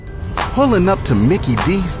Pulling up to Mickey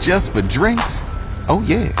D's just for drinks? Oh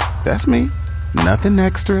yeah, that's me. Nothing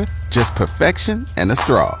extra, just perfection and a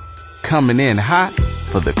straw. Coming in hot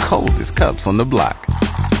for the coldest cups on the block.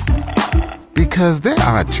 Because there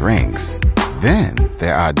are drinks. Then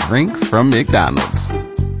there are drinks from McDonald's.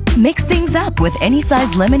 Mix things up with any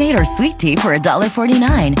size lemonade or sweet tea for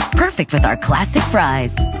 $1.49. Perfect with our classic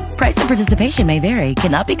fries. Price and participation may vary.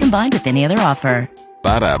 Cannot be combined with any other offer.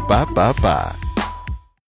 Ba-da-ba-ba-ba.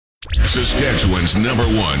 Saskatchewan's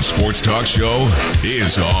 #1 sports talk show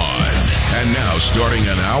is on. And now, starting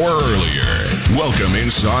an hour earlier, welcome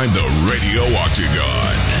inside the Radio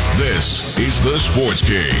Octagon. This is the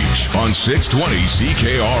SportsCage on 620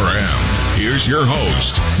 CKRM. Here's your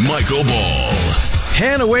host, Michael Ball.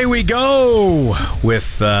 And away we go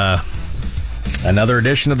with another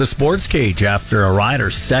edition of the SportsCage after a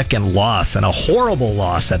Riders' second loss, and a horrible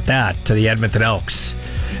loss at that, to the Edmonton Elks.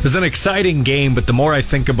 It was an exciting game, but the more I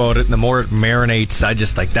think about it and the more it marinates, I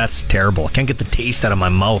just like, that's terrible. I can't get the taste out of my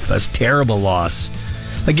mouth. That's a terrible loss.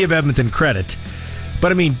 I give Edmonton credit.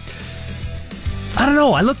 But I mean, I don't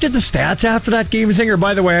know. I looked at the stats after that game, Zinger.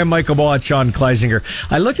 By the way, I'm Michael Ball at Sean Kleisinger.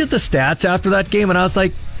 I looked at the stats after that game and I was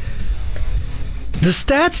like, the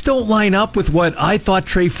stats don't line up with what I thought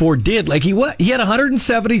Trey Ford did. Like, he had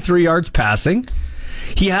 173 yards passing.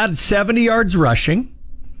 He had 70 yards rushing.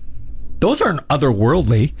 Those aren't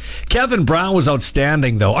otherworldly. Kevin Brown was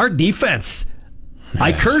outstanding, though. Our defense,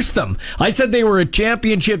 I cursed them. I said they were a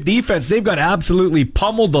championship defense. They've got absolutely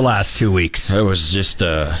pummeled the last 2 weeks. It was just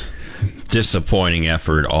a disappointing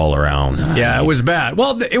effort all around. Yeah, it was bad.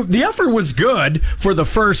 Well, the effort was good for the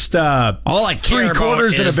first all I care about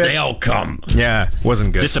is the outcome. Yeah,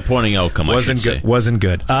 wasn't good. Disappointing outcome, wasn't good. Wasn't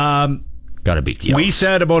good. Got to beat the Elks. We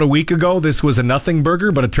said about a week ago this was a nothing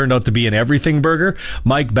burger, but it turned out to be an everything burger.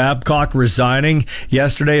 Mike Babcock resigning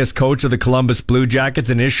yesterday as coach of the Columbus Blue Jackets.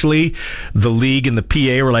 Initially, the league and the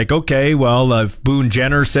PA were like, okay, well, if Boone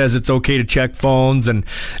Jenner says it's okay to check phones and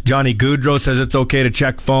Johnny Gaudreau says it's okay to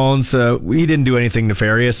check phones, he didn't do anything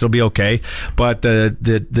nefarious. It'll be okay. But the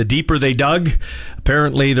deeper they dug,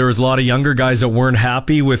 apparently there was a lot of younger guys that weren't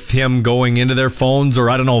happy with him going into their phones, or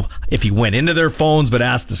I don't know if he went into their phones but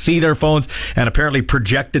asked to see their phones, and apparently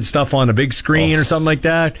projected stuff on a big screen or something like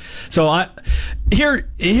that. So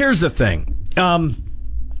here's the thing. I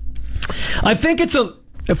think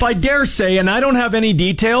if I dare say, and I don't have any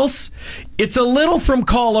details, it's a little from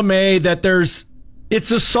column A that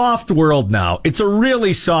it's a soft world now. It's a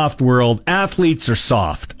really soft world. Athletes are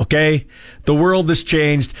soft, okay? The world has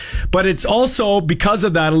changed. But it's also, because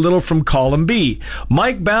of that, a little from column B.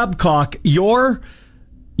 Mike Babcock, your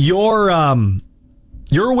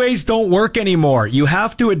ways don't work anymore. You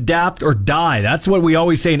have to adapt or die. That's what we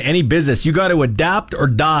always say in any business. You got to adapt or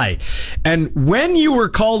die. And when you were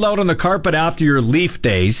called out on the carpet after your Leaf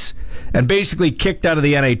days and basically kicked out of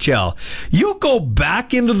the NHL, you go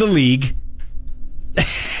back into the league.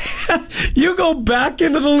 You go back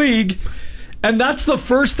into the league, and that's the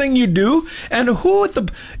first thing you do. And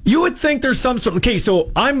you would think there's some sort of, okay,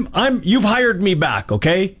 so you've hired me back,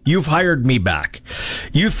 okay? You've hired me back.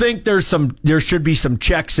 You think there should be some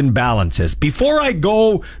checks and balances. Before I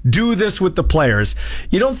go do this with the players,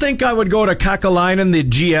 you don't think I would go to Kakalainen, the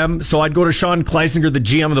GM, so I'd go to Sean Kleisinger, the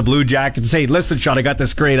GM of the Blue Jackets, and say, listen, Sean, I got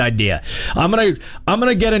this great idea. I'm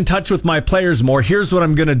gonna get in touch with my players more. Here's what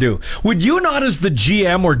I'm gonna do. Would you not, as the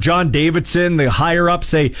GM or John Davidson, the higher up,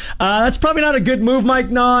 say, that's probably not a good move,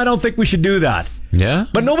 Mike? No, I don't think we should do that. Yeah.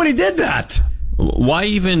 But nobody did that. Why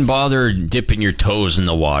even bother dipping your toes in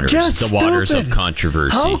the waters? Just the stupid. Waters of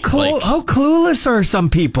controversy. How clueless are some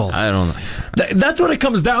people? I don't know. That's what it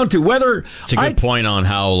comes down to. Whether it's a good point on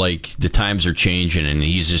how the times are changing and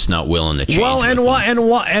he's just not willing to change. Well,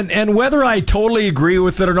 and whether I totally agree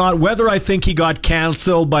with it or not, whether I think he got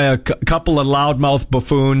canceled by a couple of loudmouth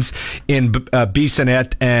buffoons in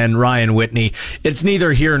Bissonnette and Ryan Whitney, it's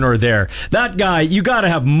neither here nor there. That guy, you got to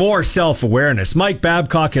have more self-awareness. Mike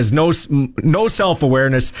Babcock has no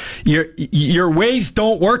self-awareness. Your ways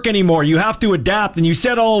don't work anymore. You have to adapt, and you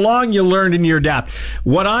said all along you learned and you adapt.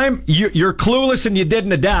 You're clueless and you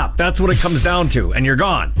didn't adapt. That's what it comes down to, and you're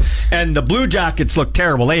gone. And the Blue Jackets look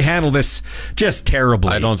terrible. They handle this just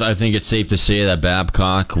terribly. I think it's safe to say that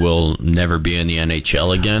Babcock will never be in the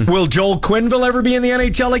NHL again. Will Joel Quenneville ever be in the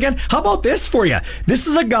NHL again? How about this for you? This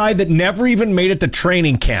is a guy that never even made it to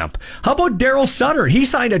training camp. How about Daryl Sutter? He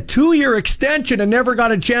signed a 2-year extension and never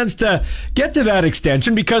got a chance to get to that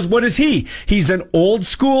extension because what is he? He's an old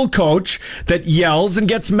school coach that yells and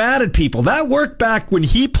gets mad at people. That worked back when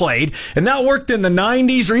he played, and that worked in the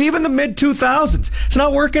 90s or even the mid-2000s. It's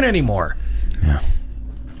not working anymore. Yeah.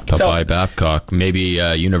 By Babcock. Maybe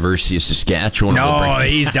University of Saskatchewan. No,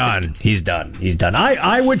 he's done. He's done.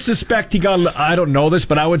 I would suspect he got, I don't know this,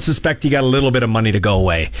 but I would suspect he got a little bit of money to go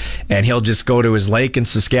away. And he'll just go to his lake in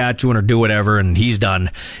Saskatchewan or do whatever, and he's done.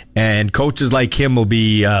 And coaches like him will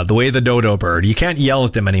be the way of the dodo bird. You can't yell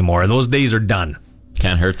at them anymore. Those days are done.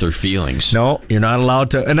 Can't hurt their feelings. No, you're not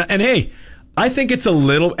allowed to. And hey, I think it's a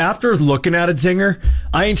little, after looking at it, Zinger,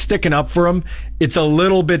 I ain't sticking up for him. It's a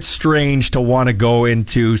little bit strange to want to go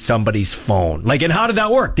into somebody's phone. Like, and how did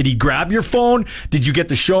that work? Did he grab your phone? Did you get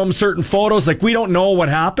to show him certain photos? Like, we don't know what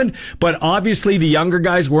happened, but obviously the younger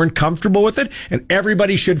guys weren't comfortable with it, and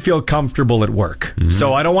everybody should feel comfortable at work. Mm-hmm.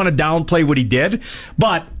 So I don't want to downplay what he did,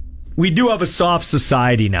 but we do have a soft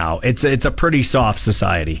society now. It's a pretty soft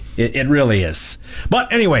society. It really is.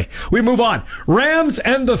 But anyway, we move on. Rams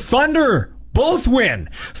and the Thunder both win.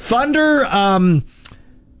 Thunder are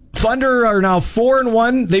now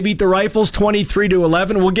 4-1. They beat the Rifles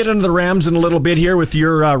 23-11. We'll get into the Rams in a little bit here with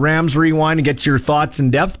your Rams rewind and get your thoughts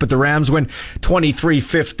in depth. But the Rams win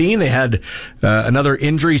 23-15. They had another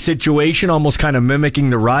injury situation, almost kind of mimicking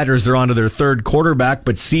the Riders. They're onto their third quarterback,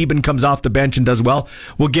 but Sieben comes off the bench and does well.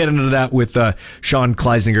 We'll get into that with Sean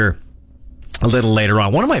Kleisinger a little later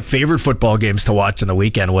on. One of my favorite football games to watch on the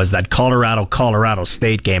weekend was that Colorado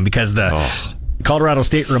State game, because Colorado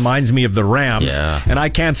State reminds me of the Rams, and I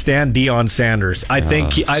can't stand Deion Sanders. I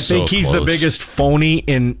think he's the biggest phony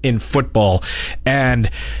in football,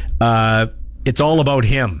 and it's all about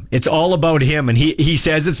him. It's all about him, and he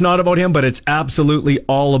says it's not about him, but it's absolutely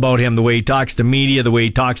all about him. The way he talks to media, the way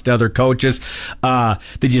he talks to other coaches.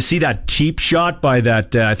 Did you see that cheap shot by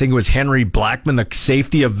that? I think it was Henry Blackman, the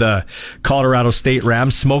safety of the Colorado State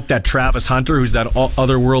Rams, smoked that Travis Hunter, who's that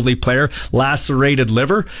otherworldly player, lacerated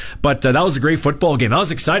liver. But that was a great football game. That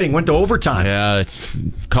was exciting. Went to overtime. Yeah,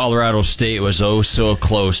 Colorado State was so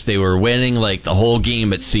close. They were winning like the whole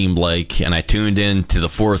game, it seemed like, and I tuned in to the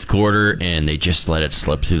fourth quarter, and they just let it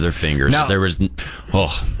slip through their fingers.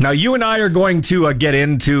 Now you and I are going to get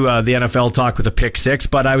into the NFL talk with a pick six,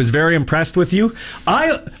 but I was very impressed with you.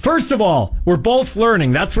 First of all, we're both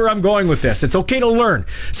learning. That's where I'm going with this. It's okay to learn.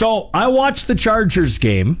 So I watched the Chargers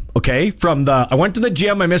game. Okay, I went to the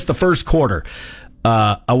gym. I missed the first quarter.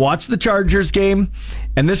 I watched the Chargers game,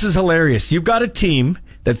 and this is hilarious. You've got a team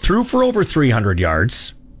that threw for over 300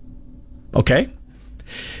 yards. Okay.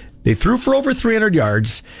 They threw for over 300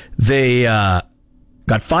 yards. They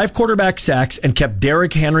got 5 quarterback sacks and kept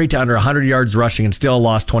Derrick Henry to under 100 yards rushing and still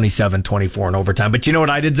lost 27-24 in overtime. But you know what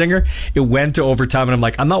I did, Zinger? It went to overtime, and I'm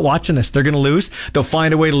like, I'm not watching this. They're going to lose. They'll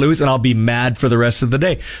find a way to lose, and I'll be mad for the rest of the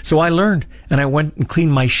day. So I learned, and I went and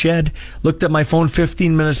cleaned my shed, looked at my phone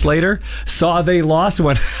 15 minutes later, saw they lost, and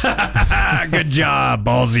went, good job,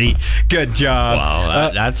 ballsy. Good job. Wow,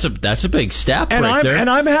 that's a big step there. And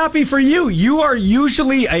I'm happy for you. You are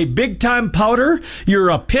usually a big-time pouter. You're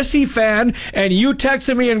a pissy fan, and you texted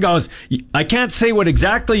me and goes, I can't say what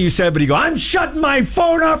exactly you said, but you go, I'm shutting my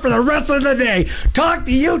phone off for the rest of the day. Talk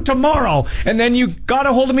to you tomorrow. And then you got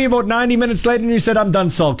a hold of me about 90 minutes later, and you said, I'm done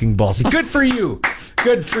sulking, ballsy. Good for you.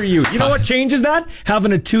 Good for you. You know what changes that?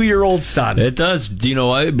 Having a 2-year-old son. It does. Do you know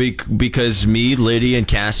why? Because me, Liddy, and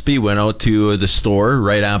Caspi went out to the store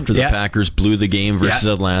right after the Packers blew the game versus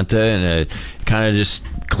Atlanta, and it kind of just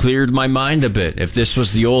cleared my mind a bit. If this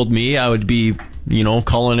was the old me, I would be,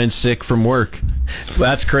 calling in sick from work. Well,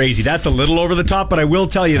 that's crazy. That's a little over the top, but I will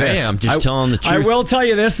tell you this. Hey, I'm just telling the truth. I will tell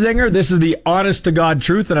you this, Zinger. This is the honest-to-God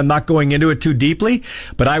truth, and I'm not going into it too deeply,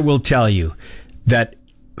 but I will tell you that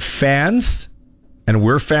fans, and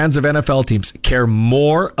we're fans of NFL teams, care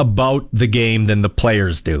more about the game than the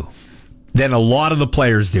players do. Than a lot of the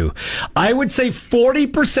players do. I would say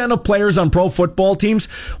 40% of players on pro football teams,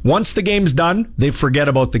 once the game's done, they forget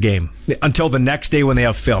about the game until the next day when they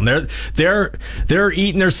have film. They're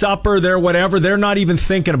eating their supper, they're whatever. They're not even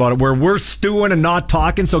thinking about it. Where we're stewing and not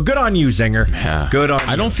talking. So good on you, Zinger. Yeah. Good on you.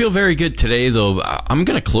 I don't feel very good today, though. I'm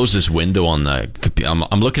going to close this window on the.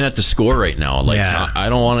 I'm looking at the score right now. I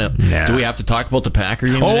don't want to. Yeah. Do we have to talk about the Packer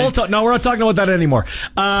game? No, we're not talking about that anymore.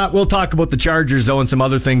 We'll talk about the Chargers, though, and some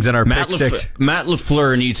other things in our pick six. Matt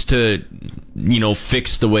LaFleur needs to,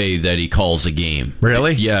 fix the way that he calls a game.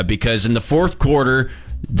 Really? Yeah, because in the fourth quarter,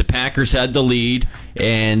 the Packers had the lead,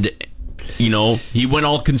 and he went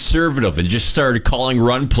all conservative and just started calling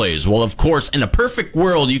run plays. Well, of course, in a perfect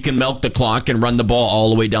world, you can milk the clock and run the ball all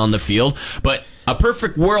the way down the field, but A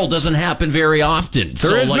perfect world doesn't happen very often.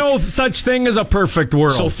 There is no such thing as a perfect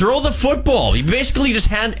world. So throw the football. He basically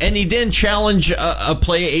just and he didn't challenge a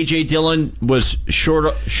play. A.J. Dillon was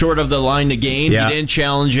short of the line to gain. Yeah. He didn't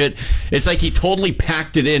challenge it. It's like he totally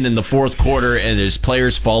packed it in the fourth quarter, and his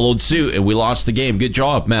players followed suit, and we lost the game. Good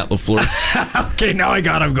job, Matt LaFleur. Okay, now I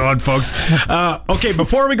got him going, folks. Okay,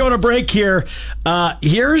 before we go to break here,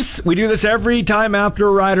 we do this every time after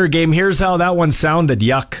a Rider game. Here's how that one sounded.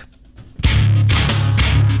 Yuck.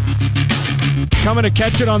 Coming to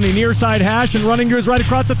catch it on the near side hash and running to his right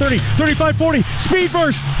across the 30, 35-40, speed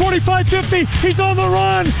burst, 45-50, he's on the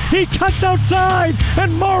run, he cuts outside,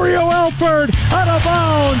 and Mario Alford out of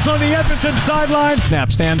bounds on the Edmonton sideline.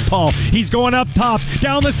 Snap, stand Paul, he's going up top,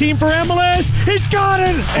 down the seam for Emelis, he's got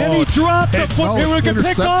it, and he dropped the foot,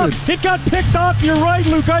 it got picked off, you're right,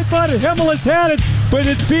 Luke, I thought Emelis had it, but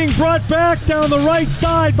it's being brought back down the right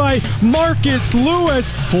side by Marcus Lewis.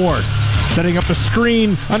 Ford setting up the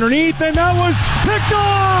screen underneath, and that was picked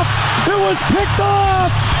off! It was picked off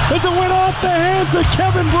as it went off the hands of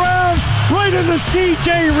Kevin Brown right into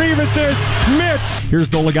C.J. Revis's mitts. Here's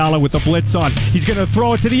Dolegala with the blitz on. He's going to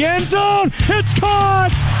throw it to the end zone. It's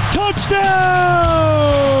caught! Touchdown!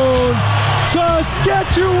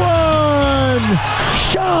 Saskatchewan!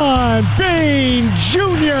 Sean Bain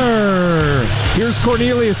Jr. Here's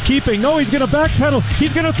Cornelius keeping. No, he's going to backpedal.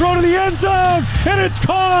 He's going to throw to the end zone, and it's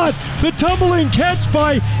caught. The tumbling catch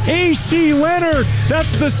by A.C. Leonard.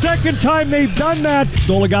 That's the second time they've done that.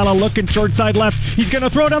 Dolegala looking short side left. He's going to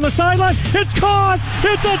throw down the sideline. It's caught.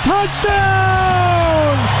 It's a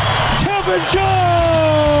touchdown. Tevin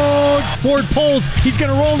Jones. Ford pulls. He's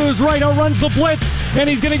going to roll to his right. Outruns the blitz. And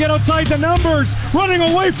he's going to get outside the numbers, running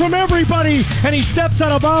away from everybody, and he steps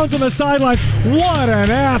out of bounds on the sidelines. What an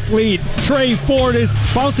athlete. Trey Ford is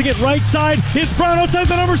bouncing it right side. Here's Brown outside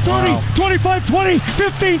the numbers 30, 25, 20,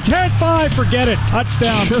 15, 10, 5. Forget it.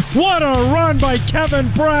 Touchdown. What a run by Kevin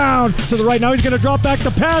Brown. To the right. Now he's going to drop back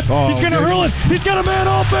the pass. He's going to hurl it. He's got a man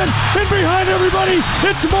open. And behind everybody,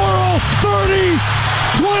 it's Morrow. 30,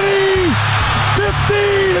 20,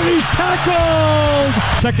 15, and he's tackled.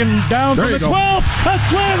 Second down from the 12. A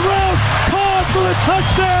slant route caught for the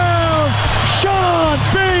touchdown. Sean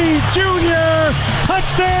Bain Jr.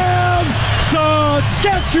 Touchdown,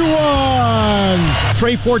 Saskatchewan.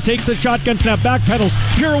 Trey Ford takes the shotgun snap, backpedals,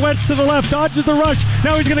 pirouettes to the left, dodges the rush.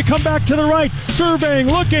 Now he's going to come back to the right, surveying,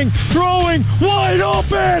 looking, throwing, wide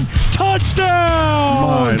open.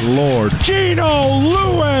 Touchdown! My Lord. Geno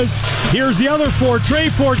Lewis. Here's the other Ford, Trey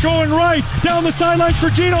Ford going right, down the sideline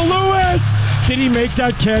for Geno Lewis. Did he make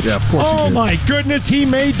that catch? Yeah, of course he did. Oh my goodness, he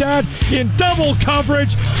made that in double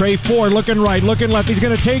coverage. Trey Ford looking right, looking left. He's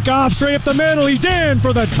going to take off straight up the middle. He's in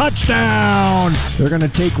for the touchdown. They're going to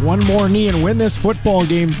take one more knee and win this football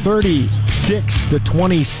game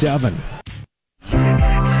 36-27.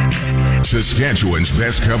 Saskatchewan's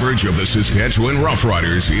best coverage of the Saskatchewan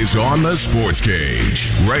Roughriders is on the Sports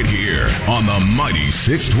Cage, right here on the mighty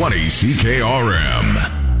 620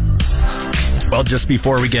 CKRM. Well, just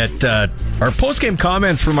before we get our post-game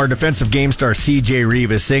comments from our defensive game star, C.J.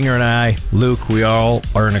 Revis, Singer and I, Luke, we all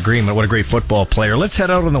are in agreement. What a great football player. Let's head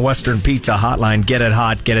out on the Western Pizza hotline. Get it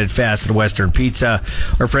hot, get it fast at Western Pizza.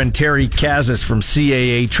 Our friend Terry Kazis from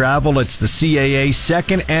CAA Travel. It's the CAA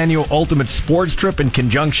second annual Ultimate Sports Trip in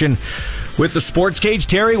conjunction with the Sports Cage.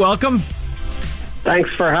 Terry, welcome.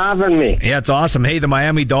 Thanks for having me. Yeah, it's awesome. Hey, the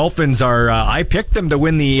Miami Dolphins are, I picked them to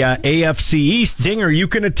win the AFC East. Zinger, you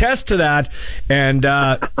can attest to that. And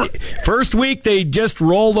first week, they just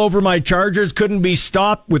rolled over my Chargers, couldn't be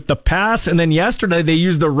stopped with the pass. And then yesterday, they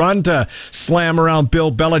used the run to slam around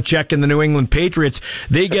Bill Belichick and the New England Patriots.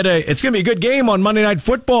 It's going to be a good game on Monday Night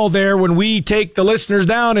Football there when we take the listeners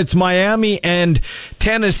down. It's Miami and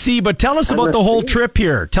Tennessee. But tell us about the whole trip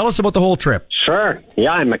here. Tell us about the whole trip. Sure.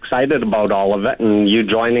 Yeah, I'm excited about all of it and you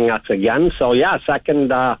joining us again. So, yeah,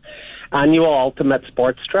 second annual Ultimate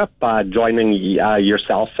Sports Trip, joining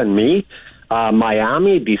yourself and me.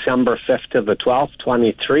 Miami, December 5th to the 12th,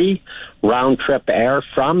 23. Round trip air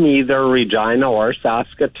from either Regina or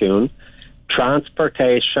Saskatoon.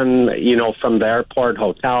 Transportation, from the airport,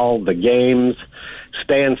 hotel, the games.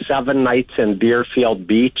 Staying 7 nights in Deerfield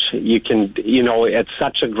Beach. You can, it's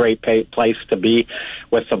such a great place to be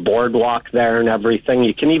with the boardwalk there and everything.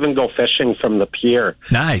 You can even go fishing from the pier.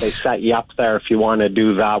 Nice. They set you up there if you want to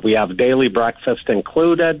do that. We have daily breakfast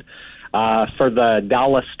included. For the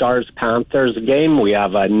Dallas Stars-Panthers game, we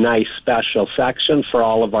have a nice special section for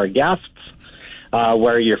all of our guests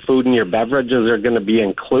where your food and your beverages are going to be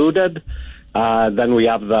included. Then we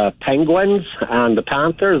have the Penguins and the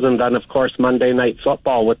Panthers, and then, of course, Monday Night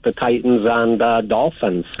Football with the Titans and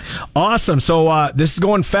Dolphins. Awesome. So this is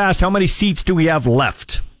going fast. How many seats do we have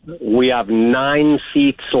left? We have 9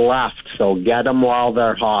 seats left, so get them while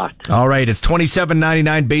they're hot. All right, it's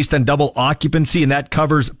 $27.99 based on double occupancy, and that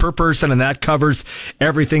covers per person, and that covers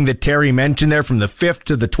everything that Terry mentioned there from the 5th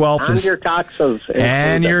to the 12th. And your taxes.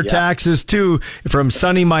 And your taxes, too, from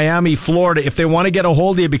sunny Miami, Florida. If they want to get a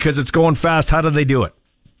hold of you because it's going fast, how do they do it?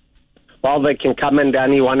 Well, they can come into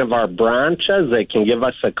any one of our branches. They can give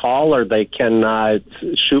us a call, or they can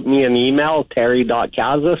shoot me an email,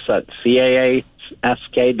 terry.kazis@CAA.ca.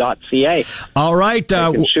 All right.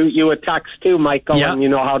 I can shoot you a text too, Michael, and you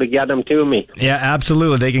know how to get them to me. Yeah,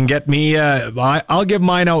 absolutely. They can get me. I'll give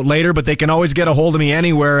mine out later, but they can always get a hold of me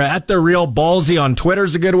anywhere. At The Real Ballsy on Twitter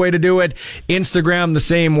is a good way to do it. Instagram the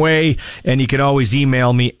same way. And you can always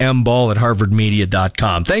email me,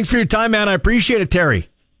 mball@harvardmedia.com. Thanks for your time, man. I appreciate it, Terry.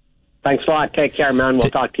 Thanks a lot. Take care, man. We'll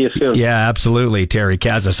talk to you soon. Yeah, absolutely. Terry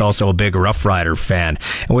Kazis, also a big Rough Rider fan.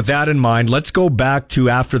 And with that in mind, let's go back to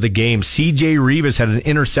after the game. C.J. Rivas had an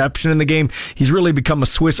interception in the game. He's really become a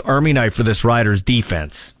Swiss Army knife for this Riders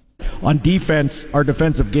defense. On defense, our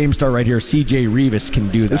defensive game star right here, C.J. Rivas, can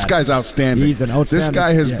do that. This guy's outstanding. He's an outstanding. This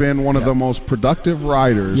guy has been one of the most productive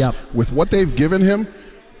riders. With what they've given him,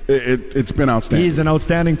 it's been outstanding. He's an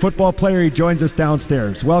outstanding football player. He joins us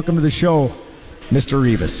downstairs. Welcome to the show, Mr.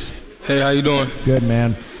 Rivas. Hey, how you doing? Good,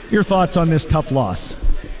 man. Your thoughts on this tough loss?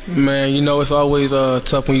 Man, it's always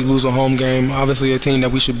tough when you lose a home game. Obviously, a team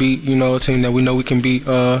that we should beat, a team that we know we can beat.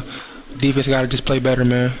 Defense got to just play better,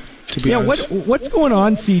 man, to be honest. What's going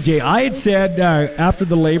on, CJ? I had said after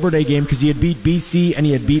the Labor Day game, because you had beat BC and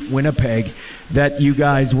you had beat Winnipeg, that you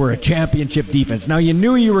guys were a championship defense. Now, you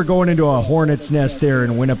knew you were going into a hornet's nest there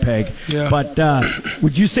in Winnipeg, but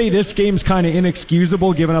would you say this game's kind of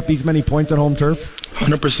inexcusable, giving up these many points on home turf?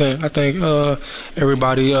 100%. I think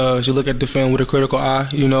everybody should look at defend with a critical eye.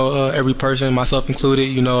 Every person, myself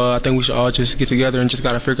included. I think we should all just get together and just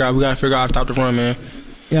got to figure out how to stop the run, man.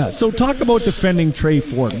 Yeah, so talk about defending Trey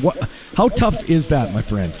Ford. How tough is that, my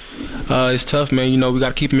friend? It's tough, man. We got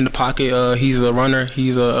to keep him in the pocket. He's a runner.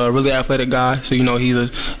 He's a really athletic guy. So, he's a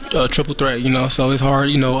triple threat, So it's hard,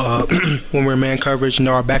 when we're in man coverage,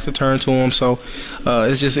 our backs are turned to him. So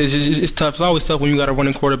it's tough. It's always tough when you got a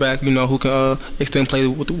running quarterback, who can extend play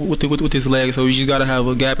with his legs. So you just got to have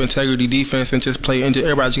a gap integrity defense and just play. And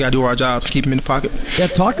everybody just got to do our jobs, keep him in the pocket. Yeah,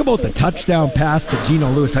 talk about the touchdown pass to Geno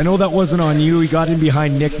Lewis. I know that wasn't on you. He got in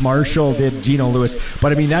behind Nick Marshall, did Geno Lewis.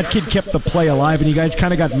 But, that kid kept the play alive, and you guys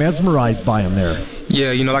kind of got mesmerized by him there.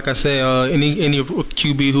 Yeah, like I said, any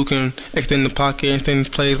QB who can extend the pocket,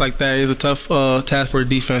 extend plays like that is a tough task for a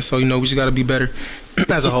defense. So, we just got to be better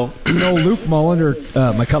as a whole. Luke Mullinder,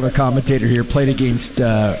 my color commentator here, played against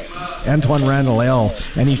Antoine Randall L,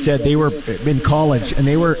 and he said they were in college, and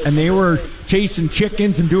they were chasing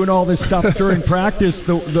chickens and doing all this stuff during practice,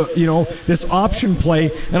 this option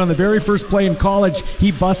play. And on the very first play in college,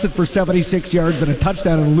 he busted for 76 yards and a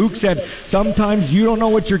touchdown. And Luke said, sometimes you don't know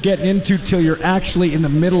what you're getting into till you're actually in the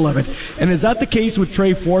middle of it. And is that the case with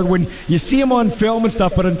Trey Ford? When you see him on film and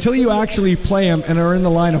stuff, but until you actually play him and are in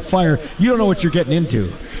the line of fire, you don't know what you're getting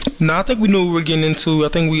into. No, I think we knew what we were getting into. I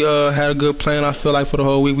think we had a good plan, I feel like, for the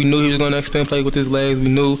whole week. We knew he was going to extend play with his legs. We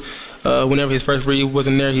knew whenever his first read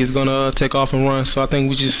wasn't there, he was going to take off and run. So I think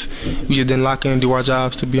we just didn't lock in and do our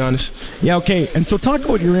jobs, to be honest. Yeah, okay. And so talk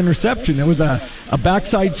about your interception. It was a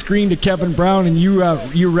backside screen to Kevin Brown, and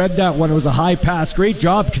you read that one. It was a high pass. Great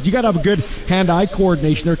job, because you got to have a good hand-eye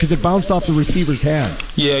coordination there, because it bounced off the receiver's hands.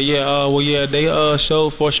 Yeah. They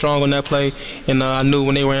showed 4 strong on that play, and I knew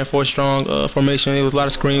when they ran 4 strong formation, it was a lot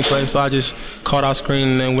of screen play, so I just caught out screen,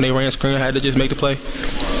 and then when they ran screen, I had to just make the play.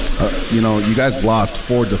 You guys lost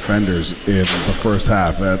 4 defenders in the first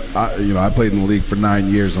half. And I played in the league for 9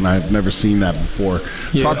 years, and I've never seen that before.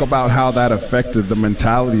 Yeah. Talk about how that affected the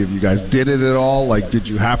mentality of you guys. Did it at all? Like, did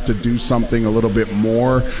you have to do something a little bit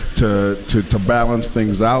more to balance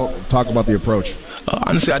things out? Talk about the approach.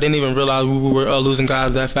 Honestly, I didn't even realize we were losing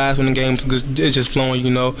guys that fast when the game's just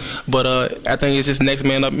flowing, But I think it's just next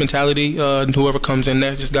man up mentality. Whoever comes in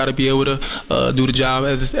next just got to be able to do the job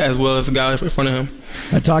as well as the guy in front of him.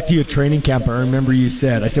 I talked to you at training camp. I remember you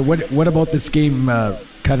said, I said, what about this game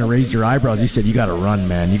kind of raised your eyebrows? You said, you got to run,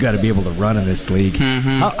 man. You got to be able to run in this league.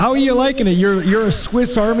 Mm-hmm. How are you liking it? You're a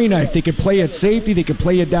Swiss Army knife. They can play at safety. They can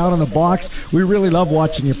play you down in the box. We really love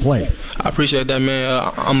watching you play. I appreciate that,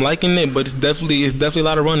 man. I'm liking it, but it's definitely a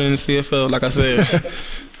lot of running in the CFL, like I said.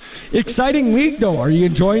 Exciting league, though. Are you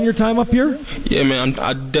enjoying your time up here? Yeah, man,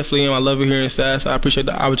 I definitely am. I love it here in Sass. I appreciate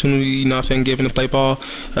the opportunity, you know what I'm saying, given to play ball.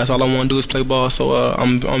 That's all I want to do is play ball. So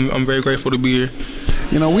I'm very grateful to be here.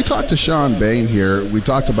 You know, we talked to Sean Bain here. We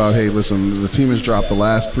talked about, hey, listen, the team has dropped the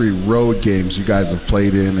last 3 road games you guys have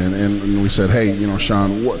played in, and we said, hey, you know,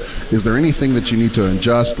 Sean, is there anything that you need to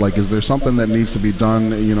adjust? Like, is there something that needs to be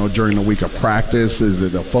done, you know, during the week of practice? Is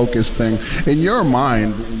it a focus thing? In your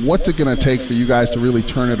mind, what's it going to take for you guys to really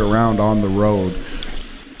turn it around on the road?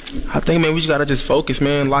 I think, man, we just got to just focus,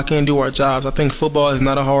 man, lock in, do our jobs. I think football is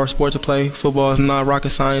not a hard sport to play. Football is not rocket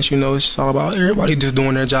science, you know. It's just all about everybody just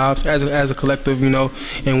doing their jobs as a collective, you know.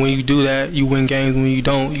 And when you do that, you win games. When you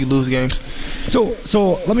don't, you lose games.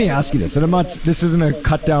 So let me ask you this, and this isn't a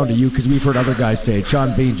cut down to you because we've heard other guys say it.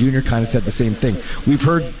 Sean Bain Jr. kind of said the same thing. We've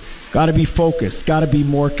heard got to be focused, got to be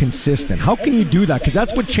more consistent. How can you do that? Because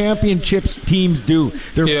that's what championships teams do.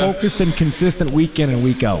 They're focused and consistent week in and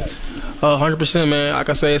week out. 100%, man. Like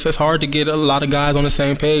I say, it's hard to get a lot of guys on the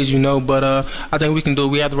same page, you know. But I think we can do it.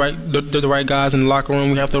 We have the right guys in the locker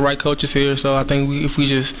room. We have the right coaches here. So I think if we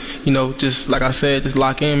just, you know, just like I said, just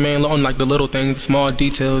lock in, man, on like the little things, the small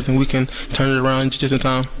details, and we can turn it around just in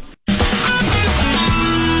time.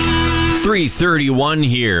 3:31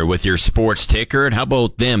 here with your sports ticker. And how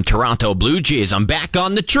about them Toronto Blue Jays? I'm back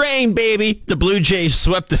on the train, baby. The Blue Jays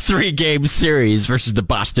swept the 3-game series versus the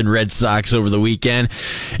Boston Red Sox over the weekend.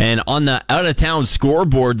 And on the out-of-town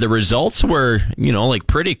scoreboard, the results were, you know, like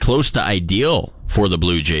pretty close to ideal for the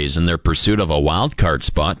Blue Jays in their pursuit of a wild card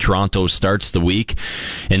spot. Toronto starts the week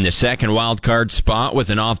in the second wild card spot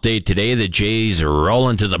with an off day today. The Jays roll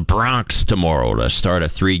into the Bronx tomorrow to start a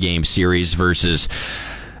 3-game series versus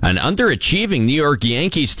an underachieving New York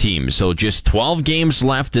Yankees team. So just 12 games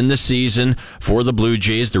left in the season for the Blue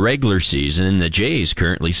Jays, the regular season, and the Jays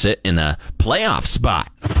currently sit in a playoff spot.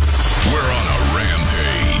 We're on a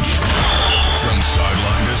rampage. From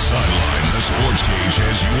sideline to sideline, the SportsCage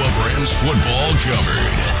has you of Rams football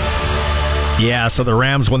covered. Yeah, so the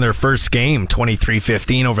Rams won their first game,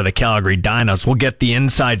 23-15 over the Calgary Dinos. We'll get the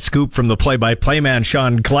inside scoop from the play-by-play man,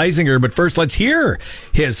 Sean Kleisinger, but first let's hear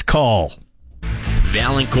his call.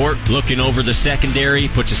 Valancourt looking over the secondary,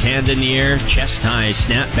 puts his hand in the air, chest high,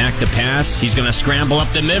 snap back to pass. He's going to scramble up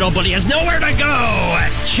the middle, but he has nowhere to go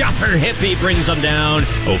as Chopper Hippie brings him down.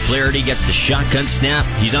 O'Flaherty gets the shotgun snap.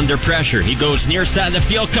 He's under pressure. He goes near side of the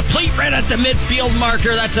field, complete right at the midfield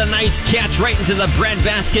marker. That's a nice catch right into the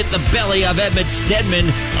breadbasket, the belly of Emmett Stedman.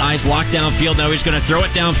 Eyes locked downfield. Now he's going to throw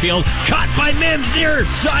it downfield. Caught by Mims near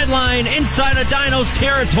sideline, inside of Dino's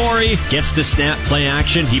territory. Gets the snap, play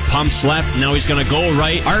action. He pumps left. Now he's going to go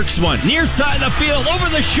right, arcs one, near side of the field, over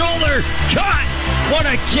the shoulder, caught! What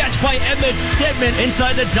a catch by Emmett Stedman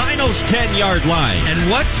inside the Dinos' 10-yard line.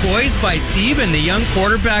 And what poise by Sieben, the young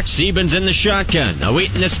quarterback. Sieben's in the shotgun,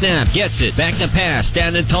 awaiting the snap, gets it, back to pass,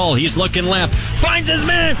 standing tall, he's looking left, finds his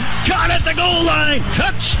man, caught at the goal line,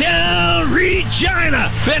 touchdown,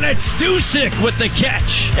 Regina! Bennett Stusik with the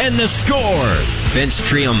catch and the score. Vince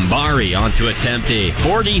Triambari on to attempt a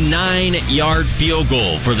 49-yard field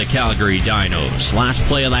goal for the Calgary Dinos. Last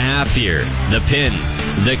play of the half here, the pin,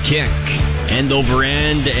 the kick, end over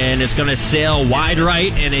end, and it's going to sail wide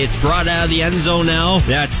right, and it's brought out of the end zone now.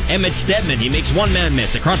 That's Emmett Stedman. He makes one-man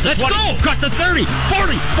miss across the 20, across the 30,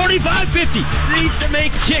 40, 45, 50. Needs to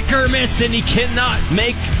make kicker miss, and he cannot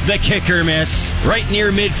make the kicker miss. Right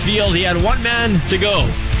near midfield, he had one man to go.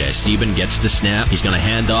 As Sieben gets the snap, he's going to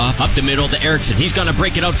hand off up the middle to Erickson. He's going to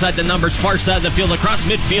break it outside the numbers, far side of the field, across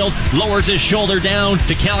midfield, lowers his shoulder down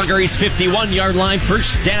to Calgary's 51-yard line.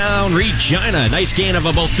 First down, Regina. Nice gain of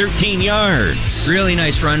about 13 yards. Really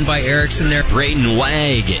nice run by Erickson there. Brayton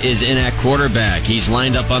Wag is in at quarterback. He's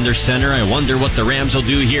lined up under center. I wonder what the Rams will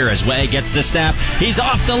do here as Wag gets the snap. He's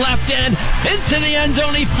off the left end, into the end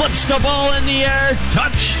zone. He flips the ball in the air.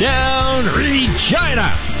 Touchdown,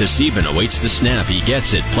 Regina. To Sieben, awaits the snap. He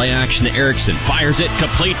gets it. Play action to Erickson. Fires it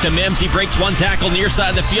complete to Mims. He breaks one tackle near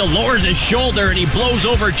side of the field, lowers his shoulder, and he blows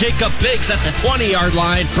over Jacob Biggs at the 20-yard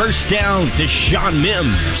line. First down to Sean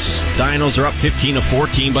Mims. Dinos are up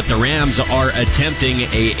 15-14, but the Rams are attempting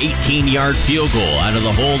a 18-yard field goal out of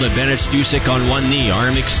the hole to Bennett Stusik on one knee.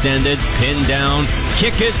 Arm extended, pinned down.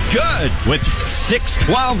 Kick is good. With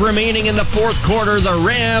 6:12 remaining in the fourth quarter, the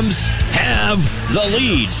Rams have the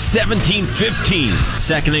lead, 17-15.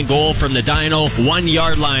 Second and goal from the Dino, 1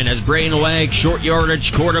 yard line as Brain Wag, short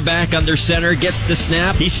yardage quarterback under center, gets the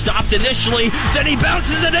snap. He stopped initially, then he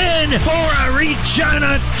bounces it in for a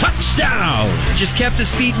Regina touchdown. Just kept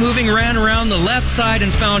his feet moving, ran around the left side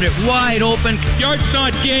and found it wide open. Yards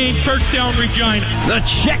not gained, first down Regina. The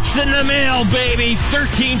check's in the mail, baby.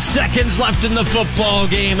 13 seconds left in the football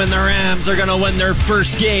game, and the Rams are going to win their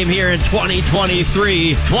first game here in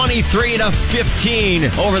 2023.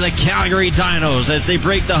 23-15 over the Calgary Dinos as they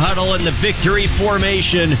break the huddle in the victory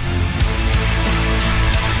formation.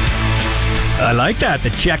 I like that. The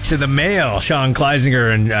check's in the mail. Sean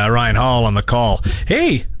Kleisinger and Ryan Hall on the call.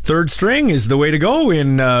 Hey, third string is the way to go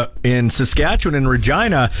in Saskatchewan and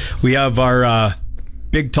Regina. We have our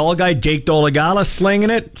big tall guy, Jake Dolegala, slinging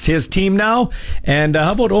it. It's his team now. And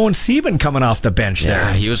how about Owen Sieben coming off the bench there?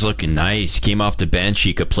 Yeah, he was looking nice. Came off the bench.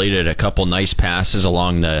 He completed a couple nice passes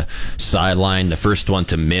along the sideline. The first one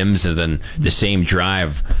to Mims, and then the same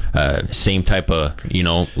drive, same type of,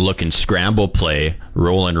 looking scramble play,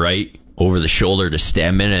 rolling right over the shoulder to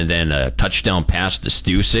Stemmen, and then a touchdown pass to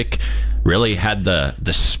Stusik. Really had the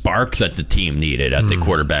spark that the team needed at the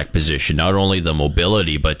quarterback position. Not only the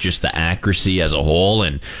mobility, but just the accuracy as a whole.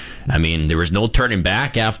 And I mean, there was no turning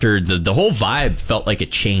back after the whole vibe felt like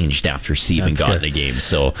it changed after Sieben got in the game.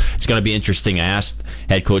 So it's going to be interesting. I asked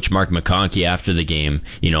head coach Mark McConkey after the game,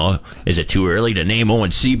 is it too early to name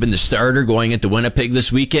Owen Sieben the starter going into Winnipeg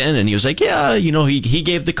this weekend? And he was like, yeah, he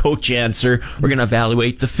gave the coach answer. We're going to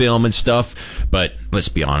evaluate the film and stuff. But let's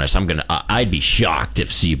be honest, I'd be shocked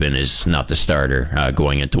if Sieben is not the starter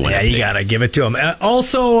going into Winnipeg. Yeah, you got to give it to him.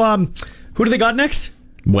 Also, who do they got next?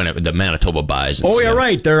 The Manitoba Bison. Oh, yeah,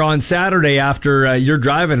 right. They're on Saturday after you're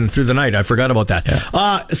driving through the night. I forgot about that.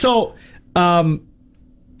 Yeah.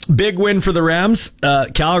 Big win for the Rams.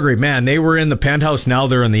 Calgary, man, they were in the penthouse. Now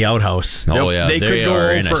they're in the outhouse. They could go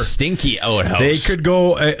in a stinky outhouse. They could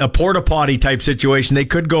go a porta potty type situation. They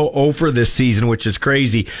could go over this season, which is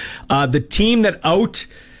crazy. The team that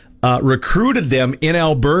recruited them in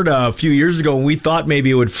Alberta a few years ago, and we thought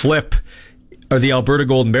maybe it would flip, are the Alberta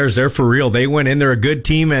Golden Bears. They're for real. They went in. They're a good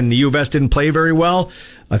team, and the U of S didn't play very well.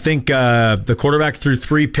 I think the quarterback threw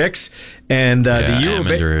 3 picks, and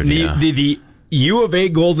the U of A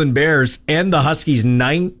Golden Bears and the Huskies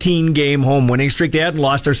 19-game home winning streak. They hadn't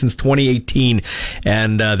lost there since 2018,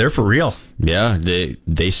 and they're for real. Yeah,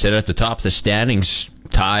 they sit at the top of the standings,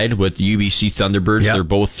 tied with the UBC Thunderbirds. Yep. They're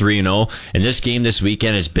both 3-0. And this game this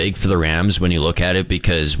weekend is big for the Rams when you look at it,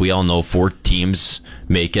 because we all know 4 teams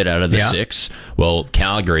make it out of the 6. Well,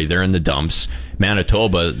 Calgary, they're in the dumps.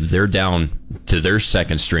 Manitoba, they're down to their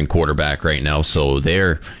second string quarterback right now, so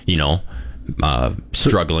they're,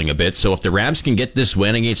 struggling a bit. So if the Rams can get this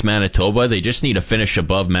win against Manitoba, they just need to finish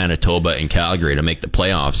above Manitoba and Calgary to make the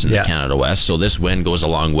playoffs in the Canada West. So this win goes a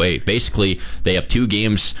long way. Basically, they have 2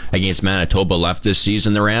 games against Manitoba left this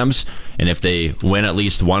season, the Rams, and if they win at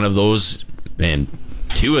least one of those and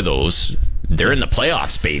 2 of those, they're in the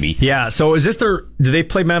playoffs, baby. Yeah, so is this do they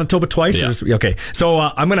play Manitoba twice? Yeah. Okay, so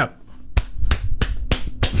I'm going to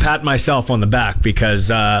pat myself on the back, because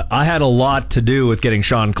I had a lot to do with getting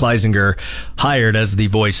Sean Kleisinger hired as the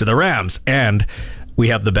voice of the Rams, and we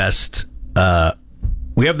have the best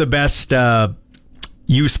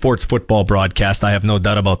U Sports football broadcast. I have no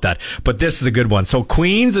doubt about that. But this is a good one. So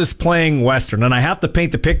Queens is playing Western, and I have to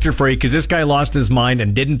paint the picture for you because this guy lost his mind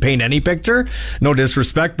and didn't paint any picture. No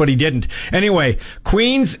disrespect, but he didn't. Anyway,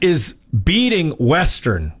 Queens is beating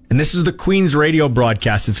Western, and this is the Queens radio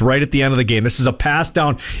broadcast. It's right at the end of the game. This is a pass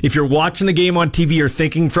down. If you're watching the game on TV or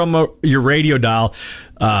thinking from your radio dial,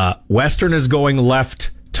 Western is going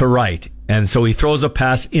left to right. And so he throws a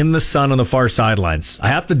pass in the sun on the far sidelines. I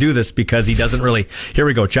have to do this because he doesn't really... Here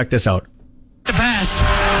we go. Check this out. The pass.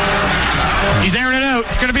 He's airing it out.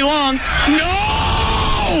 It's going to be long.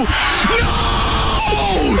 No!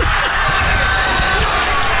 No!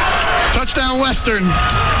 Touchdown Western.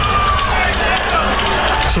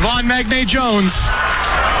 Savon Magne-Jones.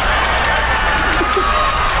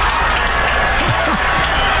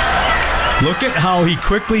 Look at how he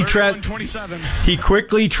quickly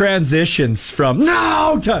transitions from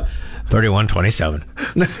no to 31-27.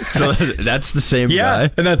 So that's the same guy.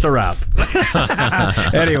 And that's a wrap.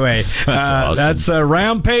 Anyway, that's awesome. That's a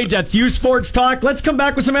Rampage. That's U Sports Talk. Let's come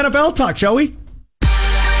back with some NFL talk, shall we?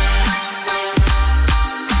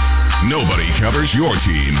 Nobody covers your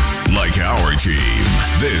team like our team.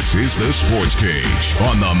 This is the Sports Cage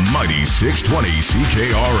on the mighty 620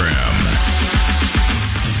 CKRM.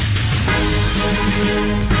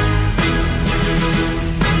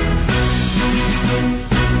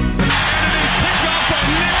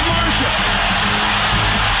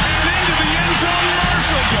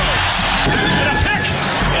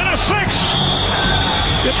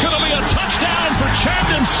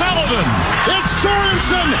 and Sullivan. It's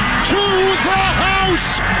Sorensen to the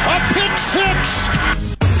house. A pick six.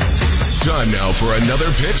 Time now for another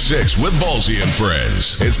Pick Six with Ballsy and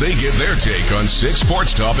Friends as they give their take on 6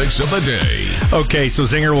 sports topics of the day. Okay, so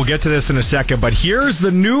Zinger, we'll get to this in a second, but here's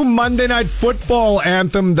the new Monday Night Football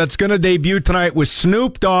anthem that's going to debut tonight with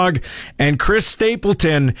Snoop Dogg and Chris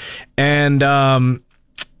Stapleton. And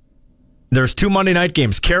there's 2 Monday night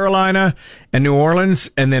games, Carolina and New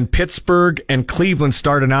Orleans, and then Pittsburgh and Cleveland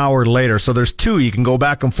start an hour later. So there's 2. You can go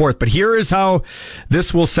back and forth. But here is how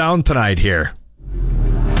this will sound tonight here.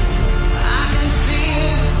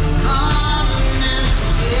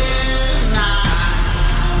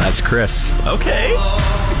 That's Chris. Okay.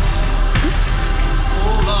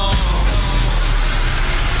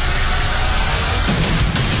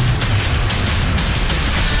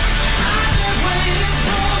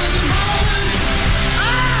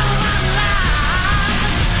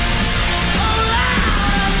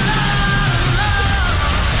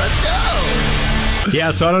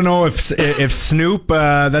 Yeah, so I don't know if Snoop,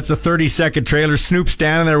 that's a 30-second trailer. Snoop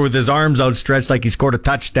standing there with his arms outstretched like he scored a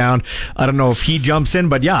touchdown. I don't know if he jumps in,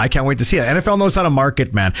 but yeah, I can't wait to see it. NFL knows how to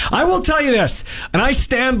market, man. I will tell you this, and I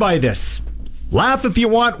stand by this. Laugh if you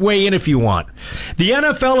want, weigh in if you want. The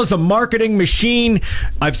NFL is a marketing machine.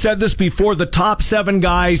 I've said this before. The top 7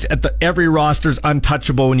 guys at every roster is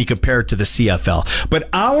untouchable when you compare it to the CFL. But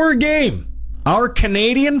our game, our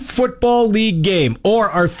Canadian Football League game,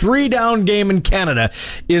 or our 3-down game in Canada,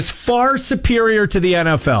 is far superior to the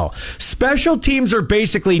NFL. Special teams are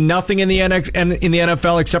basically nothing in the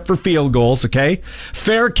NFL except for field goals, okay?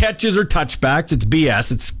 Fair catches or touchbacks, it's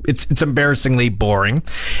BS. It's embarrassingly boring.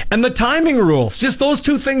 And the timing rules, just those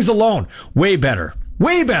 2 things alone, way better.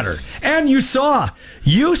 Way better. And you saw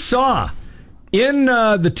in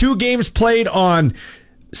the 2 games played on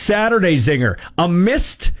Saturday, Zinger, a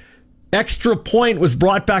missed extra point was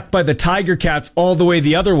brought back by the Tiger Cats all the way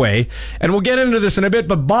the other way. And we'll get into this in a bit,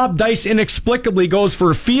 but Bob Dice inexplicably goes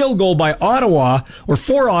for a field goal by Ottawa, or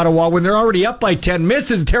for Ottawa, when they're already up by 10,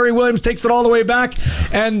 misses. Terry Williams takes it all the way back,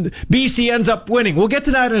 and BC ends up winning. We'll get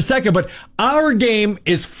to that in a second, but our game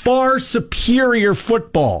is far superior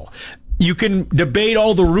football. You can debate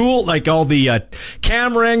all the all the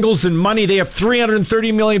camera angles and money. They have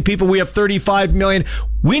 330 million people. We have 35 million.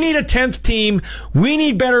 We need a 10th team. We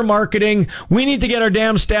need better marketing. We need to get our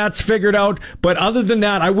damn stats figured out. But other than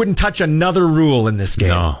that, I wouldn't touch another rule in this game.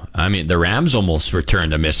 No, I mean, the Rams almost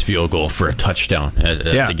returned a missed field goal for a touchdown at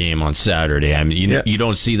the game on Saturday. I mean, you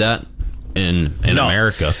don't see that in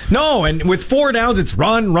America. No, and with 4 downs, it's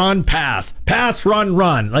run, run, pass. Pass, run,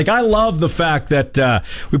 run. Like, I love the fact that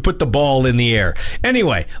we put the ball in the air.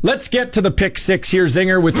 Anyway, let's get to the pick 6 here,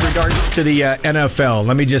 Zinger, with regards to the NFL.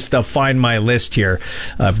 Let me just find my list here.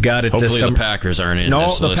 I've got it. Hopefully the Packers aren't in this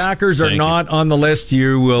list. No, the Packers are not on the list.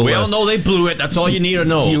 You will. We all know they blew it. That's all you need to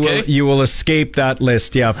know, you will escape that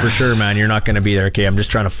list. Yeah, for sure, man. You're not going to be there. Okay, I'm just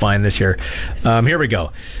trying to find this here. Here we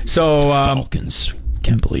go. So, Falcons.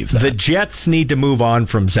 Can't believe that. The Jets need to move on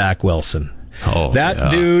from Zach Wilson. That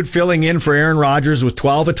dude filling in for Aaron Rodgers with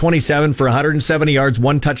 12 of 27 for 170 yards,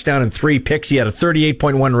 1 touchdown, and 3 picks. He had a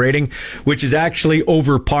 38.1 rating, which is actually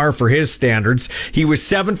over par for his standards. He was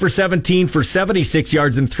 7 for 17 for 76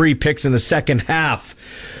 yards and 3 picks in the second half.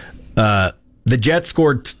 The Jets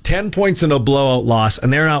scored 10 points in a blowout loss,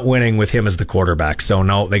 and they're not winning with him as the quarterback. So,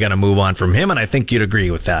 no, they got to move on from him, and I think you'd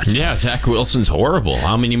agree with that. Yeah, Zach Wilson's horrible.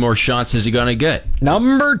 How many more shots is he going to get?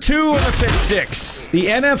 Number 2 in the pick 6. The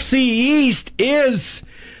NFC East is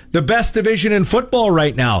the best division in football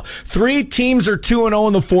right now. 3 teams are 2-0,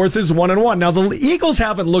 and the 4th is 1-1. Now, the Eagles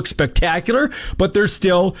haven't looked spectacular, but they're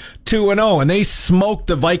still 2-0, and they smoked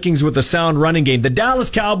the Vikings with a sound running game. The Dallas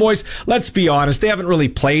Cowboys, let's be honest, they haven't really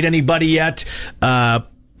played anybody yet.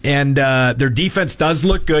 And their defense does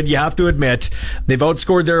look good, you have to admit. They've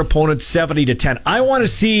outscored their opponents 70-10. I want to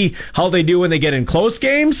see how they do when they get in close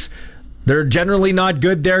games. They're generally not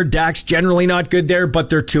good there. Dak's generally not good there,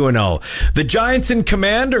 but they're 2-0. The Giants and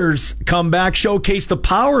Commanders comeback showcase the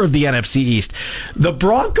power of the NFC East. The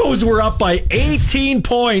Broncos were up by 18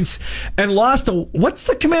 points and lost to, what's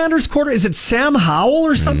the Commanders' quarter? Is it Sam Howell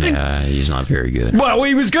or something? Yeah, he's not very good. Well,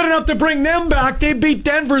 he was good enough to bring them back. They beat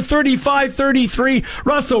Denver 35-33.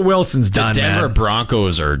 Russell Wilson's done, The Denver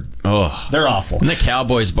Broncos are... they're awful. And the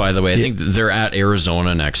Cowboys, by the way, I think they're at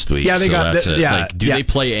Arizona next week. Yeah, they got that's it. it. Yeah, They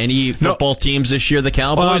play any football teams this year, the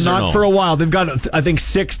Cowboys? Not for a while. They've got, I think,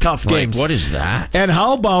 6 tough games. What is that? And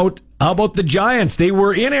how about the Giants? They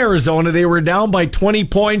were in Arizona. They were down by 20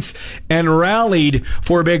 points and rallied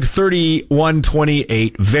for a big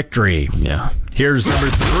 31-28 victory. Yeah. Here's number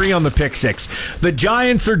 3 on the pick 6. The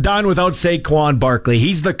Giants are done without Saquon Barkley.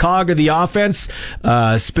 He's the cog of the offense,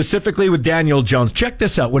 specifically with Daniel Jones. Check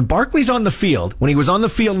this out. When Barkley's on the field, when he was on the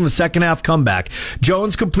field in the second half comeback,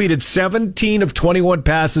 Jones completed 17 of 21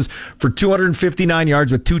 passes for 259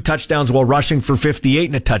 yards with 2 touchdowns while rushing for 58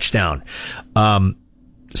 and a touchdown.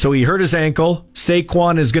 So he hurt his ankle.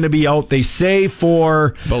 Saquon is going to be out, they say,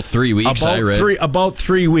 for about 3 weeks. About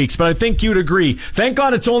 3 weeks. But I think you'd agree. Thank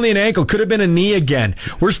God it's only an ankle. Could have been a knee again.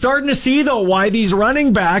 We're starting to see, though, why these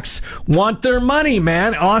running backs want their money,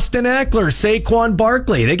 man. Austin Eckler, Saquon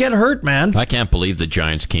Barkley. They get hurt, man. I can't believe the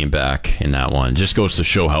Giants came back in that one. Just goes to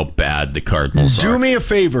show how bad the Cardinals are. Do me a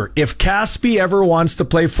favor. If Caspi ever wants to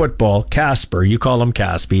play football, Casper, you call him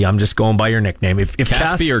Caspi. I'm just going by your nickname. If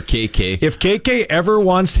Caspi or KK? If KK ever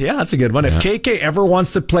wants, yeah, that's a good one. If KK ever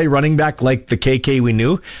wants to play running back like the KK we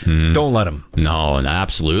knew, don't let him. No,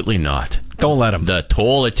 absolutely not. Don't let him. The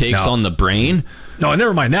toll it takes on the brain. No,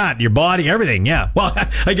 never mind that. Your body, everything, yeah. Well,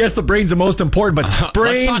 I guess the brain's the most important, but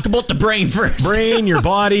brain... Let's talk about the brain first. Brain, your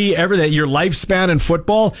body, everything, your lifespan in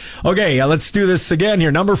football. Okay, let's do this again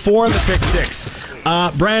here. Number 4 on the pick 6.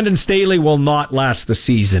 Brandon Staley will not last the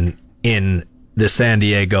season in the San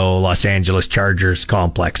Diego Los Angeles Chargers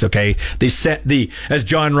complex, okay? As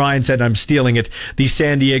John Ryan said, I'm stealing it, the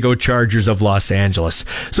San Diego Chargers of Los Angeles.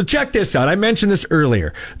 So check this out. I mentioned this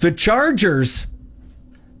earlier. The Chargers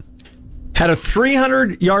had a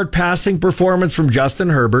 300-yard passing performance from Justin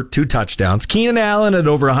Herbert, 2 touchdowns. Keenan Allen had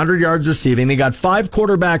over 100 yards receiving. They got 5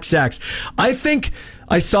 quarterback sacks. I think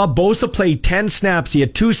I saw Bosa play 10 snaps. He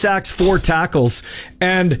had 2 sacks, 4 tackles,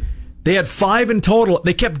 and they had 5 in total.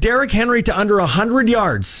 They kept Derrick Henry to under 100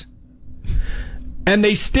 yards. And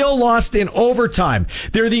they still lost in overtime.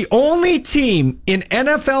 They're the only team in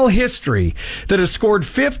NFL history that has scored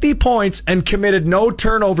 50 points and committed no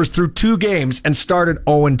turnovers through 2 games and started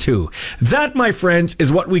 0-2. That, my friends,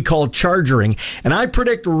 is what we call chargering. And I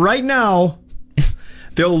predict right now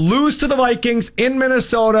they'll lose to the Vikings in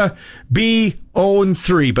Minnesota, be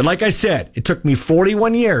 0-3. But like I said, it took me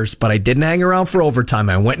 41 years, but I didn't hang around for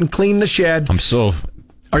overtime. I went and cleaned the shed.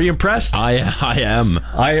 Are you impressed? I am.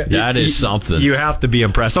 That is something. You have to be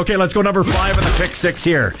impressed. Okay, let's go number 5 in the pick 6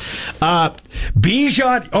 here.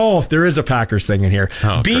 Bijan. Oh, there is a Packers thing in here.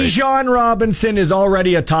 Bijan Robinson is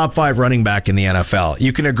already a top 5 running back in the NFL.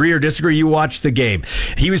 You can agree or disagree. You watched the game.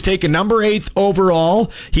 He was taken number 8th overall.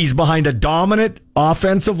 He's behind a dominant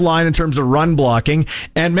offensive line in terms of run blocking.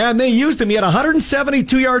 And man, they used him. He had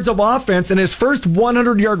 172 yards of offense in his first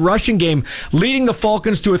 100-yard rushing game, leading the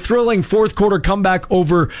Falcons to a thrilling 4th quarter comeback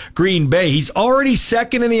over Green Bay. He's already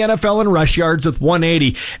 2nd in the NFL in rush yards with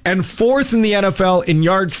 180 and 4th in the NFL in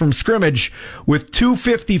yards from scrimmage with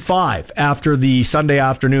 255 after the Sunday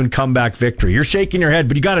afternoon comeback victory. You're shaking your head,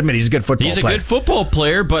 but you got to admit he's a good football player. He's a good football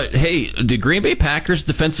player, but hey, the Green Bay Packers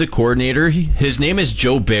defensive coordinator, his name is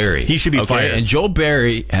Joe Barry. He should be fired. And Joe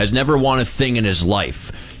Barry has never won a thing in his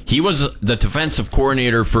life. He was the defensive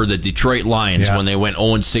coordinator for the Detroit Lions when they went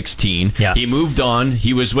 0-16. Yeah. He moved on.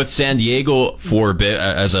 He was with San Diego for a bit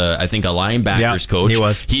as I think a linebackers coach. He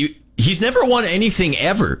was. He's never won anything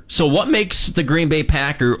ever. So what makes the Green Bay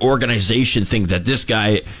Packer organization think that this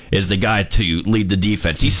guy is the guy to lead the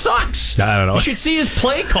defense? He sucks. I don't know. You should see his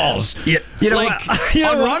play calls.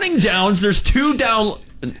 On running downs, there's 2 down.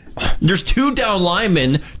 There's 2 down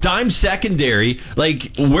linemen, dime secondary.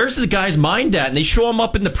 Like, where's the guy's mind at? And they show him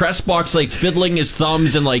up in the press box, like, fiddling his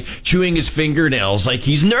thumbs and, like, chewing his fingernails. Like,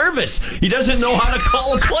 he's nervous. He doesn't know how to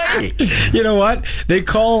call a play. You know what? They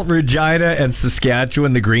call Regina and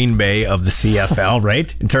Saskatchewan the Green Bay of the CFL,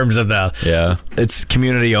 right? In terms of it's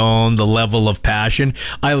community owned, the level of passion.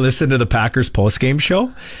 I listen to the Packers postgame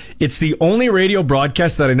show. It's the only radio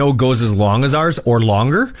broadcast that I know goes as long as ours or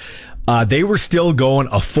longer. They were still going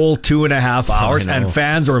a full 2.5 hours, and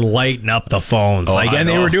fans were lighting up the phones. And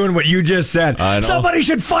they were doing what you just said. Somebody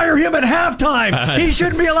should fire him at halftime. He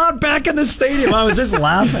shouldn't be allowed back in the stadium. I was just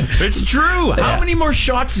laughing. It's true. Yeah. How many more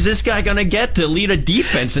shots is this guy going to get to lead a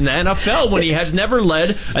defense in the NFL when he has never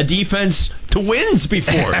led a defense to wins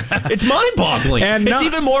before? It's mind-boggling. It's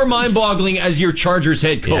even more mind-boggling as your Chargers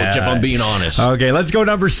head coach, if I'm being honest. Okay, let's go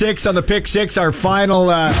number 6 on the pick 6, our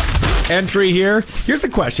final entry here. Here's a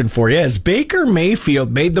question for you. Has Baker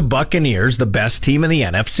Mayfield made the Buccaneers the best team in the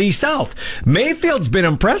NFC South? Mayfield's been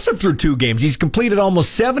impressive through 2 games. He's completed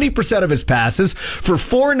almost 70% of his passes for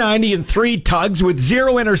 490 and 3 tugs with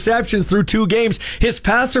 0 interceptions through 2 games. His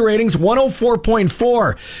passer rating's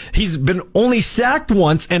 104.4. He's been only sacked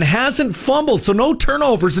once and hasn't fumbled, so no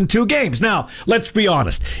turnovers in 2 games. Now, let's be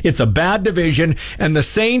honest. It's a bad division, and the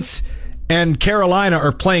Saints and Carolina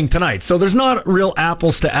are playing tonight. So there's not real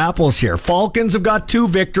apples to apples here. Falcons have got 2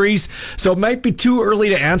 victories, so it might be too early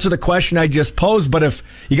to answer the question I just posed. But if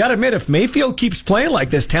you got to admit, if Mayfield keeps playing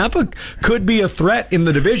like this, Tampa could be a threat in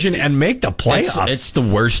the division and make the playoffs. It's the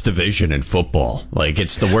worst division in football. Like,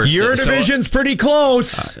 it's the worst. Your division's pretty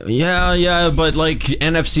close. Yeah, but like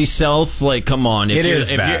NFC South, like, come on.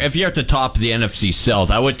 If you're at the top of the NFC South,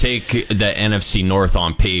 I would take the NFC North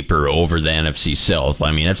on paper over the NFC South.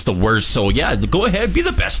 I mean, that's the worst. So yeah, go ahead, be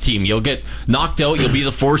the best team. You'll get knocked out. You'll be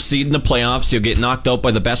the 4th seed in the playoffs. You'll get knocked out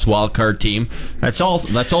by the best wild card team. That's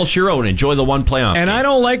all Chiron. Enjoy the one playoff. And game. I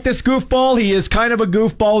don't like this goofball. He is kind of a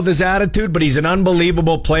goofball with his attitude, but he's an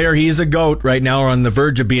unbelievable player. He's a GOAT right now, or on the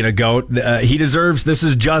verge of being a GOAT. He deserves, this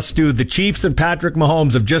is just due. The Chiefs and Patrick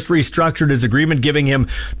Mahomes have just restructured his agreement, giving him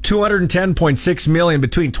 $210.6 million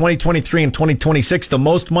between 2023 and 2026, the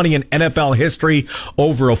most money in NFL history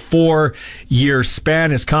over a 4-year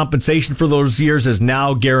span. His compensation for those years is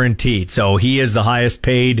now guaranteed. So he is the highest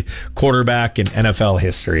paid quarterback in NFL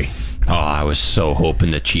history. Oh, I was so hoping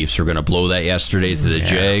the Chiefs were going to blow that yesterday to the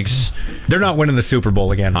Jags. They're not winning the Super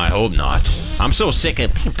Bowl again. I hope not. I'm so sick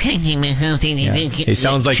of He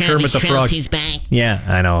sounds like Kermit the Frog. Yeah,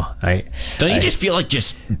 I know. Don't you just feel like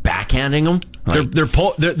just backhanding them?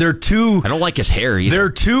 They're two. I don't like his hair either. They're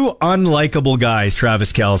two unlikable guys,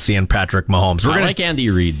 Travis Kelce and Patrick Mahomes. I like Andy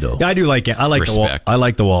Reid though. Yeah, I do like it. I like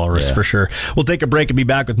the Walrus for sure. We'll take a break and be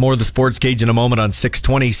back with more of the Sports Cage in a moment on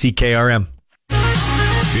 620 CKRM.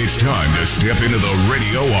 It's time to step into the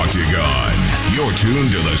radio octagon. You're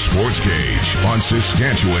tuned to the Sports Cage on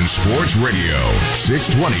Saskatchewan Sports Radio,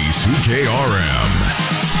 620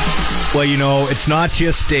 CKRM. Well, you know, it's not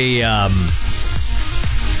just a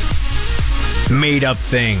made-up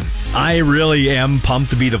thing. I really am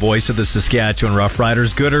pumped to be the voice of the Saskatchewan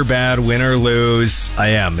Roughriders. Good or bad, win or lose, I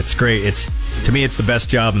am. It's great. To me, it's the best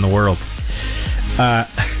job in the world.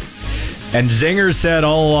 And Zinger said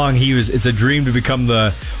all along it's a dream to become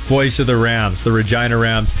the voice of the Rams, the Regina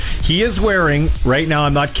Rams. He is wearing, right now,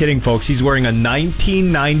 I'm not kidding, folks, he's wearing a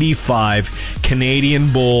 1995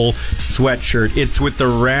 Canadian Bowl sweatshirt. It's with the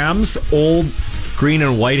Rams' old green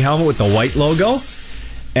and white helmet with the white logo.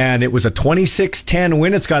 And it was a 26-10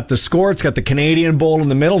 win. It's got the score. It's got the Canadian Bowl in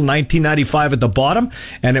the middle, 1995 at the bottom.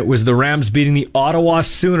 And it was the Rams beating the Ottawa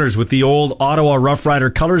Sooners with the old Ottawa Rough Rider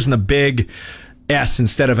colors and the big S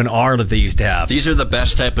instead of an R that they used to have. These are the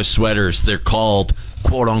best type of sweaters. They're called,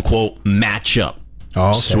 quote-unquote, matchup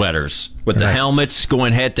sweaters. With the helmets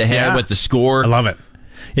going head-to-head with the score. I love it.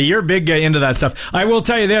 Yeah, you're a big guy into that stuff. I will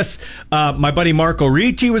tell you this. My buddy Marco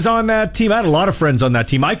Ricci was on that team. I had a lot of friends on that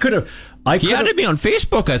team. He had to be on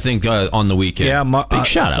Facebook, I think, on the weekend. Yeah, big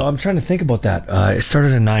shout out. So I'm trying to think about that. It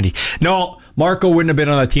started in 90. No, Marco wouldn't have been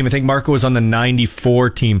on that team. I think Marco was on the 94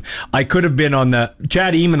 team. I could have been on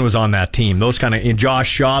Chad Eamon was on that team. Those kind of, Josh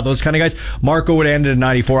Shaw, those kind of guys. Marco would have ended in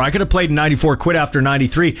 94. I could have played in 94, quit after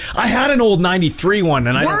 93. I had an old 93 one.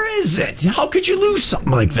 Where is it? How could you lose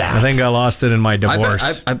something like that? I think I lost it in my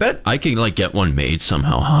divorce. I bet I can get one made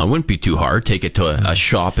somehow. Huh? It wouldn't be too hard. Take it to a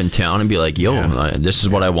shop in town and be like, this is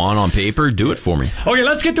what I want on paper. Do it for me. Okay,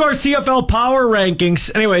 let's get to our CFL power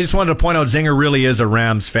rankings. Anyway, I just wanted to point out Zinger really is a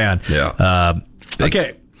Rams fan. Yeah.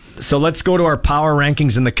 Okay, so let's go to our power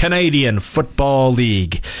rankings in the Canadian Football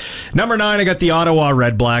League. Number 9, I got the Ottawa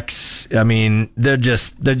Redblacks. I mean, they're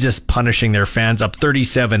just punishing their fans, up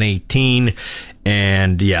 37-18.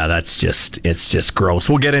 And yeah, it's just gross.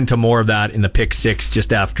 We'll get into more of that in the pick 6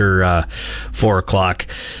 just after 4 o'clock,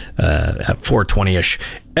 at 4:20ish.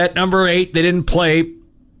 At number 8, they didn't play,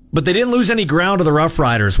 but they didn't lose any ground to the Rough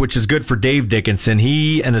Riders, which is good for Dave Dickenson.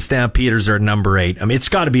 He and the Stampeders are at number 8. I mean, it's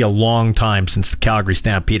got to be a long time since the Calgary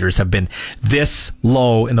Stampeders have been this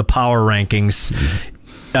low in the power rankings.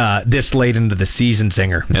 This late into the season,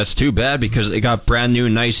 Zinger. That's too bad because they got brand new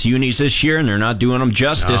nice unis this year and they're not doing them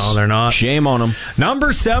justice. No, they're not. Shame on them.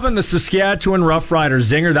 Number 7, the Saskatchewan Roughriders.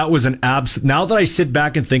 Zinger, that was an now that I sit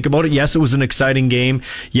back and think about it, yes, it was an exciting game.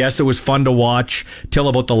 Yes, it was fun to watch till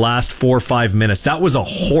about the last 4 or 5 minutes. That was a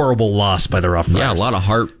horrible loss by the Roughriders. Yeah, a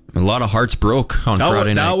lot of hearts broke on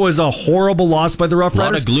Friday night. That was a horrible loss by the Rough Riders.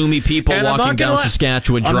 A lot of gloomy people walking down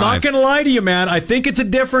Saskatchewan Drive. I'm not going to lie to you, man. I think it's a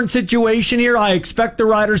different situation here. I expect the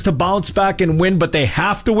Riders to bounce back and win, but they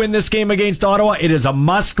have to win this game against Ottawa. It is a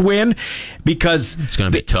must-win because it's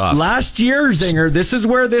going to be tough. Last year, Zinger, this is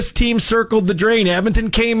where this team circled the drain. Edmonton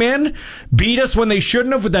came in, beat us when they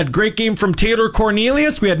shouldn't have with that great game from Taylor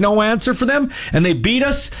Cornelius. We had no answer for them, and they beat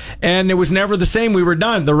us, and it was never the same. We were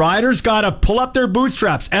done. The Riders got to pull up their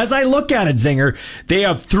bootstraps. As I look at it, Zinger, they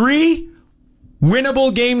have 3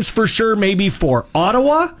 winnable games for sure, maybe 4.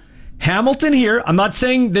 Ottawa, Hamilton here. I'm not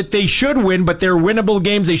saying that they should win, but they're winnable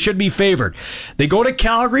games. They should be favored. They go to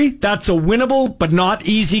Calgary. That's a winnable but not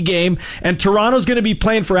easy game. And Toronto's going to be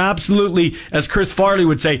playing for absolutely, as Chris Farley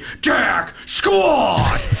would say, Jack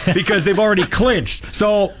Squad, because they've already clinched.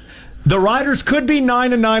 So the Riders could be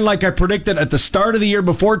 9-9 like I predicted at the start of the year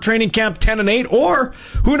before training camp, 10-8, or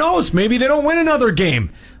who knows, maybe they don't win another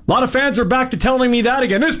game. A lot of fans are back to telling me that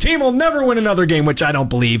again. This team will never win another game, which I don't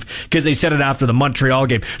believe because they said it after the Montreal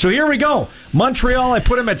game. So here we go. Montreal, I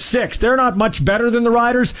put them at 6. They're not much better than the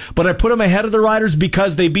Riders, but I put them ahead of the Riders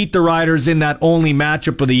because they beat the Riders in that only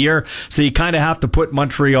matchup of the year. So you kind of have to put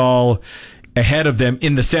Montreal ahead of them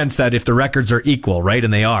in the sense that if the records are equal, right?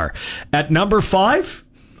 And they are. At number 5,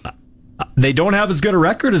 they don't have as good a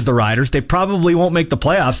record as the Riders. They probably won't make the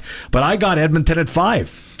playoffs, but I got Edmonton at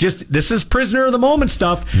 5. This is prisoner of the moment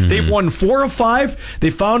stuff. Mm-hmm. They've won 4 of 5. They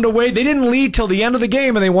found a way. They didn't lead till the end of the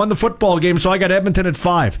game, and they won the football game, so I got Edmonton at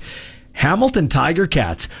 5. Hamilton Tiger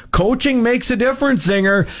Cats. Coaching makes a difference,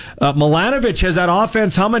 Zinger. Milanovic has that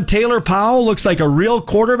offense humming. Taylor Powell looks like a real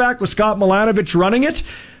quarterback with Scott Milanovic running it.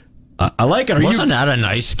 I like it. Wasn't that a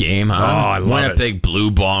nice game, huh? Oh, I love Winnipeg Blue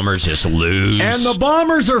Bombers just lose. And the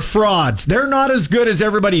Bombers are frauds. They're not as good as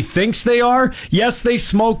everybody thinks they are. Yes, they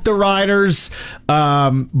smoked the Riders,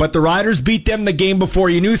 but the Riders beat them the game before.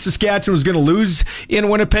 You knew Saskatchewan was going to lose in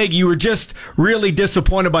Winnipeg. You were just really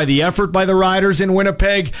disappointed by the effort by the Riders in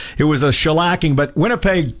Winnipeg. It was a shellacking, but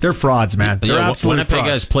Winnipeg, they're frauds, man. They're absolutely Winnipeg frauds.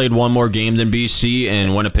 has played one more game than BC,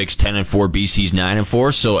 and Winnipeg's 10-4, BC's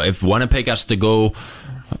 9-4. So if Winnipeg has to go,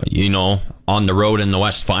 on the road in the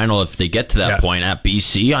West Final, if they get to that point at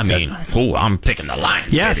BC, I mean, I'm picking the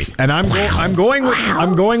Lions. Yes, baby. and I'm going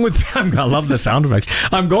with I love the sound effects.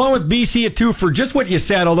 I'm going with BC at 2 for just what you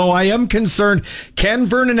said. Although I am concerned, Ken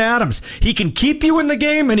Vernon Adams, he can keep you in the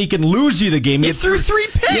game and he can lose you the game. He threw 3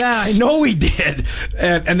 picks. Yeah, I know he did,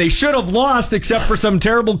 and they should have lost except for some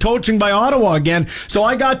terrible coaching by Ottawa again. So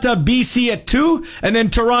I got BC at 2, and then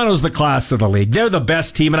Toronto's the class of the league. They're the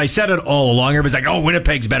best team, and I said it all along. Everybody's like, "Oh,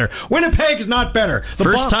 Winnipeg's better." Winnipeg's not better.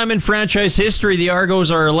 First time in franchise history, the Argos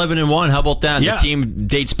are 11-1. How about that? Yeah. The team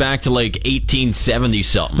dates back to like 1870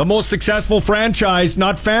 something. The most successful franchise,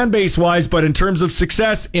 not fan base wise, but in terms of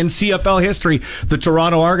success in CFL history, the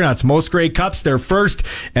Toronto Argonauts. Most Grey Cups, they're first,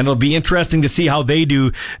 and it'll be interesting to see how they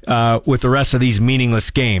do with the rest of these meaningless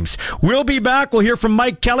games. We'll be back. We'll hear from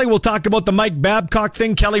Mike Kelly. We'll talk about the Mike Babcock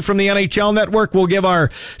thing. Kelly from the NHL Network. We'll give our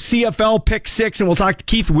CFL pick 6, and we'll talk to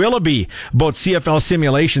Keith Willoughby about CFL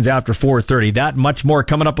simulations after 4:30. That much more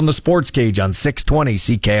coming up on the Sports Cage on 620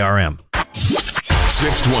 CKRM.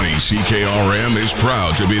 620 CKRM is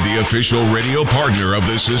proud to be the official radio partner of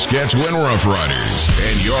the Saskatchewan Roughriders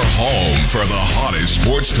and your home for the hottest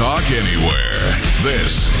sports talk anywhere.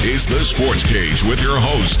 This is the Sports Cage with your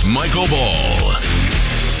host, Michael Ball.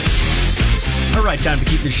 All right, time to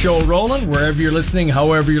keep the show rolling. Wherever you're listening,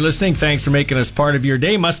 however you're listening, thanks for making us part of your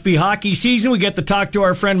day. Must be hockey season. We get to talk to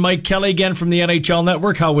our friend Mike Kelly again from the NHL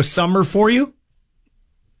Network. How was summer for you?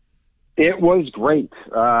 It was great.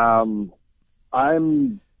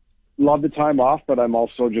 I'm love the time off, but I'm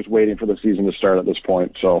also just waiting for the season to start at this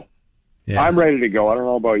point. So I'm ready to go. I don't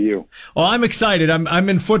know about you. Oh, I'm excited. I'm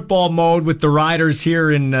in football mode with the Riders here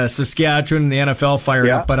in Saskatchewan, the NFL fired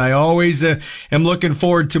up, but I always am looking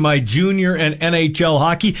forward to my junior and NHL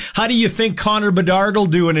hockey. How do you think Connor Bedard will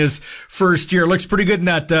do in his first year? Looks pretty good in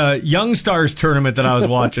that Young Stars tournament that I was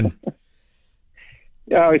watching.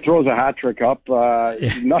 Yeah, he throws a hat trick up.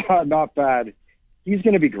 Not bad. He's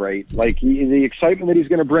going to be great. Like the excitement that he's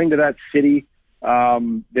going to bring to that city.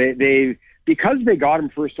 Because they got him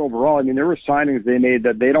first overall. I mean, there were signings they made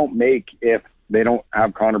that they don't make if they don't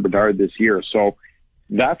have Connor Bedard this year. So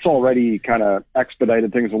that's already kind of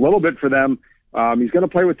expedited things a little bit for them. He's going to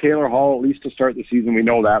play with Taylor Hall at least to start the season. We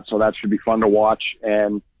know that, so that should be fun to watch.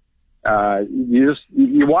 And you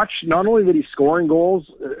watch not only that he's scoring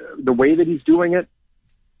goals, the way that he's doing it.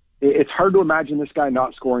 It's hard to imagine this guy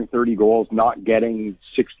not scoring 30 goals, not getting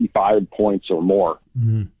 65 points or more.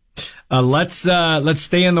 Mm-hmm. Let's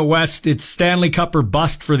stay in the West. It's Stanley Cup or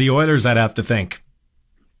bust for the Oilers, I'd have to think.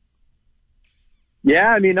 Yeah,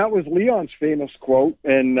 I mean, that was Leon's famous quote,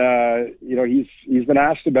 and he's been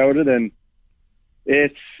asked about it, and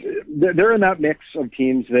they're in that mix of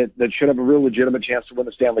teams that should have a real legitimate chance to win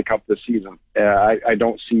the Stanley Cup this season. I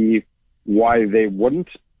don't see why they wouldn't.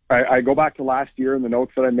 I go back to last year and the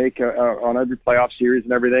notes that I make on every playoff series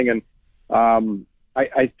and everything, and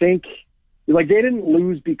I think they didn't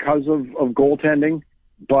lose because of goaltending,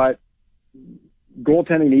 but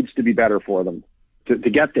goaltending needs to be better for them to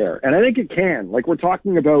get there, and I think it can. Like we're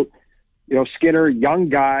talking about, Skinner, young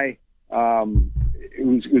guy.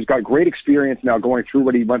 who's got great experience now going through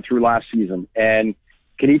what he went through last season. And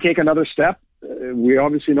can he take another step? We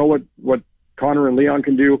obviously know what Connor and Leon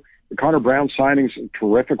can do. The Connor Brown signing's a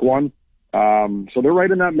terrific one. So they're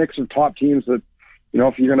right in that mix of top teams that,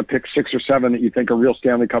 if you're going to pick 6 or 7 that you think are real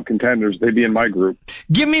Stanley Cup contenders, they'd be in my group.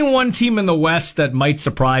 Give me one team in the West that might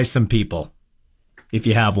surprise some people, if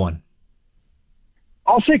you have one.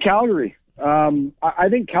 I'll say Calgary. I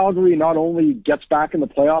think Calgary not only gets back in the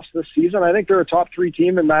playoffs this season, I think they're a top 3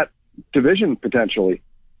 team in that division potentially.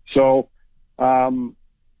 So I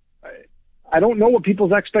don't know what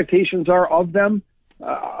people's expectations are of them,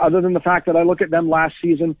 other than the fact that I look at them last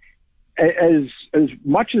season. As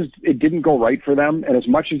much as it didn't go right for them, and as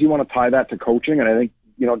much as you want to tie that to coaching, and I think,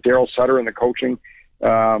 Daryl Sutter and the coaching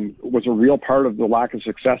was a real part of the lack of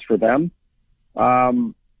success for them.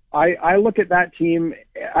 I look at that team,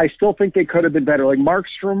 I still think they could have been better. Like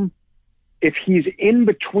Markstrom, if he's in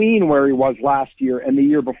between where he was last year and the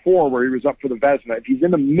year before where he was up for the Vezina, if he's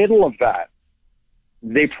in the middle of that,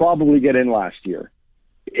 they probably get in last year.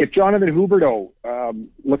 If Jonathan Huberdeau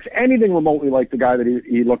looks anything remotely like the guy that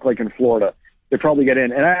he looked like in Florida, they probably get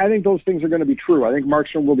in. And I think those things are going to be true. I think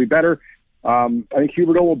Markstrom will be better. I think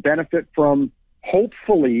Huberdeau will benefit from,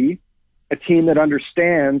 hopefully, a team that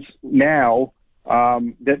understands now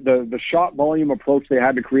that the shot volume approach they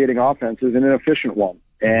had to creating offense is an inefficient one.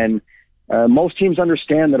 And most teams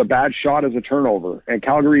understand that a bad shot is a turnover. And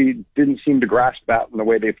Calgary didn't seem to grasp that in the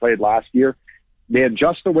way they played last year. They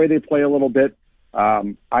adjust the way they play a little bit.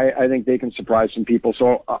 I think they can surprise some people.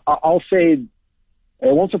 So I'll say it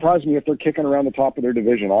won't surprise me if they're kicking around the top of their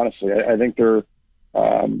division, honestly. I think they're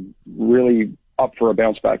really up for a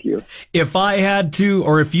bounce back year. If I had to,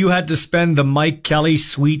 or if you had to spend the Mike Kelly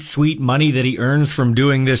sweet money that he earns from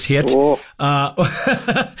doing this hit, who are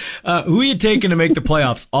you taking to make the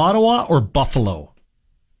playoffs, Ottawa or Buffalo?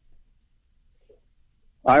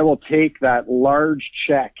 I will take that large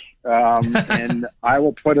check and I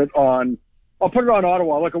will put it on. I'll put it on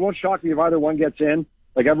Ottawa. Look, it won't shock me if either one gets in.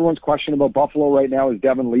 Like, everyone's question about Buffalo right now is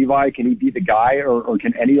Devin Levi. Can he be the guy, or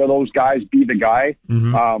can any of those guys be the guy?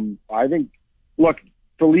 Mm-hmm. I think, look,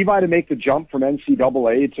 for Levi to make the jump from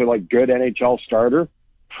NCAA to, like, good NHL starter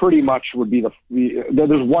pretty much would be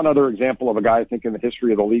there's one other example of a guy, I think, in the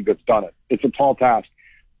history of the league that's done it. It's a tall task.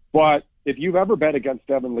 But if you've ever bet against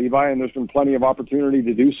Devin Levi, and there's been plenty of opportunity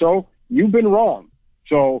to do so, you've been wrong.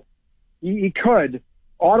 So he could.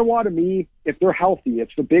 Ottawa, to me, if they're healthy,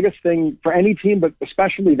 it's the biggest thing for any team, but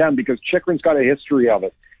especially them, because Chychrun's got a history of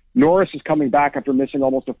it. Norris is coming back after missing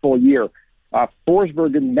almost a full year.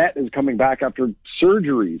 Forsberg and Met is coming back after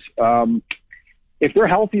surgeries. If they're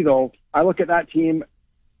healthy, though, I look at that team.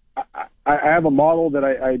 I have a model that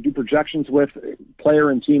I do projections with,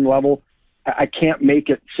 player and team level. I can't make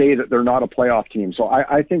it say that they're not a playoff team. So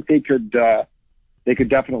I think they could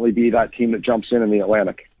definitely be that team that jumps in the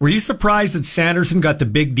Atlantic. Were you surprised that Sanderson got the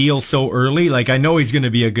big deal so early? Like, I know he's going to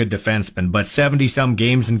be a good defenseman, but 70-some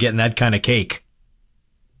games and getting that kind of cake.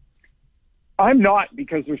 I'm not,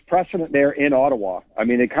 because there's precedent there in Ottawa. I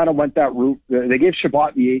mean, they kind of went that route. They gave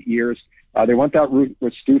Shabbat the 8 years. They went that route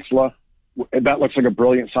with Stützle. That looks like a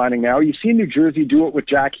brilliant signing now. You see New Jersey do it with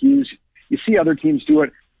Jack Hughes. You see other teams do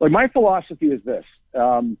it. Like, my philosophy is this.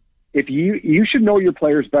 If you should know your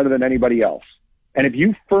players better than anybody else. And if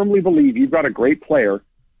you firmly believe you've got a great player,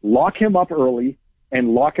 lock him up early and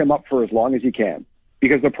lock him up for as long as you can,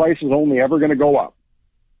 because the price is only ever going to go up.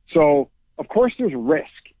 So, of course, there's risk.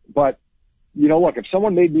 But, look, if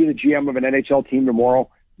someone made me the GM of an NHL team tomorrow,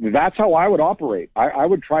 that's how I would operate. I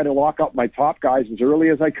would try to lock up my top guys as early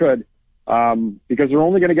as I could, because they're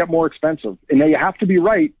only going to get more expensive. And now you have to be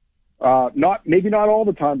right. Maybe not all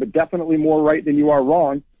the time, but definitely more right than you are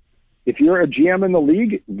wrong. If you're a GM in the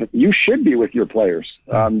league, you should be with your players,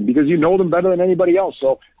 because you know them better than anybody else.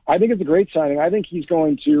 So I think it's a great signing. I think he's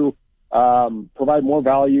going to provide more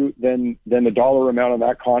value than the dollar amount of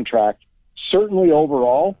that contract, certainly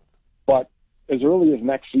overall, but as early as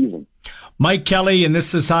next season. Mike Kelly, in this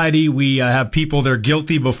society, we have people that are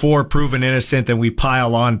guilty before proven innocent, and we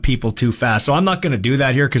pile on people too fast. So I'm not going to do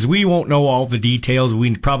that here, because we won't know all the details.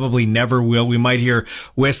 We probably never will. We might hear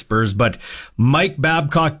whispers, but Mike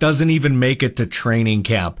Babcock doesn't even make it to training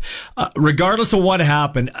camp. Regardless of what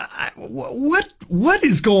happened, what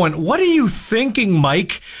are you thinking,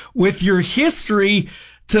 Mike, with your history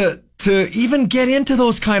to even get into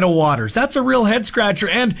those kind of waters? That's a real head scratcher.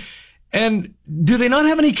 And do they not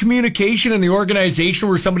have any communication in the organization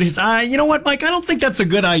where somebody says, you know what, Mike, I don't think that's a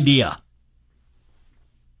good idea?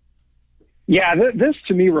 Yeah, this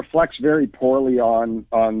to me reflects very poorly on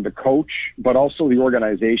the coach, but also the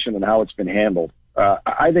organization and how it's been handled.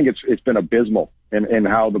 I think it's been abysmal. in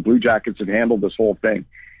how the Blue Jackets have handled this whole thing.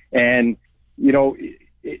 And, you know,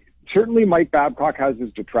 certainly Mike Babcock has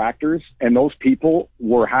his detractors, and those people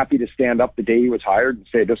were happy to stand up the day he was hired and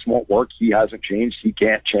say, this won't work. He hasn't changed. He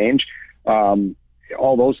can't change.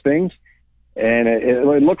 All those things. And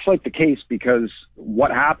it looks like the case, because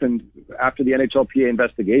what happened after the NHLPA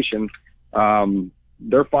investigation,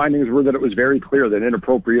 their findings were that it was very clear that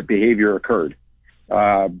inappropriate behavior occurred.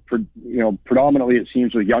 Predominantly it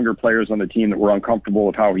seems with younger players on the team that were uncomfortable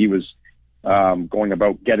with how he was going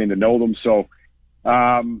about getting to know them. So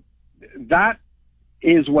that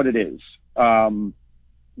is what it is.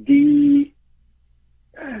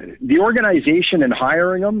 The organization in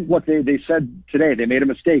hiring him, look, they said today they made a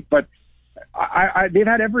mistake, but they've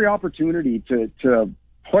had every opportunity to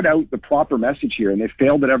put out the proper message here, and they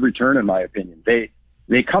failed at every turn, in my opinion. They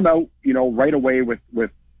come out, you know, right away with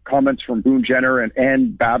comments from Boone Jenner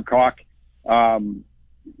and Babcock,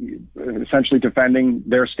 essentially defending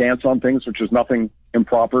their stance on things, which was nothing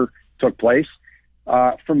improper took place.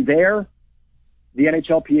 From there, the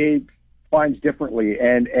NHLPA finds differently,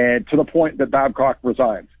 and to the point that Babcock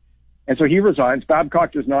resigns. And so he resigns.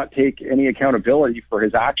 Babcock does not take any accountability for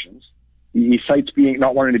his actions. He cites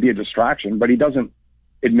not wanting to be a distraction, but he doesn't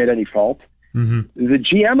admit any fault. Mm-hmm. The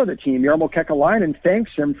GM of the team, Jarmo Kekalainen,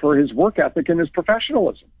 thanks him for his work ethic and his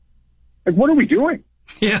professionalism. Like, what are we doing?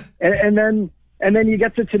 Yeah. And then you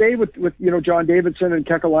get to today with John Davidson and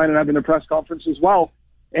Kekalainen having a press conference as well.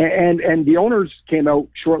 And the owners came out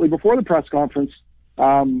shortly before the press conference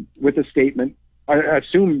with a statement, I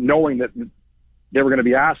assume knowing that they were going to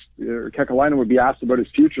be asked, or Kekalainen would be asked about his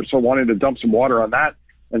future, so wanting to dump some water on that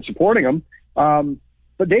and supporting him.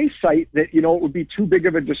 But they cite that, it would be too big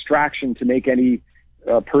of a distraction to make any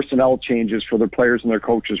personnel changes for their players and their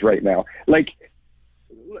coaches right now. Like,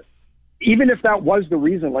 even if that was the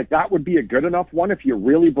reason, like, that would be a good enough one if you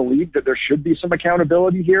really believe that there should be some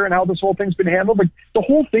accountability here and how this whole thing's been handled. Like, the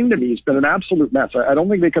whole thing to me has been an absolute mess. I don't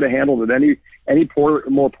think they could have handled it any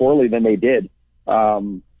more poorly than they did.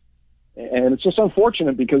 And it's just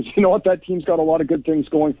unfortunate because, you know what, that team's got a lot of good things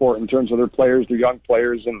going for it in terms of their players, their young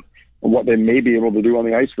players, and what they may be able to do on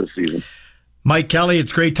the ice this season. Mike Kelly,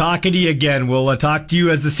 it's great talking to you again. We'll talk to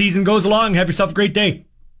you as the season goes along. Have yourself a great day.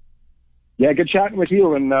 Yeah, good chatting with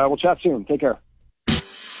you, and we'll chat soon. Take care.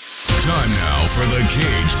 Time now for the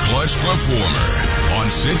Cage Clutch Performer on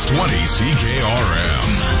 620 CKRM.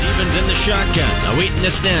 Stevens in the shotgun, awaiting the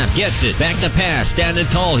snap, gets it, back to pass, standing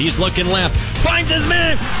tall, he's looking left, finds his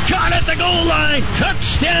man, caught at the goal line,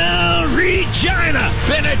 touchdown Regina!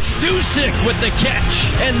 Bennett Stusik with the catch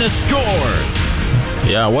and the score.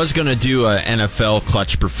 Yeah, I was going to do an NFL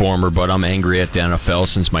clutch performer, but I'm angry at the NFL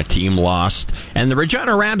since my team lost. And the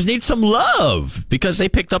Regina Rams need some love because they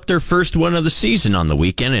picked up their first win of the season on the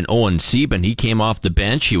weekend. And Owen Sieben, he came off the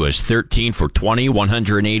bench. He was 13 for 20,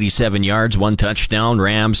 187 yards, 1 touchdown.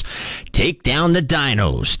 Rams take down the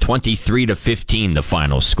Dinos, 23-15, the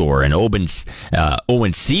final score. And Owen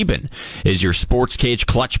Sieben is your SportsCage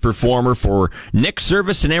clutch performer for Nick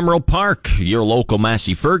Service in Emerald Park, your local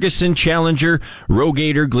Massey Ferguson challenger,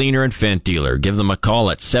 Gator, Gleaner, and Fent dealer. Give them a call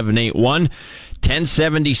at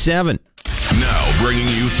 781-1077. Now bringing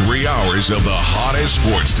you 3 hours of the hottest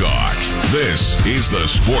sports talk. This is the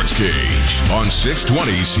Sports Cage on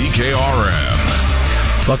 620 CKRM.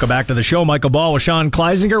 Welcome back to the show. Michael Ball with Sean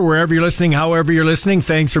Kleisinger. Wherever you're listening, however you're listening,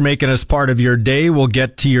 thanks for making us part of your day. We'll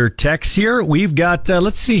get to your texts here. We've got,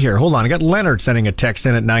 let's see here. Hold on. I got Leonard sending a text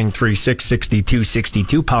in at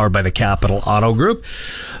 936-6262, powered by the Capital Auto Group.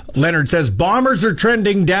 Leonard says, Bombers are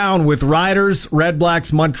trending down with Riders, Red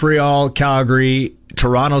Blacks, Montreal, Calgary.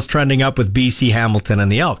 Toronto's trending up with BC, Hamilton, and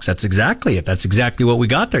the Elks. That's exactly it. That's exactly what we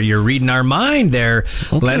got there. You're reading our mind there,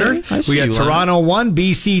 okay, Leonard. We got Toronto 1,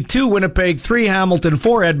 BC 2, Winnipeg 3, Hamilton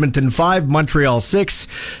 4, Edmonton 5, Montreal 6,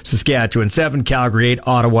 Saskatchewan 7, Calgary 8,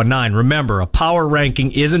 Ottawa 9. Remember, a power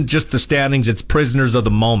ranking isn't just the standings, it's prisoners of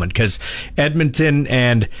the moment, because Edmonton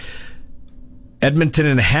and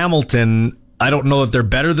Hamilton, I don't know if they're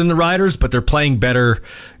better than the Riders, but they're playing better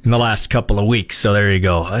in the last couple of weeks. So there you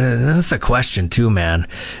go. That's a question too, man.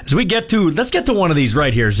 As we get to, let's get to one of these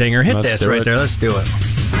right here, Zinger. Hit this right there. Let's do it.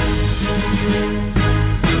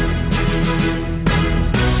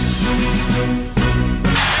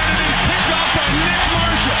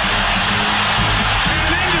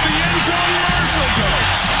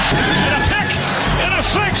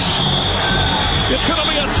 It's going to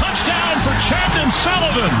be a touchdown for Chandon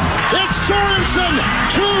Sullivan. It's Sorensen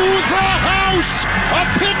to the house. A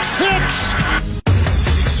pick six.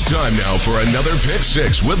 Time now for another Pick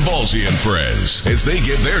Six with Ballsy and Friends as they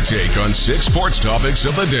give their take on 6 sports topics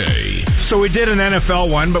of the day. So we did an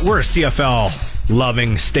NFL one, but we're a CFL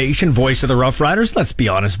loving station, voice of the Rough Riders. Let's be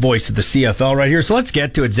honest, voice of the CFL right here. So let's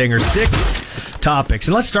get to it, Zinger. 6 topics.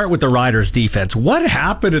 And let's start with the Riders' defense. What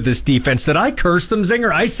happened to this defense? Did I curse them,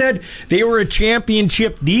 Zinger? I said they were a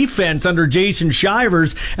championship defense under Jason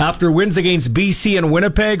Shivers after wins against BC and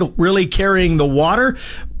Winnipeg, really carrying the water.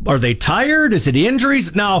 Are they tired? Is it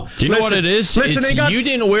injuries? Now, do you know what it is? You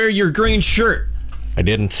didn't wear your green shirt. I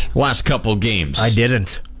didn't. Last couple games. I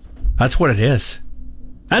didn't. That's what it is.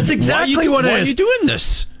 That's exactly what it is. Why are you doing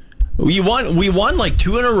this? We won like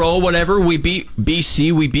 2 in a row, whatever. We beat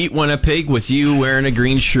BC, we beat Winnipeg with you wearing a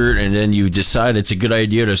green shirt, and then you decide it's a good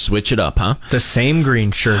idea to switch it up, huh? The same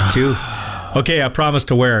green shirt, too. Okay, I promise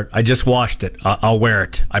to wear it. I just washed it. I'll wear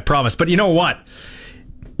it. I promise. But you know what?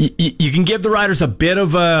 You can give the Riders a bit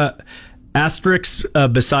of a asterisk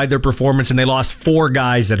beside their performance, and they lost 4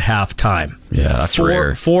 guys at halftime. Yeah, that's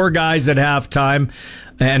rare. 4 guys at halftime,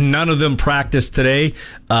 and none of them practiced today.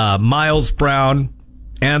 Miles Brown,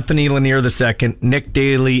 Anthony Lanier II, Nick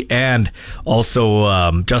Daly, and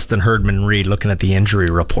also Justin Herdman Reed looking at the injury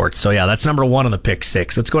report. So, yeah, that's number 1 on the pick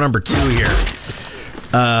 6. Let's go number 2 here.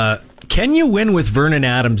 Can you win with Vernon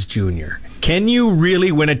Adams Jr.? Can you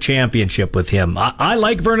really win a championship with him? I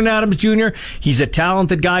like Vernon Adams Jr. He's a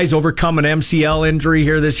talented guy. He's overcome an MCL injury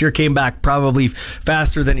here this year. Came back probably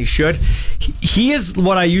faster than he should. He is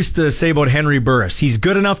what I used to say about Henry Burris. He's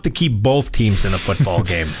good enough to keep both teams in a football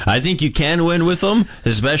game. I think you can win with him,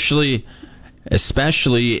 especially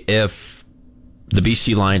if the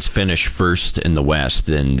BC Lions finish first in the West,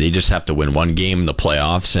 and they just have to win one game in the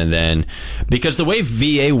playoffs. And then, because the way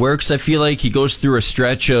VA works, I feel like he goes through a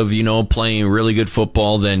stretch of, playing really good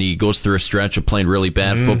football, then he goes through a stretch of playing really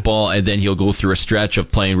bad football, and then he'll go through a stretch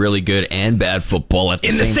of playing really good and bad football at the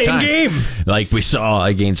same time. game. Like we saw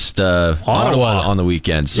against Ottawa on the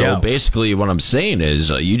weekend. So basically what I'm saying is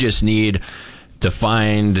you just need to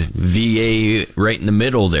find VA right in the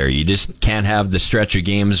middle there. You just can't have the stretch of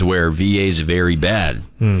games where VA is very bad.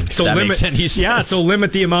 So limit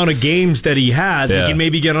the amount of games that he has. Yeah. He can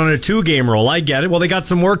maybe get on a 2-game roll. I get it. Well, they got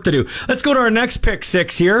some work to do. Let's go to our next pick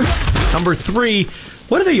 6 here. Number 3.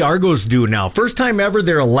 What do the Argos do now? First time ever,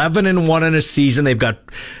 they're 11-1 in a season. They've got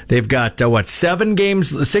 6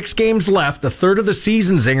 games left, a third of the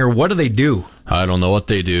season, Zinger. What do they do? I don't know what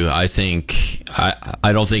they do. I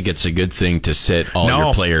don't think it's a good thing to sit all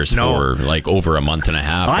your players for like over a month and a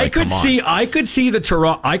half. I could see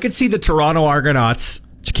the Toronto Argonauts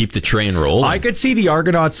to keep the train rolling. I could see the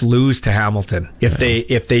Argonauts lose to Hamilton if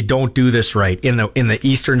they don't do this right in the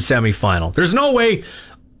Eastern semifinal. There's no way.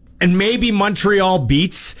 And maybe Montreal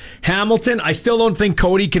beats Hamilton. I still don't think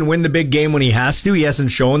Cody can win the big game when he has to. He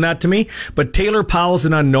hasn't shown that to me. But Taylor Powell's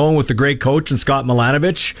an unknown with the great coach and Scott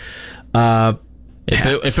Milanovich.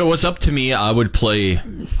 If it was up to me, I would play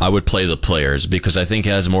the players because I think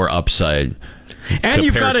it has more upside. And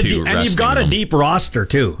you've got a deep roster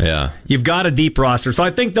too. Yeah, you've got a deep roster, so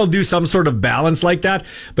I think they'll do some sort of balance like that.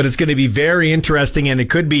 But it's going to be very interesting, and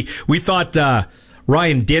it could be. We thought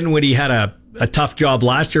Ryan Dinwiddie had a tough job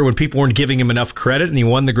last year when people weren't giving him enough credit, and he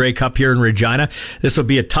won the Grey Cup here in Regina. This will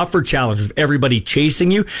be a tougher challenge with everybody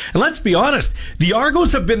chasing you. And let's be honest, the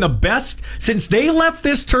Argos have been the best since they left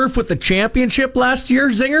this turf with the championship last year,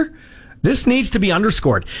 Zinger. This needs to be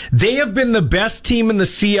underscored. They have been the best team in the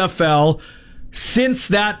CFL since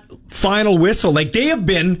that final whistle. Like, they've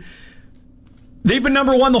been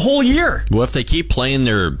number 1 the whole year. Well, if they keep playing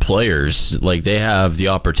their players, like, they have the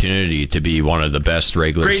opportunity to be one of the best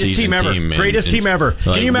regular season team. Greatest team ever.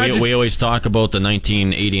 Like, can you imagine? We always talk about the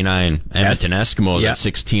 1989 Edmonton Eskimos at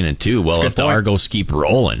 16-2. Well, if the Argos keep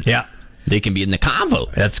rolling, they can be in the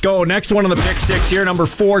convo. Let's go. Next one on the pick 6 here, number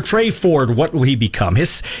 4, Trey Ford. What will he become?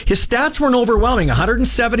 His stats weren't overwhelming.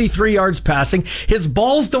 173 yards passing. His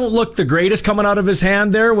balls don't look the greatest coming out of his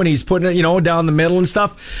hand there when he's putting it, down the middle and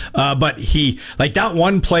stuff. But he, like that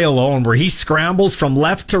one play alone where he scrambles from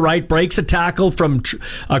left to right, breaks a tackle from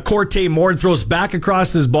Corte Moore and throws back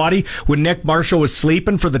across his body when Nick Marshall was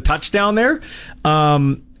sleeping for the touchdown there.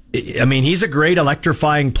 I mean, he's a great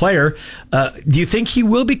electrifying player. Do you think he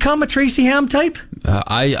will become a Tracy Ham type?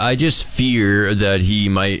 I just fear that he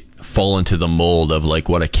might fall into the mold of like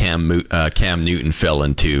what a Cam Newton fell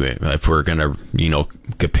into, if we're gonna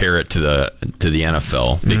compare it to the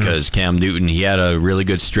NFL, because Cam Newton, he had a really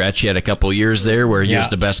good stretch. He had a couple years there where he was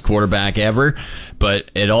the best quarterback ever,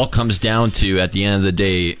 but it all comes down to, at the end of the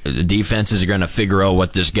day, the defenses are going to figure out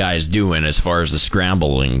what this guy is doing as far as the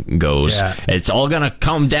scrambling goes. It's all going to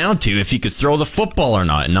come down to if he could throw the football or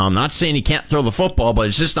not. Now, I'm not saying he can't throw the football, but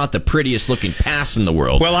it's just not the prettiest looking pass in the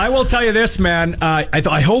world. Well, I will tell you this, man.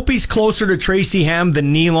 I hope he's closer to Tracy Ham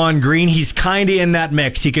than Nealon Green. He's kind of in that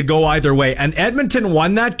mix. He could go either way. And Edmonton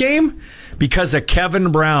won that game because of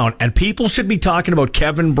Kevin Brown. And people should be talking about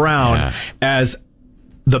Kevin Brown as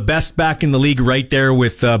the best back in the league right there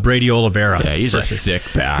with Brady Oliveira. Yeah, he's a thick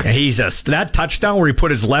back. Yeah, that touchdown where he put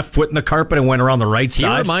his left foot in the carpet and went around the right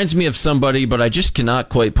side. He reminds me of somebody, but I just cannot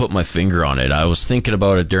quite put my finger on it. I was thinking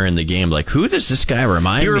about it during the game. Like, who does this guy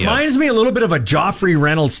remind me of? He reminds me a little bit of a Joffrey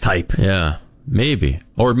Reynolds type. Yeah, maybe.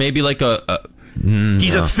 Or maybe like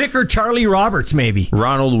he's a thicker Charlie Roberts, maybe.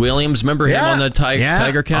 Ronald Williams, remember him on the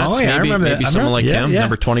Tiger Cats? Oh, yeah, maybe someone like him,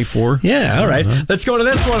 number 24. Yeah, all right. Let's go to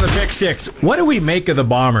this one, the pick six. What do we make of the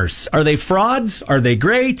Bombers? Are they frauds? Are they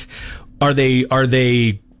great? Are they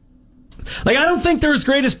like, I don't think they're as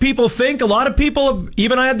great as people think. A lot of people,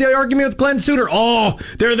 even I had the argument with Glenn Suter. Oh,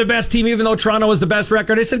 they're the best team, even though Toronto has the best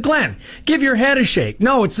record. I said, Glenn, give your head a shake.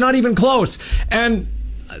 No, it's not even close. And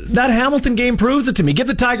that Hamilton game proves it to me. Give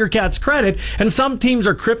the Tiger Cats credit, and some teams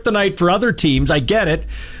are kryptonite for other teams. I get it,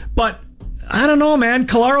 but I don't know, man.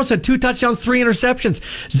 Colaros had 2 touchdowns, 3 interceptions.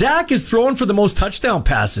 Zach is throwing for the most touchdown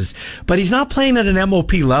passes, but he's not playing at an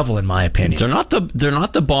MOP level, in my opinion. They're not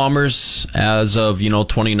the Bombers as of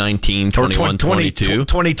 2019, 21, 22,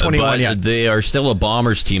 2021. But they are still a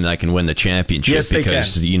Bombers team that can win the championship. Yes,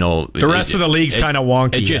 because they can. The rest of the league's kind of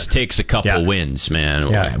wonky. It just takes a couple wins,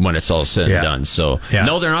 man, when it's all said and done. So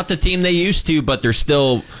no, they're not the team they used to, but they're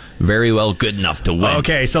still very well good enough to win.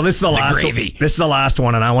 Okay, so this is the last one. This is the last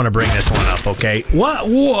one, and I want to bring this one up, okay?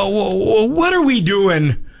 What are we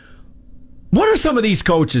doing? What are some of these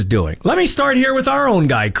coaches doing? Let me start here with our own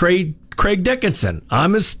guy, Craig Dickenson.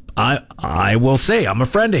 I will say, I'm a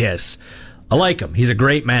friend of his. I like him. He's a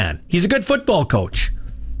great man. He's a good football coach.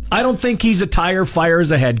 I don't think he's a tire fire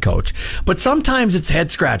as a head coach, but sometimes it's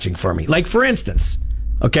head scratching for me. Like, for instance,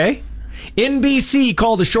 okay? NBC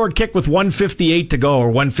called a short kick with 1:58 to go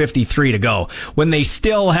or 1:53 to go when they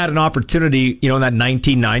still had an opportunity, in that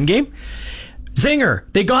 19-9 game. Zinger,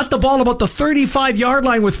 they got the ball about the 35-yard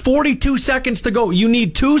line with 42 seconds to go. You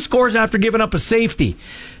need 2 scores after giving up a safety.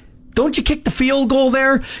 Don't you kick the field goal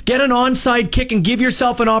there? Get an onside kick and give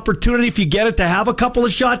yourself an opportunity, if you get it, to have a couple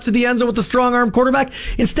of shots to the end zone with the strong-arm quarterback.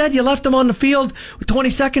 Instead, you left them on the field with 20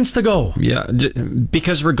 seconds to go. Yeah,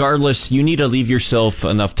 because regardless, you need to leave yourself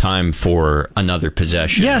enough time for another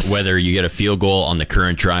possession. Yes. Whether you get a field goal on the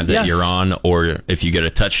current drive that you're on or if you get a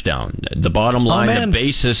touchdown. The bottom line, the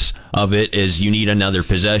basis of it is you need another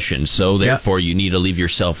possession. So, therefore, you need to leave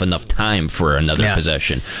yourself enough time for another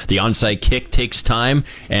possession. The onside kick takes time,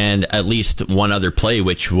 and at least one other play,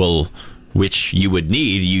 which you would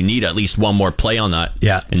need. You need at least one more play on that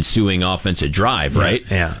ensuing offensive drive, right?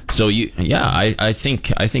 Yeah. So I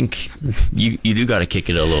think you do got to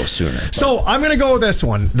kick it a little sooner. So I'm going to go with this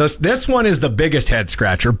one. This one is the biggest head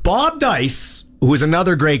scratcher. Bob Dice, who is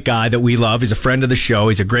another great guy that we love. He's a friend of the show.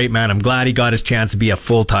 He's a great man. I'm glad he got his chance to be a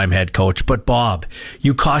full-time head coach. But, Bob,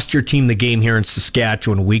 you cost your team the game here in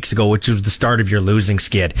Saskatchewan weeks ago, which was the start of your losing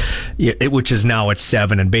skid, which is now at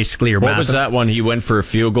 7. And basically, what was that one? He went for a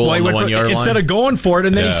field goal on the 1-yard line? Instead of going for it,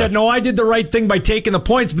 and then he said, no, I did the right thing by taking the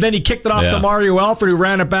points, but then he kicked it off to Mario Alford, who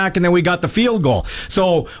ran it back, and then we got the field goal.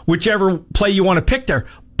 So, whichever play you want to pick there.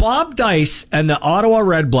 Bob Dice and the Ottawa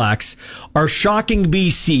Red Blacks are shocking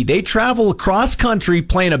BC. They travel across country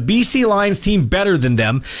playing a BC Lions team better than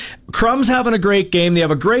them. Crum's having a great game. They have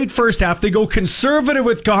a great first half. They go conservative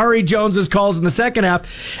with Kahari Jones's calls in the second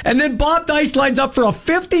half. And then Bob Dice lines up for a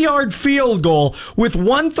 50-yard field goal with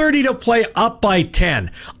 1:30 to play, up by 10.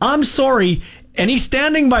 I'm sorry. And he's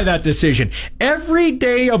standing by that decision. Every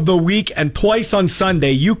day of the week and twice on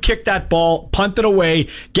Sunday, you kick that ball, punt it away,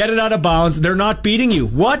 get it out of bounds. They're not beating you.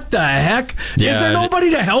 What the heck? Yeah, is there nobody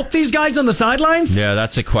to help these guys on the sidelines? Yeah,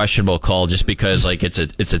 that's a questionable call just because it's a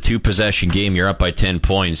 2-possession game. You're up by 10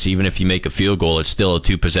 points. Even if you make a field goal, it's still a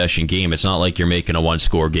 2-possession game. It's not like you're making a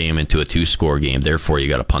 1-score game into a 2-score game. Therefore, you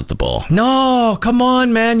got to punt the ball. No, come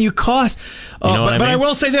on, man. You cost. You know but I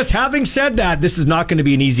will say this. Having said that, this is not going to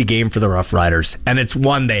be an easy game for the Rough Riders. And it's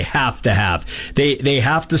one they have to have. They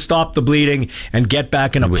have to stop the bleeding and get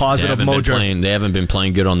back in a positive mojo. They haven't been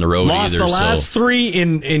playing good on the road either. Lost the last 3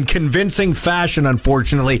 in convincing fashion,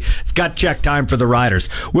 unfortunately. It's got check time for the Riders.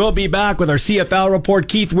 We'll be back with our CFL report,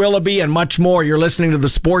 Keith Willoughby, and much more. You're listening to the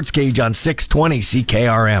Sports Cage on 620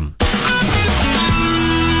 CKRM.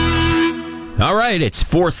 All right, it's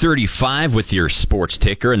 4:35 with your sports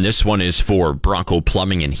ticker, and this one is for Bronco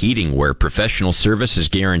Plumbing and Heating, where professional service is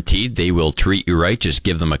guaranteed. They will treat you right. Just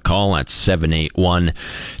give them a call at 781-20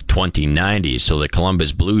 2090. So the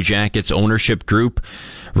Columbus Blue Jackets ownership group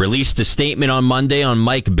released a statement on Monday on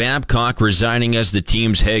Mike Babcock resigning as the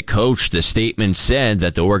team's head coach. The statement said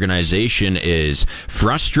that the organization is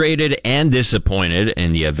frustrated and disappointed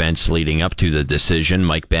in the events leading up to the decision.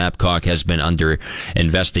 Mike Babcock has been under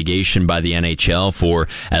investigation by the NHL for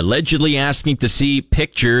allegedly asking to see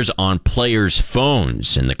pictures on players'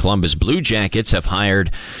 phones. And the Columbus Blue Jackets have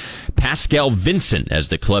hired Pascal Vincent as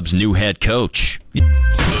the club's new head coach.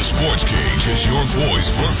 The Sports Cage is your voice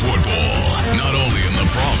for football, not only in the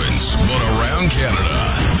province, but around Canada.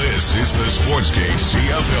 This is the Sports Cage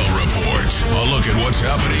CFL Report. A look at what's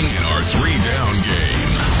happening in our 3-down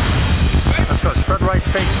game. Let's go. Spread right,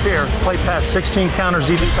 fake spear. Play pass, 16 counters,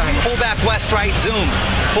 ZB back. Pull back west, right, zoom.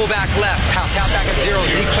 Pull back left. Pass back at 0,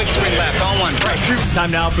 Z quick spring left. On 1, right.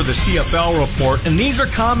 Time now for the CFL Report. And these are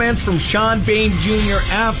comments from Sean Bain Jr.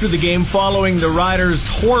 after the game following the Riders'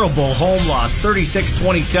 horrible home loss,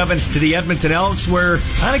 36-27 to the Edmonton Elks, where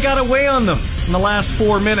kind of got away on them in the last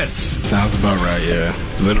 4 minutes. Sounds about right, yeah.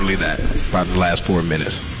 Literally that. About the last 4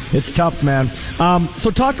 minutes. It's tough, man.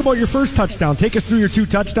 So talk about your first touchdown. Take us through your 2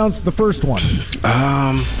 touchdowns. The first one.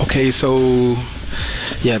 Okay, so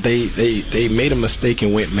yeah, they made a mistake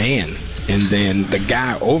and went man, and then the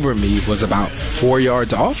guy over me was about 4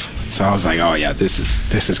 yards off. So I was like, oh yeah, this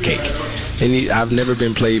is cake. And I've never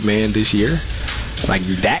been played man this year, like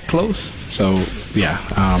that close. So yeah,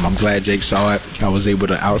 I'm glad Jake saw it. I was able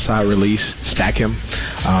to outside release, stack him,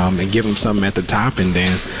 and give him something at the top, and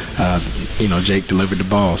then Jake delivered the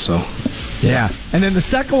ball. So yeah. And then the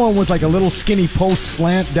second one was like a little skinny post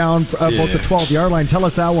slant down about the 12-yard line. Tell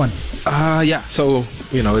us that one. Yeah. So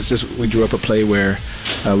it's just we drew up a play where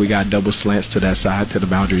we got double slants to that side, to the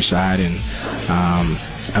boundary side, and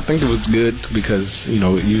I think it was good because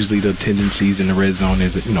usually the tendencies in the red zone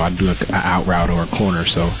is I do an out route or a corner,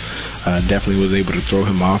 so definitely was able to throw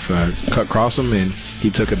him off, cut across him, and he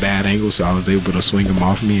took a bad angle, so I was able to swing him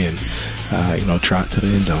off me and trot to the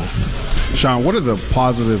end zone. Sean, what are the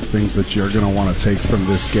positive things that you're going to want to take from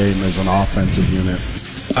this game as an offensive unit?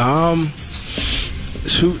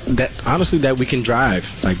 That we can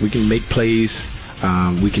drive, like we can make plays,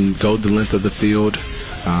 we can go the length of the field.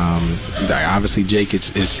 Obviously Jake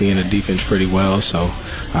is seeing the defense pretty well, so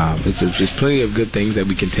it's plenty of good things that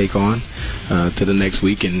we can take on to the next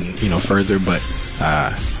week and further, but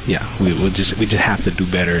we just have to do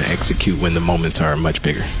better and execute when the moments are much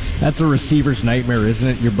bigger. That's a receiver's nightmare, isn't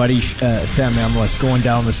it? Your buddy Sam Emlis going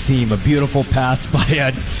down the seam, a beautiful pass by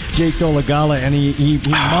Jake Dolagala, and he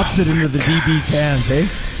muffs it into the DB's hands, eh?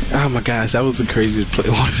 Oh my gosh, that was the craziest play,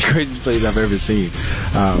 one of the craziest plays I've ever seen.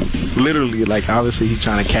 Literally, like obviously he's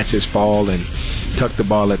trying to catch his fall and tuck the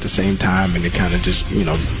ball at the same time, and it kind of just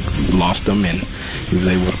lost him, and he was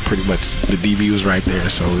able to pretty much, the DB was right there,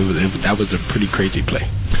 so that was a pretty crazy play.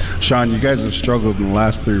 Sean, you guys have struggled in the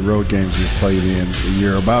last 3 road games you've played in.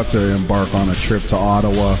 You're about to embark on a trip to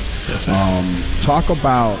Ottawa. Yes, talk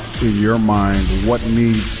about, in your mind, what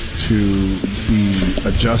needs to be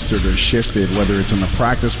adjusted or shifted, whether it's in the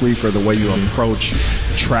practice week or the way you approach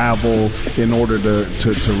travel in order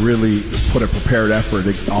to really put a prepared effort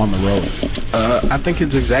on the road. I think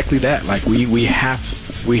it's exactly that. Like we have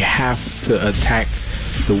to attack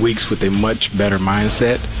the weeks with a much better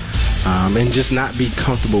mindset, and just not be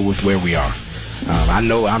comfortable with where we are. I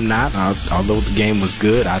know I'm not. Although the game was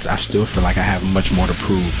good, I still feel like I have much more to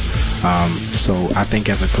prove. So I think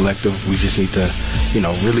as a collective, we just need to,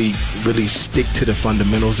 really, really stick to the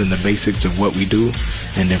fundamentals and the basics of what we do,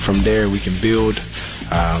 and then from there we can build.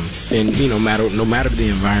 And no matter the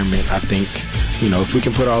environment, I think if we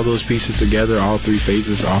can put all those pieces together, all 3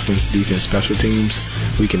 phases, offense, defense, special teams,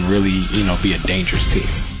 we can really be a dangerous team.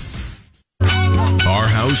 Our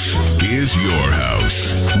house is your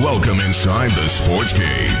house. Welcome inside the Sports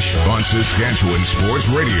Cage on Saskatchewan Sports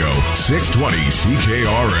Radio, 620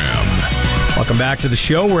 CKRM. Welcome back to the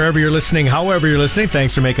show, wherever you're listening, however you're listening.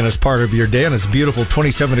 Thanks for making us part of your day on this beautiful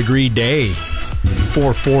 27-degree day,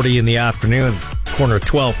 4:40 in the afternoon, corner of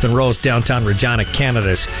 12th and Rose, downtown Regina,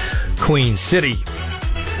 Canada's Queen City.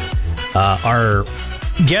 Our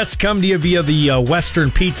guests come to you via the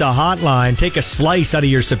Western Pizza hotline. Take a slice out of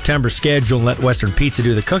your September schedule and let Western Pizza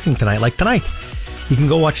do the cooking tonight. Like tonight, you can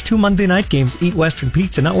go watch 2 Monday night games, eat Western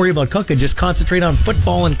Pizza, not worry about cooking, just concentrate on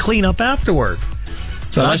football and clean up afterward.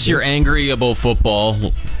 So unless you're angry about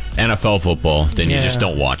football, NFL football, then you just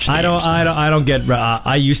don't watch the games. I don't get.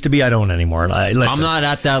 I used to be. I don't anymore. Listen, I'm not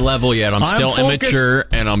at that level yet. I'm still immature,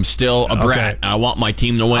 and I'm still a brat. I want my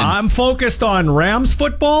team to win. I'm focused on Rams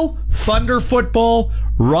football, Thunder football,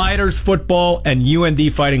 Riders football, and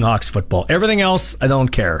UND Fighting Hawks football. Everything else, I don't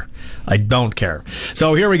care. I don't care.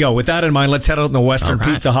 So here we go. With that in mind, let's head out in the Western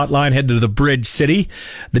Pizza Hotline, head to the Bridge City,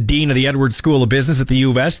 the Dean of the Edwards School of Business at the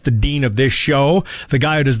U of S, the Dean of this show, the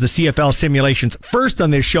guy who does the CFL simulations first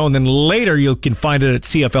on this show, and then later you can find it at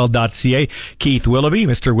CFL.ca, Keith Willoughby.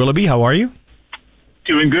 Mr. Willoughby, how are you?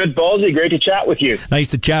 Doing good, Ballsy. Great to chat with you. Nice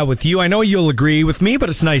to chat with you. I know you'll agree with me, but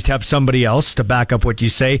it's nice to have somebody else to back up what you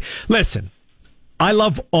say. Listen, I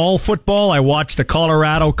love all football. I watched the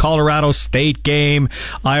Colorado State game.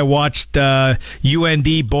 I watched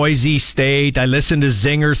UND Boise State. I listened to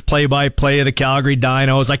Zinger's play-by-play of the Calgary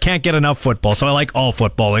Dinos. I can't get enough football, so I like all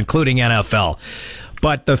football, including NFL.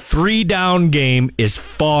 But the 3-down game is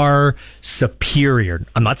far superior.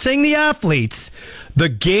 I'm not saying the athletes. The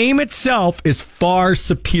game itself is far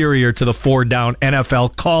superior to the 4-down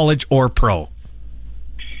NFL, college or pro.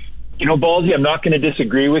 You know, Ballsy, I'm not going to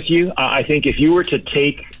disagree with you. I think if you were to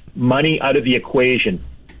take money out of the equation,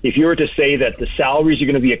 if you were to say that the salaries are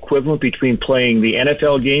going to be equivalent between playing the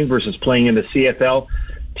NFL game versus playing in the CFL,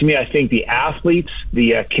 to me, I think the athletes,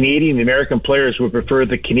 the Canadian, the American players would prefer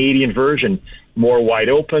the Canadian version. More wide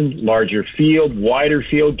open, larger field, wider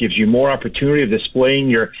field, gives you more opportunity of displaying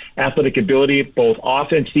your athletic ability, both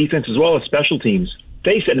offense, defense, as well as special teams.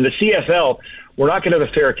 Face it, in the CFL, we're not going to have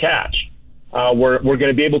a fair catch. We're going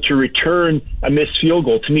to be able to return a missed field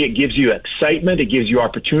goal. To me, it gives you excitement. It gives you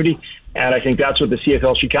opportunity. And I think that's what the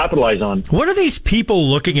CFL should capitalize on. What are these people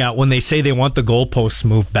looking at when they say they want the goalposts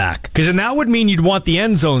moved back? Because then that would mean you'd want the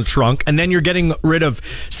end zone shrunk, and then you're getting rid of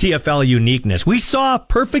CFL uniqueness. We saw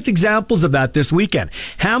perfect examples of that this weekend.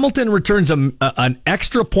 Hamilton returns an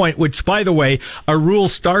extra point, which, by the way, a rule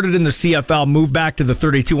started in the CFL, moved back to the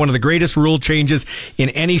 32, one of the greatest rule changes in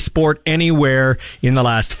any sport anywhere in the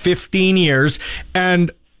last 15 years.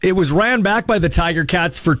 And it was ran back by the Tiger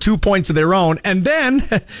Cats for 2 points of their own. And then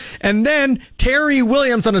Terry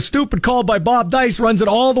Williams, on a stupid call by Bob Dice, runs it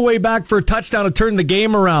all the way back for a touchdown to turn the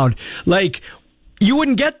game around. Like, you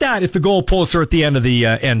wouldn't get that if the goalposts are at the end of the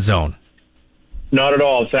end zone. Not at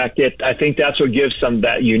all. In fact, I think that's what gives some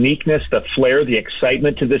that uniqueness, the flair, the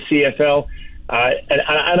excitement to the CFL. And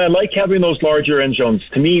I like having those larger end zones.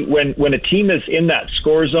 To me, when a team is in that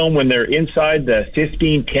score zone, when they're inside the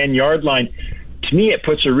 15, 10-yard line, to me, it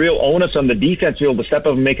puts a real onus on the defense to be able to step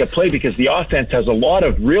up and make a play, because the offense has a lot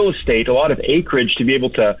of real estate, a lot of acreage to be able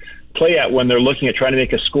to play at when they're looking at trying to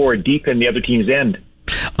make a score deep in the other team's end.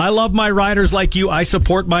 I love my riders like you. I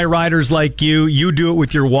support my riders like you. You do it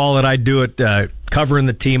with your wallet. I do it covering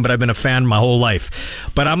the team, but I've been a fan my whole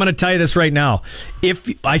life. But I'm going to tell you this right now. If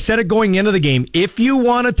I said it going into the game, if you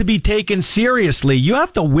want it to be taken seriously, you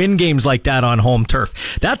have to win games like that on home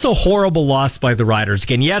turf. That's a horrible loss by the Riders.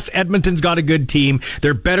 Again, yes, Edmonton's got a good team.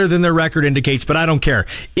 They're better than their record indicates, but I don't care.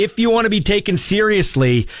 If you want to be taken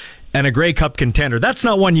seriously and a Grey Cup contender, that's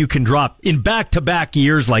not one you can drop in back-to-back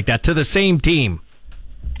years like that to the same team.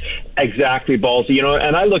 Exactly, Ballsy. You know,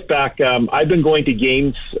 and I look back, I've been going to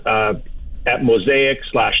games at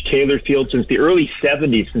Mosaic/Taylor Field since the early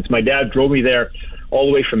 70s, since my dad drove me there all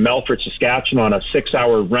the way from Melfort, Saskatchewan on a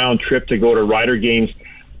 6-hour round trip to go to Rider games.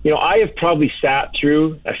 You know, I have probably sat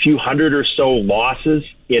through a few hundred or so losses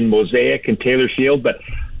in Mosaic and Taylor Field, but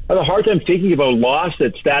I have a hard time thinking about a loss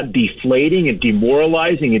that's that deflating and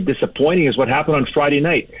demoralizing and disappointing as what happened on Friday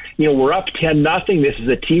night. You know, we're up 10-0. This is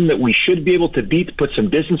a team that we should be able to beat, put some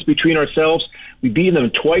distance between ourselves. We've beaten them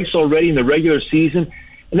twice already in the regular season.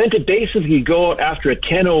 And then to basically go out after a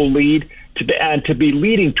 10-0 lead to be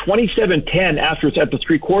leading 27-10 after it's at the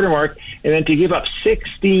three-quarter mark, and then to give up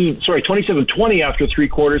 27-20 after three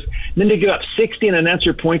quarters, and then to give up 60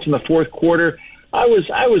 unanswered points in the fourth quarter. I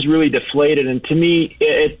was really deflated, and to me,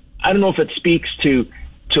 I don't know if it speaks to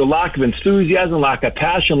a lack of enthusiasm, lack of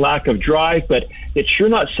passion, lack of drive, but it's sure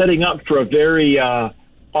not setting up for a very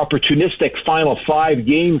opportunistic final 5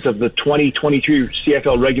 games of the 2023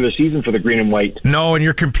 CFL regular season for the Green and White. No, and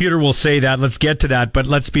your computer will say that. Let's get to that. But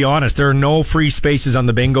let's be honest, there are no free spaces on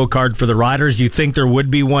the bingo card for the Riders. You think there would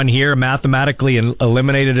be one here, mathematically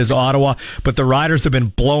eliminated as Ottawa, but the Riders have been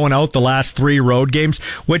blowing out the last 3 road games.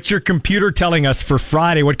 What's your computer telling us for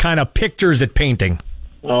Friday? What kind of picture is it painting?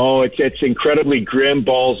 Oh, it's incredibly grim,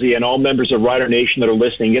 Ballsy, and all members of Rider Nation that are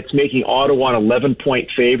listening. It's making Ottawa an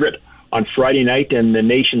 11-point favorite on Friday night in the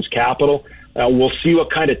nation's capital. We'll see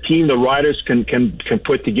what kind of team the Riders can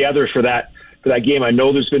put together for that game. I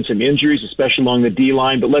know there's been some injuries, especially along the D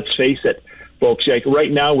line, but let's face it, folks. Like right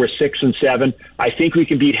now, we're 6-7. I think we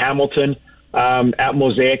can beat Hamilton at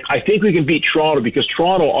Mosaic. I think we can beat Toronto because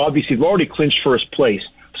Toronto, obviously, have already clinched first place.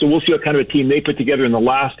 So we'll see what kind of a team they put together in the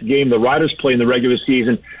last game the Riders play in the regular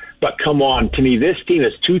season. But come on, to me, this team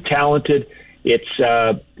is too talented. We've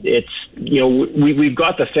got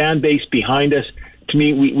the fan base behind us. To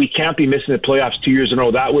me, we can't be missing the playoffs 2 years in a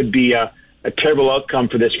row. That would be a terrible outcome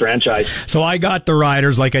for this franchise. So I got the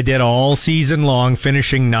Riders like I did all season long,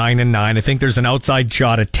 finishing 9-9. I think there's an outside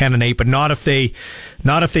shot at 10-8, but not if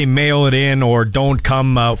they mail it in or don't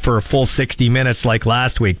come for a full 60 minutes like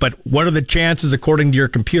last week. But what are the chances, according to your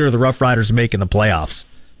computer, the Rough Riders making the playoffs?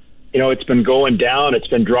 It's been going down. It's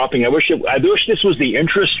been dropping. I wish this was the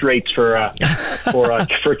interest rates for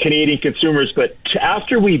Canadian consumers. But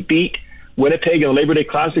after we beat Winnipeg in the Labor Day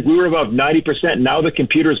Classic, we were above 90%. Now the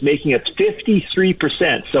computer is making it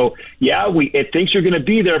 53%. So, yeah, it thinks you're going to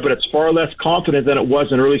be there, but it's far less confident than it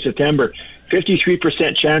was in early September.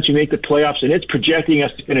 53% chance you make the playoffs, and it's projecting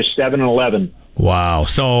us to finish 7-11. Wow.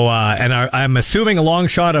 So, and I'm assuming a long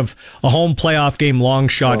shot of a home playoff game, long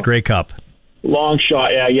shot Grey Cup. Long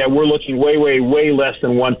shot, yeah. We're looking way less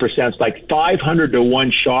than 1%. It's like 500 to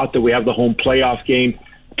 1 shot that we have the home playoff game.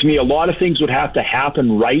 To me, a lot of things would have to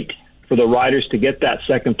happen right for the Riders to get that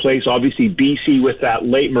second place. Obviously, BC with that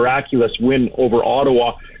late miraculous win over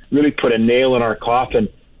Ottawa really put a nail in our coffin.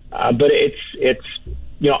 But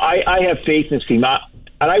I have faith in this team.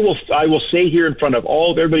 And I will say here in front of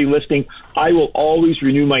everybody listening, I will always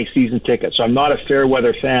renew my season ticket. So I'm not a fair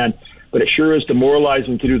weather fan, but it sure is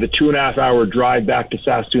demoralizing to do the 2.5-hour drive back to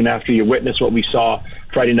Saskatoon after you witness what we saw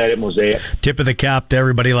Friday night at Mosaic. Tip of the cap to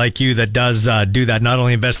everybody like you that does do that, not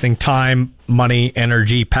only investing time, money,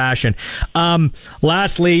 energy, passion.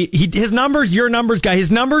 Lastly, his numbers, your numbers guy,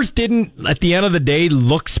 his numbers didn't, at the end of the day,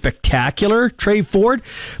 look spectacular, Trey Ford,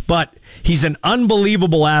 but he's an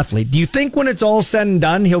unbelievable athlete. Do you think when it's all said and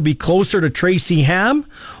done, he'll be closer to Tracy Ham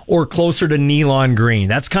or closer to Nealon Green?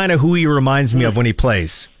 That's kind of who he reminds me of when he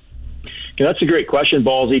plays. That's a great question,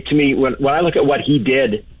 Ballsy. To me, when I look at what he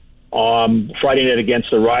did Friday night against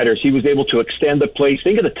the Riders, he was able to extend the play.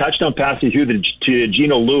 Think of the touchdown pass he threw to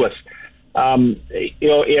Gino Lewis.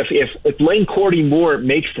 If Lane Cordy Moore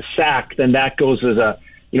makes the sack, then that goes as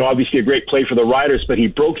obviously a great play for the Riders, but he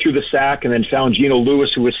broke through the sack and then found Gino Lewis,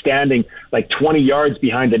 who was standing like 20 yards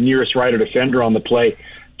behind the nearest Rider defender on the play.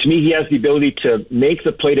 To me, he has the ability to make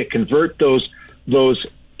the play, to convert those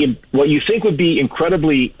in what you think would be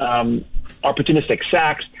incredibly opportunistic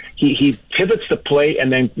sacks. He pivots the play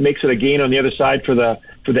and then makes it a gain on the other side for the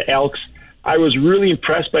Elks. I was really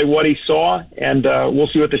impressed by what he saw, and we'll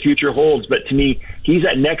see what the future holds. But to me, he's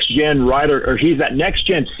that next-gen Rider, or he's that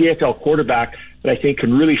next-gen CFL quarterback that I think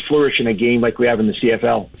can really flourish in a game like we have in the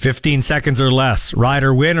CFL. 15 seconds or less.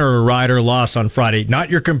 Rider win or Rider loss on Friday? Not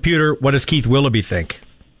your computer. What does Keith Willoughby think?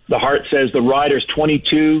 The heart says the Riders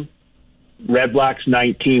 22, Red Blacks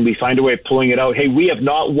 19. We find a way of pulling it out. Hey, we have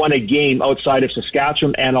not won a game outside of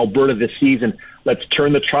Saskatchewan and Alberta this season. Let's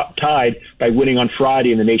turn the tide by winning on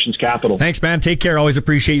Friday in the nation's capital. Thanks, man. Take care. Always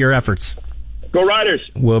appreciate your efforts. Go Riders.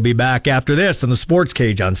 We'll be back after this on the Sports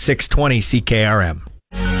Cage on 620 CKRM.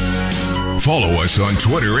 Follow us on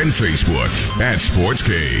Twitter and Facebook at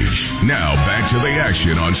SportsCage. Now back to the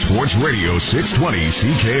action on Sports Radio 620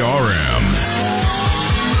 CKRM.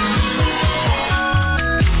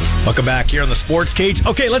 Welcome back here on the Sports Cage.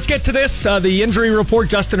 Okay, let's get to this. The injury report,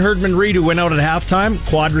 Justin Herdman-Reed, who went out at halftime.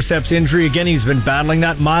 Quadriceps injury. Again, he's been battling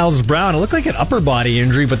that. Miles Brown, it looked like an upper body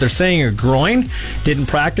injury, but they're saying a groin. Didn't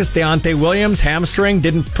practice. Deontay Williams, hamstring,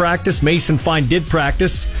 didn't practice. Mason Fine did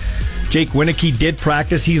practice. Jake Winicky did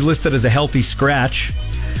practice. He's listed as a healthy scratch.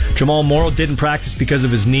 Jamal Morrow didn't practice because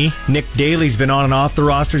of his knee. Nick Daly's been on and off the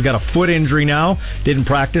roster. He's got a foot injury now. Didn't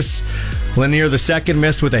practice. Lanier II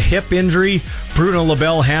missed with a hip injury. Bruno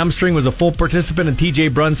LaBelle hamstring, was a full participant, and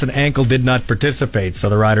TJ Brunson ankle did not participate. So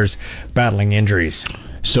the Riders battling injuries.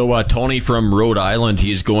 So Tony from Rhode Island,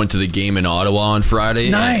 he's going to the game in Ottawa on Friday.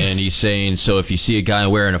 Nice. And he's saying, so if you see a guy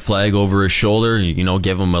wearing a flag over his shoulder,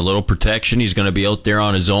 give him a little protection. He's going to be out there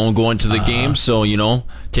on his own going to the game. So,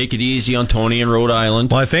 take it easy on Tony in Rhode Island.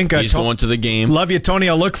 Well, I think he's going to the game. Love you, Tony.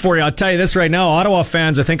 I'll look for you. I'll tell you this right now. Ottawa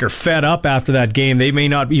fans, I think, are fed up after that game. They may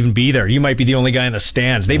not even be there. You might be the only guy in the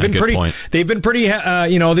stands. They've been pretty. They've been pretty.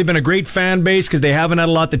 They've been a great fan base because they haven't had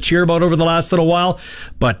a lot to cheer about over the last little while.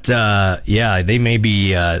 But they may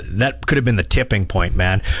be. That could have been the tipping point,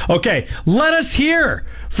 man. Okay, let us hear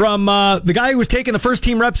from the guy who was taking the first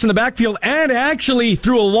team reps in the backfield and actually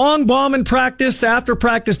threw a long bomb in practice after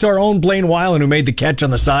practice to our own Blaine Weiland, who made the catch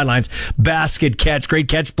on the sidelines. Basket catch. Great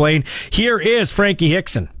catch, Blaine. Here is Frankie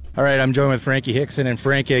Hickson. All right, I'm joined with Frankie Hickson. And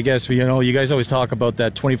Frankie, I guess, you guys always talk about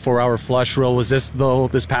that 24-hour flush rule. Was this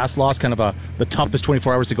past loss kind of the toughest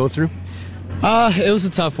 24 hours to go through? It was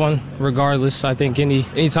a tough one, regardless. I think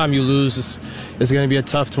anytime you lose, it's going to be a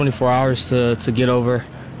tough 24 hours to get over.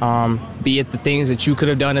 Be it the things that you could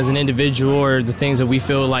have done as an individual or the things that we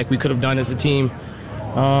feel like we could have done as a team.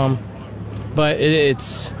 But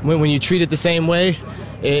it's when you treat it the same way,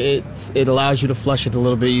 it allows you to flush it a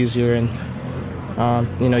little bit easier. And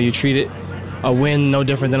you treat it a win no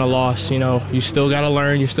different than a loss. You still got to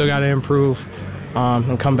learn, you still got to improve,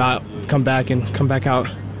 and come back out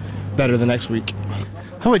better the next week.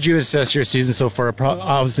 How would you assess your season so far?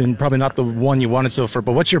 Obviously, probably not the one you wanted so far,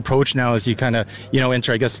 but what's your approach now as you kind of,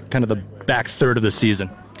 enter, I guess, kind of the back third of the season?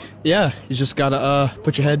 Yeah, you just got to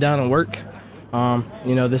put your head down and work.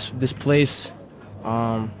 This place,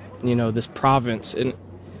 this province in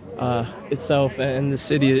itself and the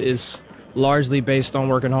city is largely based on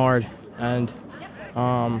working hard, and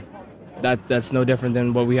that's no different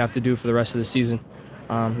than what we have to do for the rest of the season.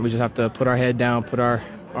 We just have to put our head down, put our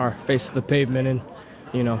face to the pavement,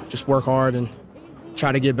 and just work hard and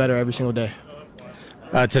try to get better every single day.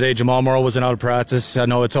 Today, Jamal Morrow wasn't out of practice. I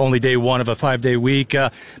know it's only day one of a 5-day week,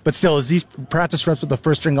 but still, is these practice reps with the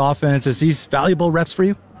first-string offense, is these valuable reps for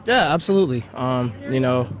you? Yeah, absolutely.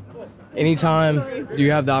 Anytime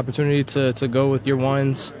you have the opportunity to go with your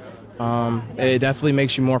ones, it definitely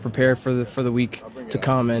makes you more prepared for the week to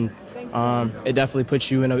come, and it definitely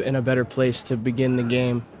puts you in a better place to begin the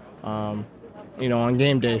game, on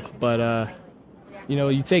game day. But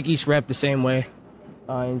you take each rep the same way.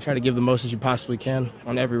 And try to give the most as you possibly can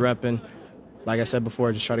on every rep. And like I said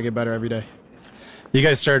before, just try to get better every day. You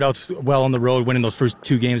guys started out well on the road, winning those first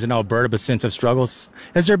 2 games in Alberta, but since have struggled.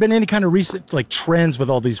 Has there been any kind of recent trends with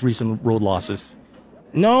all these recent road losses?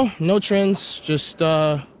 No trends. Just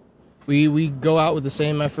we go out with the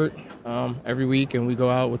same effort every week, and we go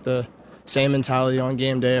out with the same mentality on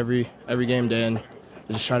game day every game day, and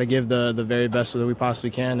just try to give the very best that we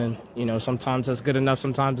possibly can. And sometimes that's good enough,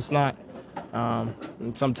 sometimes it's not.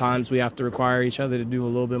 And sometimes we have to require each other to do a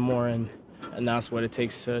little bit more, and that's what it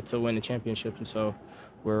takes to win a championship. And so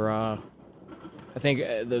we're I think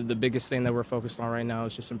the biggest thing that we're focused on right now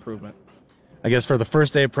is just improvement. I guess for the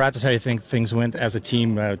first day of practice, how do you think things went as a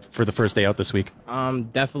team for the first day out this week?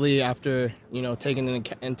 Definitely after taking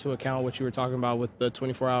into account what you were talking about with the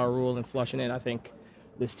 24-hour rule and flushing it, I think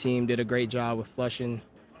this team did a great job with flushing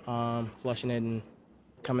it and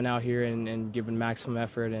coming out here and giving maximum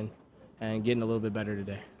effort and getting a little bit better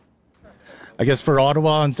today. I guess for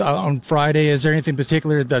Ottawa on Friday, is there anything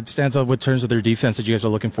particular that stands out in terms of their defense that you guys are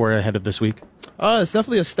looking for ahead of this week? It's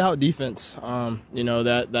definitely a stout defense.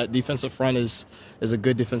 That defensive front is a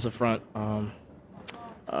good defensive front. And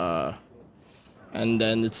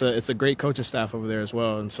then it's a great coaching staff over there as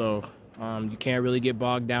well. And so you can't really get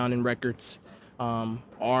bogged down in records,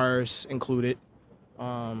 ours included.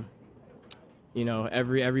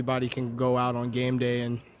 Everybody can go out on game day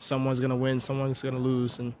and someone's going to win, someone's going to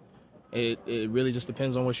lose. And it really just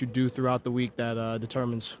depends on what you do throughout the week that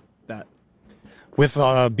determines that. With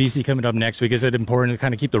BC coming up next week, is it important to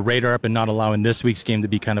kind of keep the radar up and not allowing this week's game to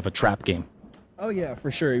be kind of a trap game? Oh, yeah,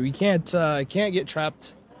 for sure. We can't get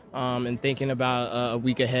trapped in thinking about a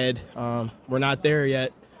week ahead. We're not there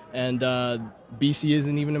yet. And BC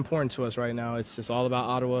isn't even important to us right now. It's all about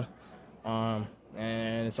Ottawa.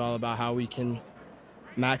 And it's all about how we can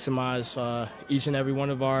maximize each and every one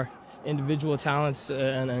of our individual talents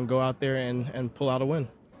and go out there and pull out a win.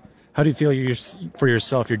 How do you feel for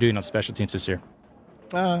yourself you're doing on special teams this year?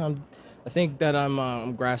 I think that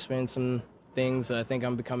I'm grasping some things. I think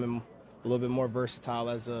I'm becoming a little bit more versatile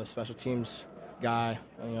as a special teams guy.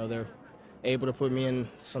 They're able to put me in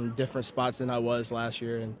some different spots than I was last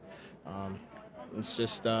year. And it's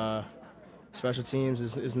just special teams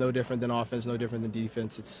is no different than offense, no different than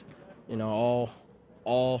defense. It's,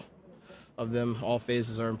 all of them, all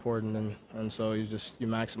phases are important. And so you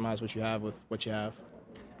maximize what you have with what you have.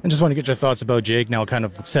 And just want to get your thoughts about Jake now kind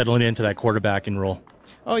of settling into that quarterbacking role.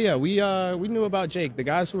 Oh, yeah, we knew about Jake. The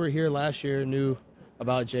guys who were here last year knew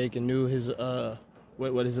about Jake and knew his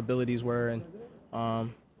what his abilities were. And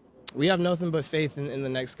we have nothing but faith in the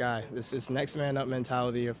next guy. This is next man up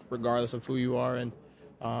mentality, regardless of who you are. And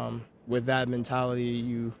with that mentality,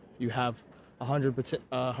 you have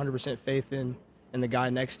 100% faith in the guy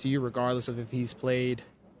next to you, regardless of if he's played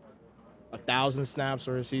 1,000 snaps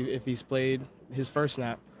or if he's played his first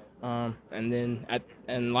snap.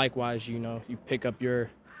 And likewise, you pick up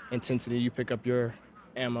your intensity, you pick up your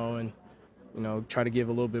ammo, and try to give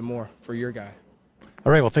a little bit more for your guy.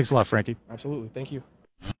 All right, well, thanks a lot, Frankie. Absolutely, thank you.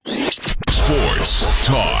 Sports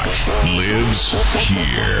talk lives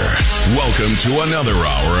here. Welcome to another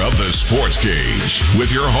hour of the Sports Cage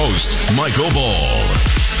with your host, Michael Ball.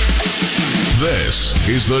 This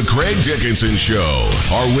is the Craig Dickenson Show,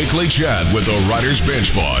 our weekly chat with the Riders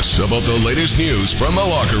bench boss about the latest news from the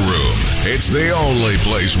locker room. It's the only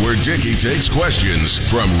place where Dickie takes questions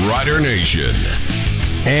from Rider Nation.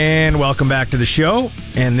 And welcome back to the show.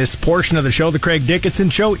 And this portion of the show, the Craig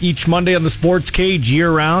Dickenson Show, each Monday on the Sports Cage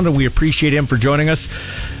year-round, and we appreciate him for joining us.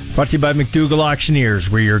 Brought to you by McDougall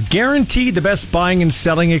Auctioneers, where you're guaranteed the best buying and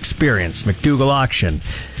selling experience.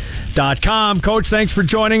 McDougallAuction.com. Coach, thanks for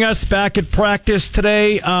joining us back at practice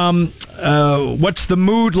today. What's the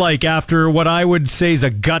mood like after what I would say is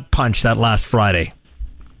a gut punch that last Friday?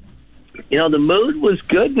 You know, the mood was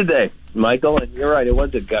good today, Michael, and you're right, it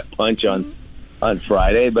was a gut punch on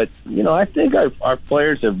Friday, but you know, I think our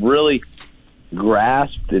players have really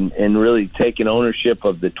grasped and really taken ownership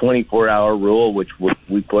of the 24-hour rule, which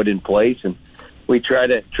we put in place, and we try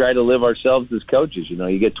to live ourselves as coaches. You know,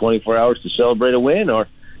 you get 24 hours to celebrate a win, or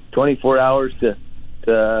 24 hours to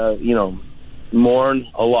mourn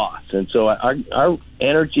a loss. And so our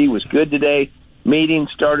energy was good today.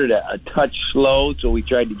 Meetings started a touch slow, so we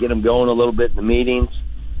tried to get them going a little bit in the meetings.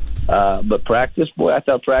 But practice, boy, I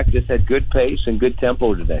thought practice had good pace and good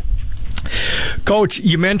tempo today. Coach,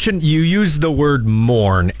 you used the word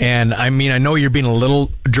mourn, and I mean, I know you're being a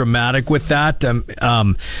little dramatic with that,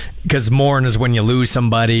 because mourn is when you lose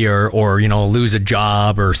somebody or lose a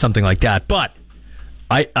job or something like that. But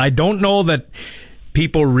I don't know that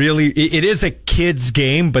people really. It is a kid's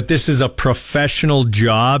game, but this is a professional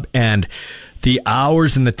job, and the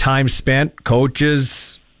hours and the time spent,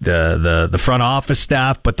 coaches, the front office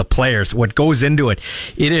staff, but the players, what goes into it.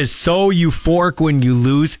 It is so euphoric when you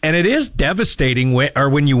lose, and it is devastating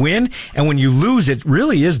when you win, and when you lose, it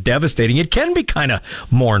really is devastating. It can be kind of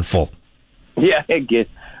mournful. Yeah,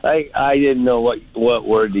 I didn't know what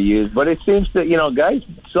word to use, but it seems that, guys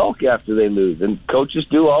sulk after they lose, and coaches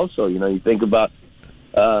do also. You think about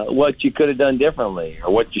what you could have done differently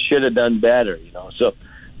or what you should have done better, So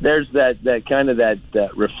there's that kind of that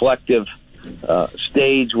reflective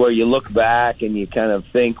stage where you look back and you kind of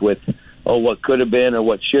think with, what could have been or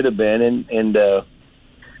what should have been, and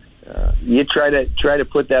you try to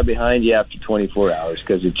put that behind you after 24 hours,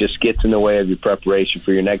 because it just gets in the way of your preparation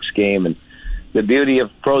for your next game. And the beauty of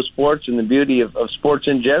pro sports and the beauty of sports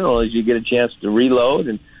in general is you get a chance to reload,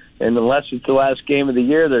 and unless it's the last game of the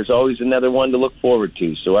year, there's always another one to look forward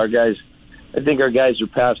to. So I think our guys are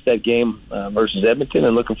past that game versus Edmonton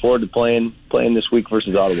and looking forward to playing this week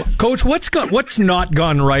versus Ottawa. Coach, what's not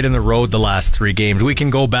gone right on the road the last 3 games? We can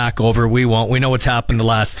go back over. We won't. We know what's happened the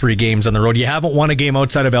last 3 games on the road. You haven't won a game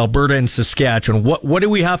outside of Alberta and Saskatchewan. What do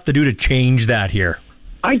we have to do to change that here?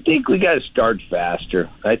 I think we got to start faster.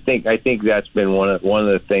 I think that's been one of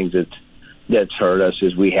the things that's hurt us,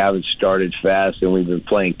 is we haven't started fast and we've been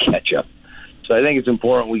playing catch up. So I think it's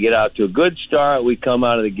important we get out to a good start. We come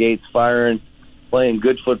out of the gates firing, playing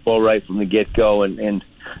good football right from the get-go, and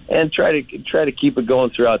try to keep it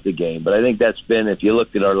going throughout the game. But I think that's been, if you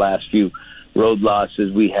looked at our last few road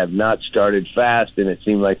losses, we have not started fast, and it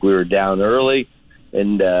seemed like we were down early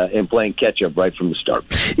and playing catch-up right from the start.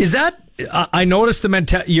 Is that, I noticed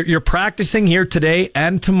you're practicing here today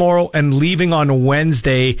and tomorrow and leaving on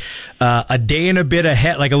Wednesday a day and a bit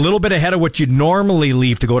ahead, like a little bit ahead of what you'd normally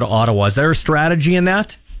leave to go to Ottawa. Is there a strategy in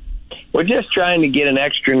that? We're just trying to get an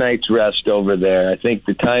extra night's rest over there. I think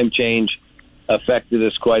the time change affected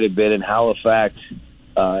us quite a bit in Halifax.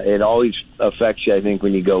 It always affects you, I think,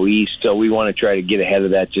 when you go east. So we want to try to get ahead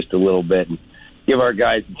of that just a little bit and give our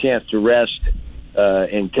guys a chance to rest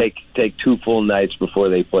and take 2 full nights before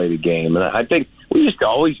they play the game. And I think we used to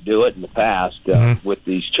always do it in the past with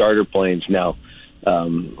these charter planes. Now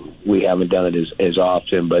we haven't done it as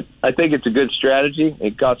often, but I think it's a good strategy.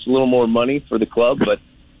 It costs a little more money for the club, but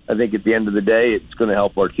I think at the end of the day, it's going to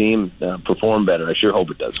help our team perform better. I sure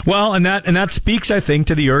hope it does. Well, and that speaks, I think,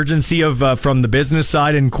 to the urgency of from the business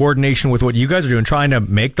side in coordination with what you guys are doing, trying to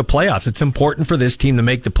make the playoffs. It's important for this team to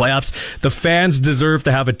make the playoffs. The fans deserve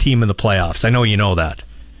to have a team in the playoffs. I know you know that.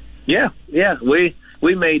 Yeah. We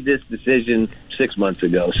made this decision 6 months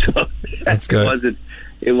ago, so that's good.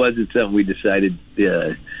 It wasn't something we decided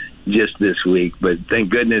just this week, but thank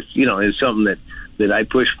goodness, it's something that I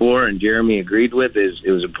pushed for and Jeremy agreed with. It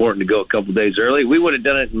was important to go a couple days early. We would have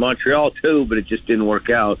done it in Montreal too, but it just didn't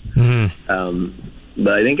work out.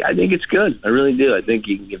 But I think it's good. I really do. I think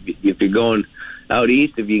if you're going out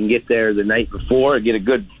east, if you can get there the night before, get a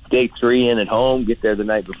good day 3 in at home, get there the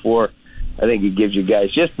night before, I think it gives you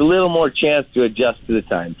guys just a little more chance to adjust to the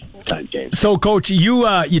time. time, James. So, Coach,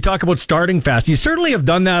 you talk about starting fast. You certainly have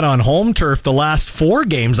done that on home turf the last 4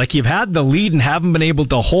 games. Like, you've had the lead and haven't been able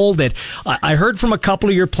to hold it. I heard from a couple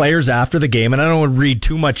of your players after the game, and I don't want to read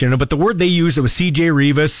too much into it, but the word they used, it was C.J.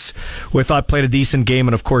 Rivas, who I thought played a decent game,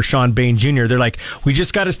 and, of course, Sean Bain Jr. They're like, we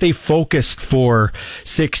just got to stay focused for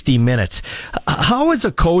 60 minutes. How, as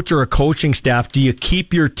a coach or a coaching staff, do you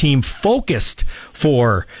keep your team focused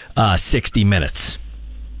for 60 minutes?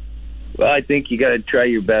 Well, I think you got to try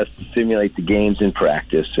your best to simulate the games in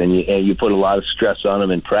practice, and you put a lot of stress on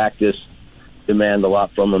them in practice, demand a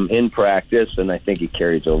lot from them in practice, and I think it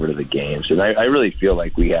carries over to the games. And I really feel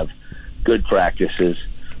like we have good practices.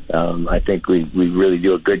 I think we really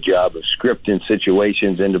do a good job of scripting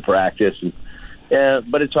situations into practice,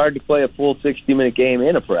 but it's hard to play a full 60-minute game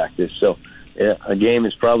in a practice. So a game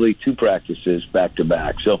is probably 2 practices back to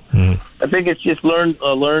back. So I think it's just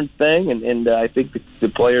a learned thing, and I think the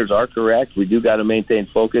players are correct. We do got to maintain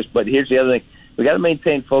focus, but here's the other thing: we got to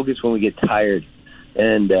maintain focus when we get tired,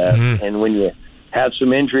 and when you have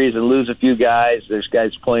some injuries and lose a few guys. There's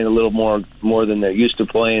guys playing a little more than they're used to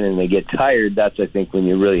playing, and they get tired. That's, I think, when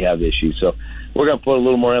you really have issues. So we're going to put a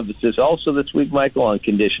little more emphasis also this week, Michael, on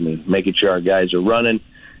conditioning, making sure our guys are running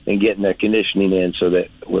and getting their conditioning in so that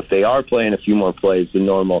if they are playing a few more plays than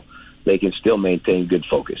normal, they can still maintain good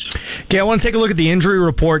focus. Okay, I want to take a look at the injury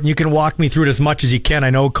report, and you can walk me through it as much as you can. I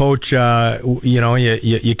know, Coach,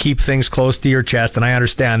 you keep things close to your chest, and I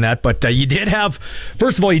understand that. But you did have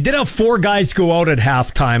 4 guys go out at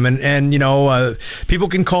halftime, and people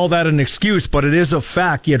can call that an excuse, but it is a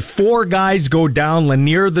fact. You had 4 guys go down: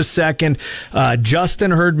 Lanier the second, Justin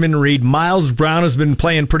Herdman-Reed, Miles Brown has been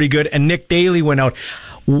playing pretty good, and Nick Daly went out.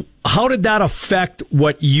 How did that affect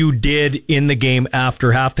what you did in the game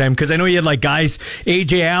after halftime? Because I know you had guys,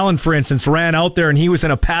 A.J. Allen, for instance, ran out there and he was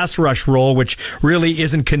in a pass rush role, which really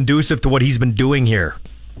isn't conducive to what he's been doing here.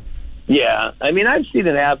 Yeah, I mean, I've seen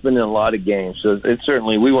it happen in a lot of games. So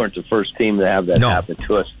we weren't the first team to have that happen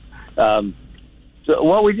to us. So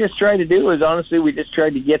what we just tried to do is, honestly, we just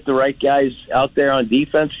tried to get the right guys out there on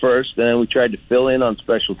defense first, and then we tried to fill in on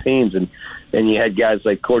special teams. And you had guys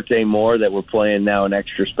like Corte Moore that were playing now an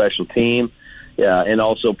extra special team, and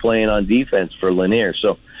also playing on defense for Lanier.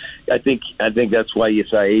 So I think that's why you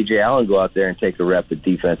saw A.J. Allen go out there and take a rep at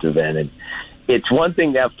defensive end. And it's one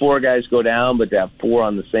thing to have 4 guys go down, but to have 4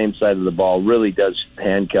 on the same side of the ball really does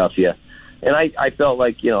handcuff you. And I felt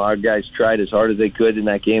like, our guys tried as hard as they could in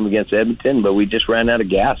that game against Edmonton, but we just ran out of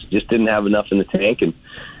gas. Just didn't have enough in the tank, and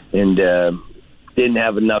didn't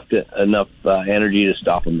have enough energy to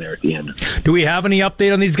stop them there at the end. Do we have any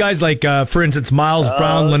update on these guys? Like, for instance, Miles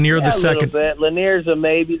Brown, Lanier the second? Lanier's a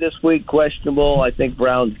maybe this week, questionable. I think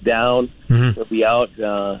Brown's down. He'll be out.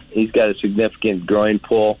 He's got a significant groin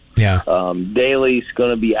pull. Yeah. Daly's going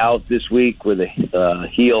to be out this week with a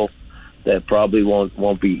heel that probably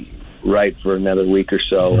won't be right for another week or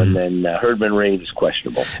so, and then Herdman-Reed is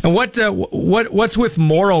questionable. And what's with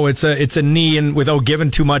Morrow? It's a knee, and without giving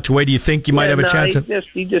too much away, do you think you might have a chance?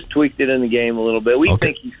 He just tweaked it in the game a little bit. We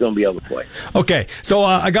think he's going to be able to play. Okay, so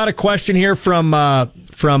I got a question here from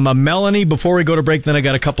Melanie before we go to break. Then I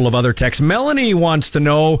got a couple of other texts. Melanie wants to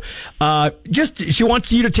know, she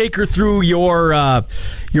wants you to take her through your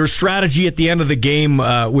strategy at the end of the game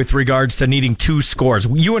with regards to needing 2 scores.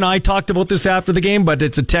 You and I talked about this after the game, but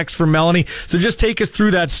it's a text from Melanie. So just take us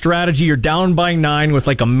through that strategy. You're down by 9 with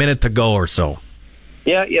a minute to go or so.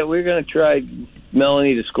 Yeah, we're going to try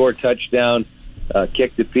Melanie to score a touchdown,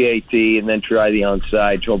 kick the PAT, and then try the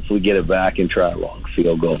onside, hopefully get it back and try a long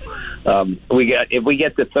field goal. If we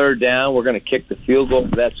get the 3rd down, we're going to kick the field goal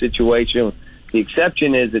for that situation. The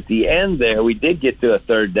exception is at the end there, we did get to a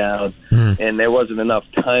 3rd down, and there wasn't enough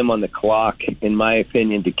time on the clock, in my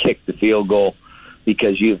opinion, to kick the field goal,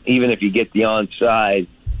 because even if you get the onside,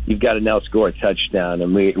 you've got to now score a touchdown,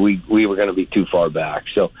 and we were going to be too far back.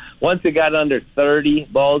 So once it got under 30,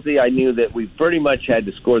 Ballsy, I knew that we pretty much had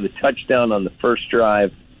to score the touchdown on the first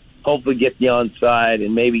drive, hopefully get the onside,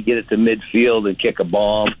 and maybe get it to midfield and kick a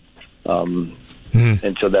bomb.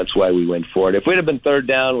 And so that's why we went for it. If we'd have been 3rd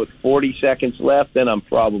down with 40 seconds left, then I'm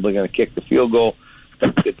probably going to kick the field goal.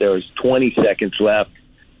 If there was 20 seconds left,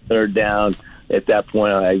 3rd down, at that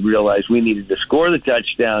point I realized we needed to score the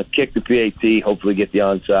touchdown, kick the PAT, hopefully get the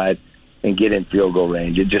onside, and get in field goal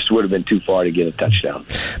range. It just would have been too far to get a touchdown.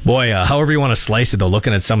 Boy, however you want to slice it, though,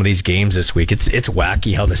 looking at some of these games this week, it's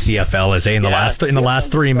wacky how the CFL is in the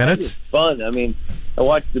last 3 minutes. It's fun. I mean, I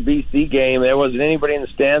watched the BC game. There wasn't anybody in the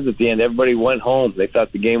stands at the end. Everybody went home. They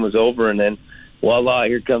thought the game was over, and then voila,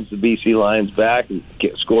 here comes the BC Lions back and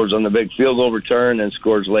scores on the big field goal return and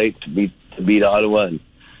scores late to beat Ottawa.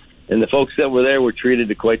 the folks that were there were treated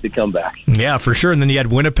to quite the comeback. Yeah, for sure. And then you had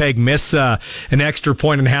Winnipeg miss an extra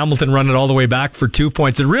point and Hamilton run it all the way back for 2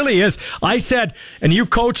 points. It really is. I said, and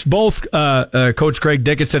you've coached both, Coach Craig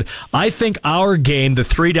Dickenson, I think our game, the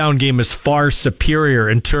 3-down game, is far superior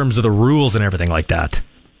in terms of the rules and everything like that.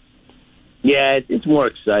 Yeah, it's more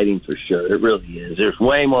exciting for sure. It really is. There's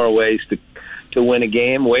way more ways to win a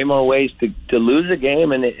game, way more ways to lose a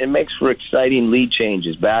game, and it makes for exciting lead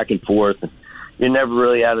changes back and forth. You're never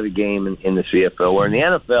really out of the game in the CFL. Or in the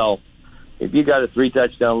NFL, if you got a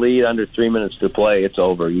 3-touchdown lead under 3 minutes to play, it's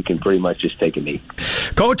over. You can pretty much just take a knee.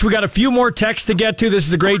 Coach, we got a few more texts to get to. This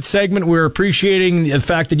is a great segment. We're appreciating the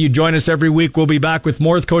fact that you join us every week. We'll be back with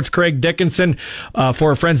more with Coach Craig Dickenson for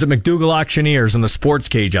our friends at McDougall Auctioneers on the Sports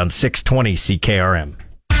Cage on 620 CKRM.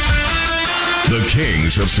 The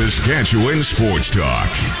Kings of Saskatchewan Sports Talk.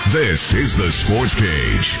 This is the Sports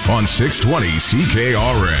Cage on 620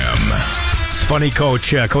 CKRM. It's funny,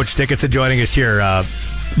 Coach Dickenson joining us here.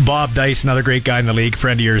 Bob Dice, another great guy in the league,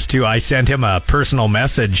 friend of yours too. I sent him a personal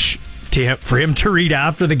message for him to read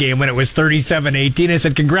after the game when it was 37-18. I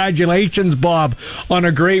said, "Congratulations, Bob, on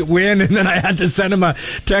a great win." And then I had to send him a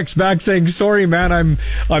text back saying, "Sorry, man,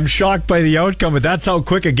 I'm shocked by the outcome, but that's how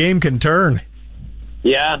quick a game can turn."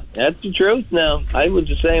 Yeah, that's the truth. Now, I was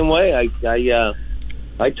the same way.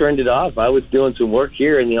 I turned it off. I was doing some work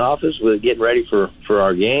here in the office with getting ready for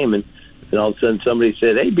our game, and all of a sudden somebody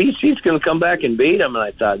said, "Hey, BC's going to come back and beat them." And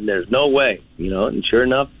I thought, there's no way, and sure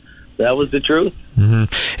enough, that was the truth. Mm-hmm.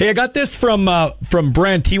 Hey, I got this from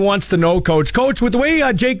Brent. He wants to know, Coach, with the way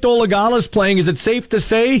Jake Dolegala's playing, is it safe to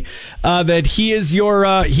say that he's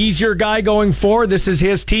your guy going forward? This is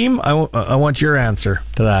his team? I want your answer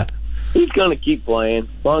to that. He's going to keep playing.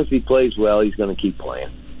 As long as he plays well, he's going to keep playing.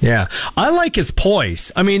 Yeah, I like his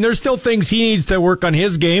poise. I mean, there's still things he needs to work on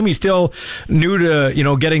his game. He's still new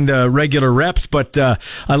to getting the regular reps, but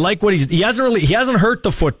I like what he hasn't hurt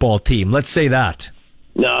the football team. Let's say that.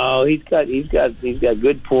 No, he's got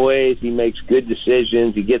good poise. He makes good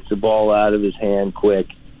decisions. He gets the ball out of his hand quick.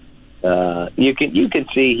 You can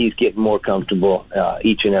see he's getting more comfortable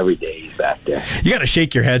each and every day he's back there. You got to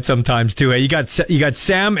shake your head sometimes too. You got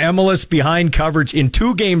Sam Emelis behind coverage in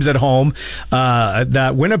 2 games at home.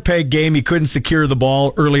 That Winnipeg game, he couldn't secure the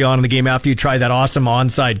ball early on in the game after you tried that awesome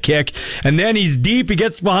onside kick, and then he's deep. He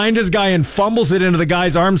gets behind his guy and fumbles it into the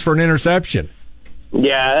guy's arms for an interception.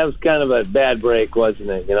 Yeah, that was kind of a bad break, wasn't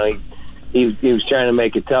it? He was trying to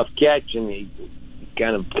make a tough catch, and he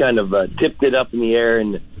kind of tipped it up in the air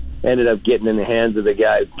and ended up getting in the hands of the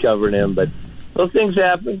guy covering him. But those things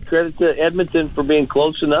happen. Credit to Edmonton for being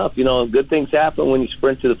close enough. Good things happen when you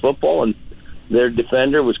sprint to the football, and their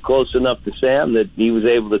defender was close enough to Sam that he was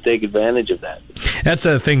able to take advantage of that. That's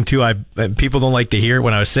a thing, too. People don't like to hear it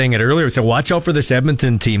when I was saying it earlier. I said, watch out for this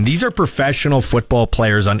Edmonton team. These are professional football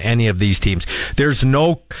players on any of these teams.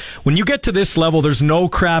 When you get to this level, there's no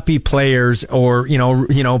crappy players or,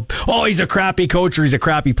 oh, he's a crappy coach or he's a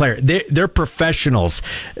crappy player. They're professionals.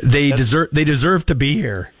 They deserve to be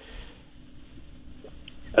here.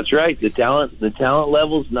 That's right. The talent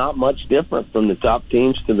level's not much different from the top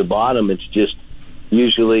teams to the bottom. It's just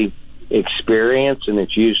usually experience, and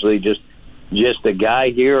it's usually just a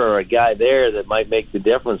guy here or a guy there that might make the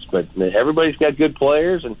difference. But everybody's got good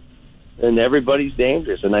players, and everybody's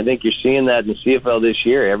dangerous. And I think you're seeing that in the CFL this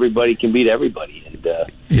year. Everybody can beat everybody. And,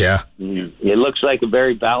 yeah, it looks like a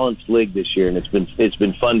very balanced league this year, and it's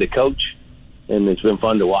been fun to coach. And it's been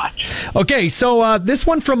fun to watch. Okay, so this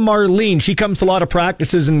one from Marlene. She comes to a lot of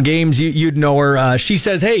practices and games. You'd know her. She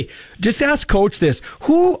says, "Hey, just ask Coach this.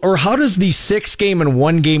 Who or how does the 6-game and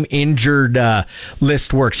 1-game injured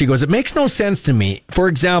list work?" She goes, "It makes no sense to me. For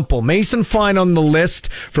example, Mason Fine on the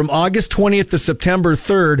list from August 20th to September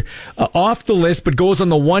 3rd, off the list, but goes on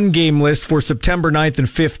the 1-game list for September 9th and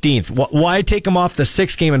 15th. Why take him off the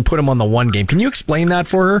 6-game and put him on the 1-game? Can you explain that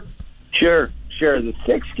for her?" Sure. The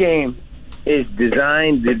 6-game is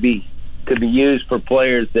designed to be used for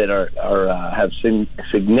players that have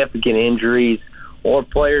significant injuries, or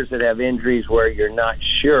players that have injuries where you're not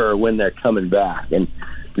sure when they're coming back. And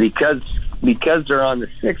because they're on the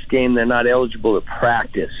 6-game, they're not eligible to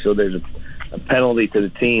practice. So there's a penalty to the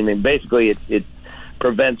team, and basically it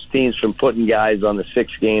prevents teams from putting guys on the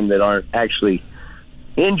 6-game that aren't actually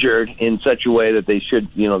injured in such a way that they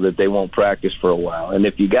should, that they won't practice for a while. And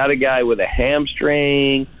if you got a guy with a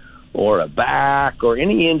hamstring or a back or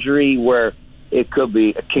any injury where it could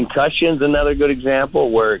be a concussion's another good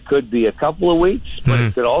example, where it could be a couple of weeks, but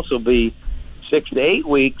it could also be 6 to 8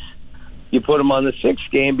 weeks. You put them on the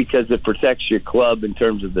 6-game because it protects your club in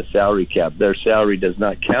terms of the salary cap. Their salary does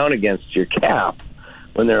not count against your cap,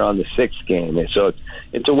 when they're on the 6th game. And so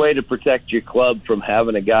it's a way to protect your club from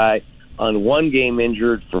having a guy on one game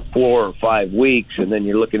injured for 4 or 5 weeks, and then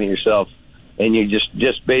you're looking at yourself and you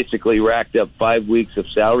just basically racked up 5 weeks of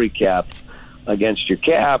salary cap against your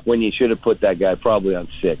cap when you should have put that guy probably on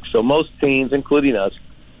 6. So most teams, including us,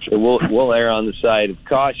 we'll err on the side of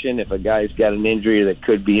caution. If a guy's got an injury that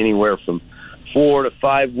could be anywhere from 4 to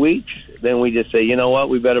 5 weeks, then we just say, you know what,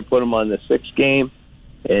 we better put him on the 6th game.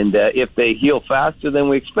 And if they heal faster than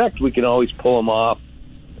we expect, we can always pull them off.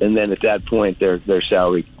 And then at that point, their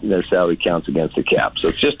salary counts against the cap. So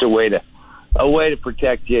it's just a way to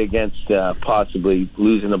protect you against possibly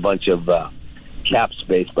losing a bunch of cap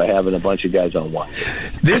space by having a bunch of guys on one.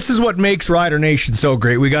 This is what makes Rider Nation so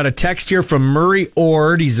great. We got a text here from Murray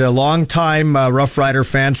Ord. He's a longtime Rough Rider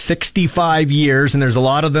fan, 65 years, and there's a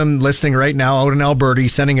lot of them listening right now out in Alberta.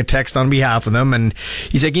 He's sending a text on behalf of them, and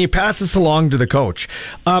he said, can you pass this along to the coach?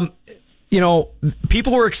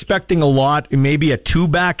 People were expecting a lot, maybe a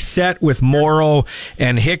 2-back set with Morrow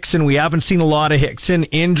and Hickson. We haven't seen a lot of Hickson.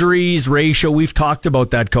 Injuries, ratio, we've talked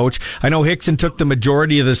about that, Coach. I know Hickson took the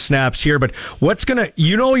majority of the snaps here, but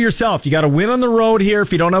yourself, you got to win on the road here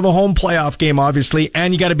if you don't have a home playoff game, obviously,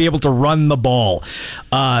 and you got to be able to run the ball.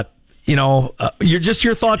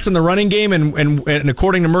 Your thoughts on the running game, and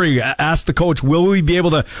according to Murray, asked the coach, will we be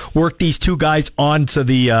able to work these two guys onto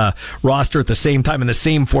the roster at the same time in the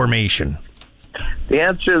same formation? The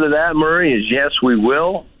answer to that, Murray, is yes, we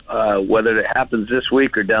will. Whether it happens this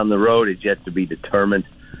week or down the road is yet to be determined.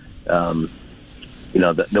 The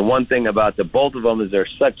one thing about the both of them is they're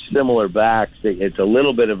such similar backs. It's a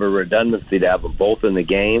little bit of a redundancy to have them both in the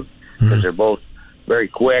game because they're both very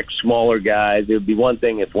quick, smaller guys. It would be one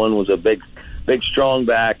thing if one was a big, strong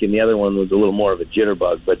back and the other one was a little more of a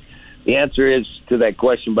jitterbug. But the answer is to that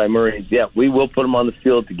question by Murray is, yeah, we will put them on the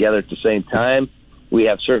field together at the same time. We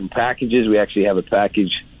have certain packages. We actually have a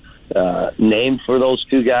package named for those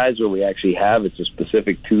two guys where we actually have, it's a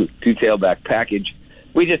specific two tailback package.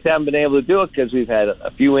 We just haven't been able to do it because we've had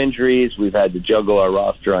a few injuries. We've had to juggle our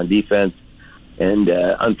roster on defense. And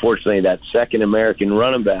unfortunately, that second American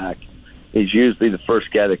running back is usually the first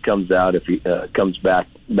guy that comes out if he comes back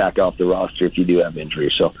off the roster if you do have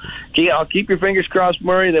injuries. So, I'll keep your fingers crossed,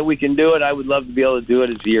 Murray, that we can do it. I would love to be able to do it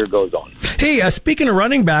as the year goes on. Hey, speaking of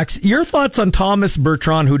running backs, your thoughts on Thomas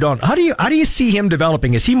Bertrand Houdon? How do you see him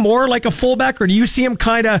developing? Is he more like a fullback, or do you see him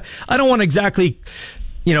kind of? I don't want to exactly,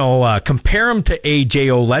 compare him to AJ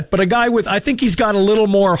Ouellette, but a guy I think he's got a little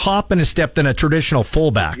more hop in his step than a traditional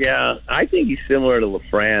fullback. Yeah, I think he's similar to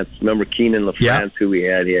LaFrance. Remember Keenan LaFrance, who we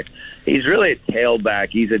had here? He's really a tailback.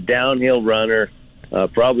 He's a downhill runner,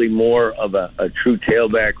 probably more of a true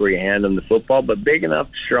tailback where you hand him the football, but big enough,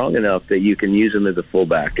 strong enough that you can use him as a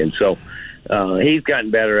fullback. And so he's gotten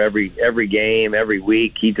better every game, every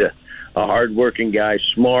week. He's a hard-working guy,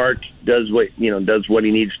 smart, does what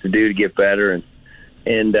he needs to do to get better, and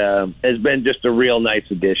has been just a real nice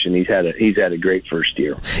addition. He's had a great first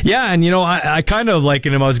year. Yeah, and I kind of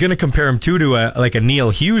liken him. I was going to compare him to a Neil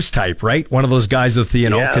Hughes type, right? One of those guys with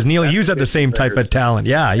because Neil Hughes had the same type of talent.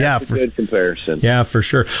 That's a good comparison. Yeah, for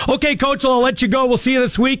sure. Okay, Coach, I'll let you go. We'll see you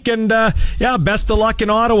this week, and best of luck in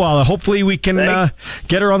Ottawa. Hopefully, we can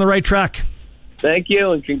get her on the right track. Thank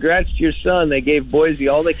you, and congrats to your son. They gave Boise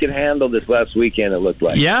all they could handle this last weekend, it looked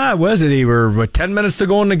like. Yeah, it was. They were 10 minutes to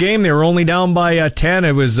go in the game. They were only down by 10.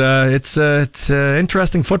 It was it's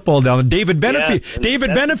interesting football down there.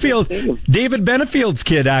 David Benefield's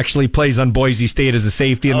kid actually plays on Boise State as a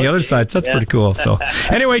safety on the other side, so that's pretty cool. So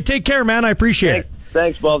anyway, take care, man. I appreciate it.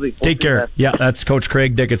 Thanks, Baldy. Take care. Yeah, that's Coach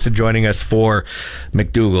Craig Dickenson joining us for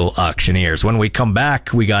McDougall Auctioneers. When we come back,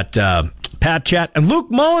 we got Pat Chat, and Luke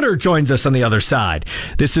Mullinder joins us on the other side.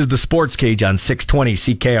 This is the Sports Cage on 620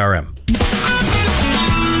 CKRM.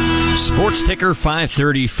 Sports Ticker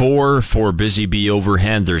 534 for Busy Bee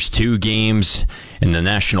Overhead. There's 2 games in the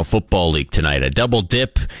National Football League tonight. A double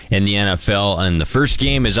dip in the NFL, and the first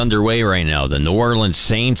game is underway right now. The New Orleans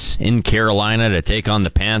Saints in Carolina to take on the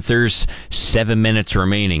Panthers. 7 minutes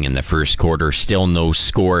remaining in the first quarter. Still no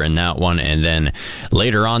score in that one. And then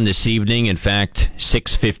later on this evening, in fact,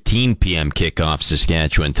 6:15 p.m. kickoff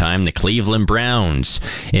Saskatchewan time, the Cleveland Browns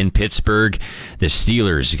in Pittsburgh. The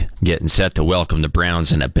Steelers getting set to welcome the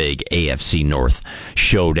Browns in a big AFC North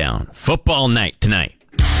showdown. Football night tonight.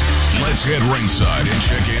 Let's head ringside and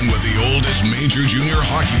check in with the oldest major junior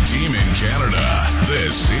hockey team in Canada.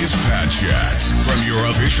 This is Pat Chats from your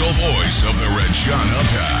official voice of the Regina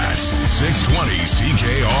Pats, 620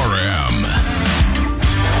 CKRM.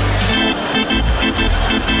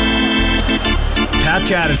 Pat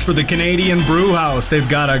Chat is for the Canadian Brew House. They've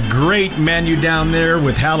got a great menu down there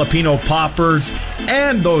with jalapeno poppers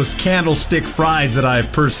and those candlestick fries that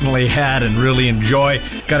I've personally had and really enjoy.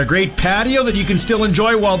 Got a great patio that you can still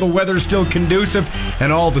enjoy while the weather's still conducive,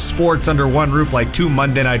 and all the sports under one roof like 2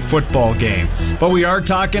 Monday night football games. But we are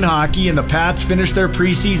talking hockey, and the Pats finished their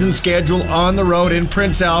preseason schedule on the road in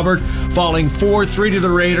Prince Albert, falling 4-3 to the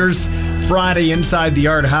Raiders Friday inside the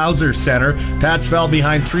Art Hauser Center. Pats fell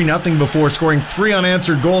behind 3-0 before scoring 3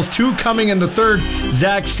 unanswered goals, 2 coming in the third.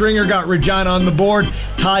 Zach Stringer got Regina on the board.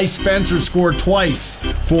 Ty Spencer scored twice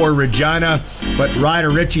for Regina, but Ryder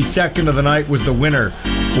Ritchie, second of the night, was the winner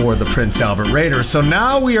for the Prince Albert Raiders. So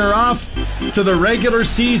now we are off to the regular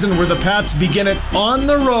season, where the Pats begin it on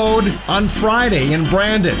the road on Friday in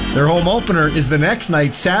Brandon. Their home opener is the next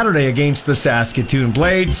night, Saturday, against the Saskatoon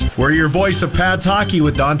Blades. We're your voice of Pats hockey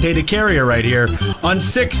with Dante DeCaria right here on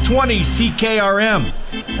 620 CKRM.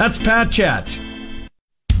 That's Pat Chat.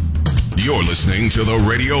 You're listening to the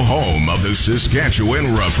radio home of the Saskatchewan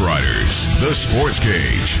Roughriders, the Sports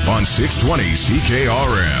Cage on 620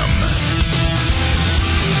 CKRM.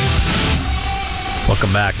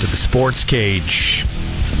 Welcome back to the Sports Cage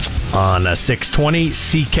on 620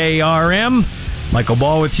 CKRM. Michael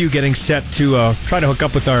Ball with you, getting set to try to hook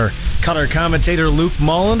up with our color commentator Luke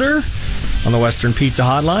Mullinder on the Western Pizza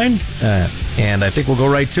Hotline, and I think we'll go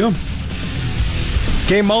right to him.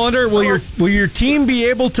 Okay, Mullinder, will your team be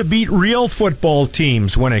able to beat real football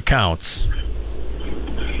teams when it counts?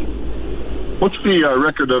 What's the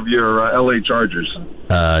record of your LA Chargers?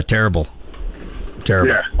 Terrible.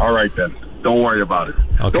 Yeah, all right then. Don't worry about it.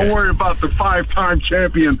 Okay. Don't worry about the 5-time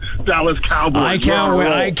champion Dallas Cowboys. I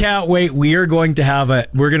can't wait. We're going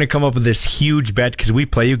to come up with this huge bet because we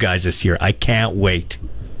play you guys this year. I can't wait.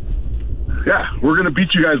 Yeah, we're going to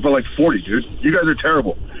beat you guys by like 40, dude. You guys are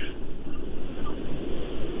terrible.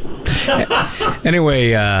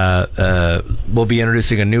 Anyway, we'll be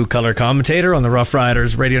introducing a new color commentator on the Rough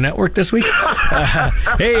Riders Radio Network this week. I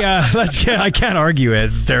can't argue it.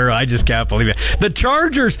 It's terrible. I just can't believe it. The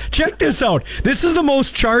Chargers, check this out. This is the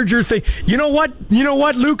most Charger thing. You know what,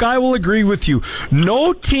 Luke? I will agree with you.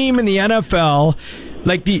 No team in the NFL,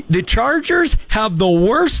 like the Chargers, have the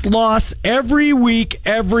worst loss every week,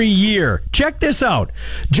 every year. Check this out.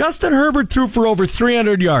 Justin Herbert threw for over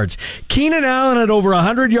 300 yards. Keenan Allen had over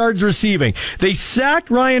 100 yards receiving. They sacked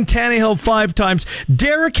Ryan Tannehill 5 times.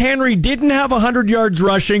 Derrick Henry didn't have 100 yards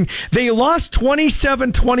rushing. They lost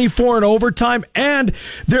 27-24 in overtime, and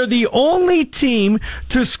they're the only team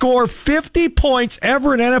to score 50 points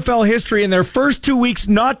ever in NFL history in their first 2 weeks,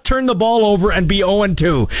 not turn the ball over and be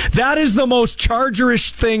 0-2. That is the most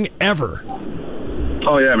Chargerish thing ever.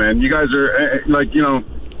 Oh, yeah, man. You guys are,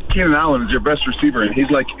 Keenan Allen is your best receiver, and he's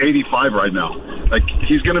like 85 right now. Like,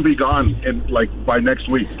 he's going to be gone by next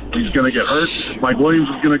week. He's going to get hurt. Mike Williams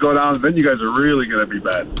is going to go down, and then you guys are really going to be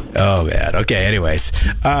bad. Oh, man. Okay, anyways.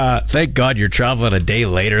 Thank God you're traveling a day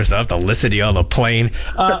later, so I have to listen to you on the plane.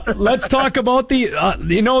 Let's talk about now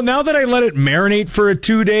that I let it marinate for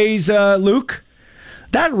 2 days, Luke,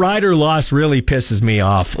 that Ryder loss really pisses me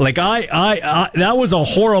off. Like, that was a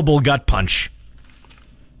horrible gut punch.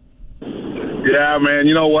 Yeah, man.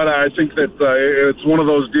 You know what? I think that it's one of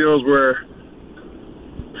those deals where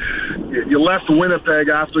you left Winnipeg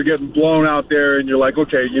after getting blown out there, and you're like,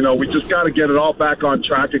 okay, we just got to get it all back on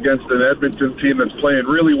track against an Edmonton team that's playing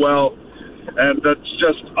really well. And that's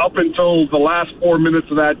just up until the last 4 minutes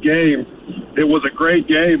of that game, it was a great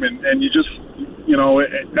game, and you just,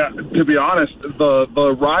 to be honest,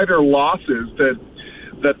 the Ryder losses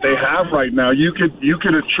that they have right now, you could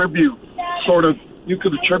attribute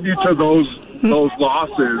to those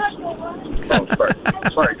losses. Oh,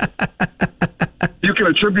 sorry. You can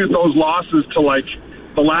attribute those losses to like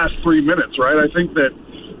the last 3 minutes, right? I think that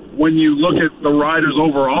when you look at the Riders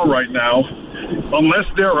overall right now, unless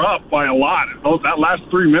they're up by a lot, that last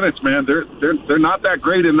 3 minutes, man, they're not that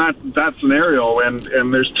great in that scenario.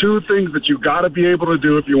 And there's 2 things that you got to be able to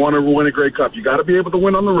do if you want to win a Grey Cup. You got to be able to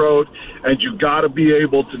win on the road, and you got to be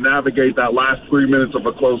able to navigate that last 3 minutes of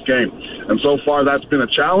a close game. And so far, that's been a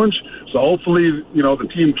challenge. So hopefully, the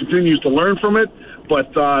team continues to learn from it.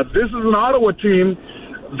 But this is an Ottawa team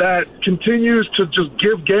that continues to just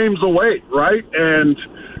give games away, right? And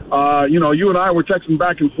you and I were texting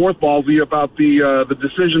back and forth, Ballsy, about the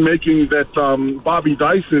decision making that Bobby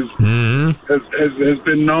Dice has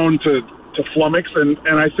been known to flummox, and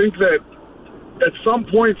I think that at some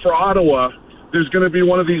point for Ottawa, there's going to be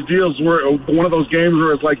one of these deals one of those games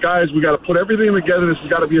where it's like, guys, we got to put everything together. This has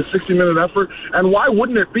got to be a 60-minute effort, and why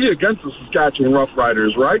wouldn't it be against the Saskatchewan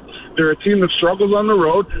Roughriders, right? They're a team that struggles on the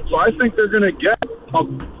road, so I think they're going to get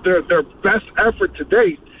their best effort to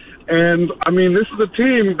date. And, I mean, this is a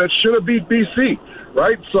team that should have beat BC,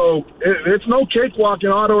 right? So it's no cakewalk in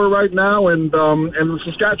Ottawa right now, and the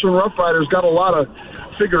Saskatchewan Roughriders got a lot of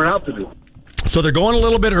figuring out to do. So they're going a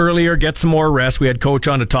little bit earlier, get some more rest. We had Coach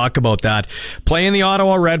on to talk about that. Playing the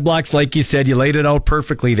Ottawa Redblacks, like you said, you laid it out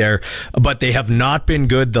perfectly there, but they have not been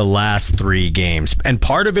good the last 3 games. And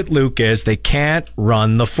part of it, Luke, is they can't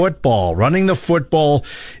run the football. Running the football,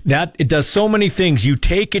 that it does so many things. You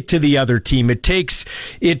take it to the other team. It takes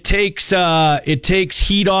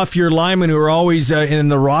heat off your linemen who are always in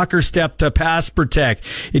the rocker step to pass protect.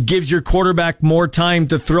 It gives your quarterback more time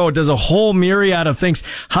to throw. It does a whole myriad of things.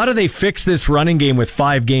 How do they fix this running game with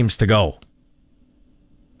 5 games to go?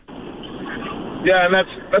 Yeah, and that's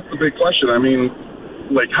the big question. I mean,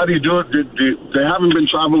 like, how do you do it? They haven't been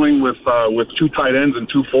traveling with 2 tight ends and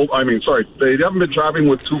 2 they haven't been traveling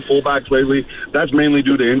with 2 fullbacks lately. That's mainly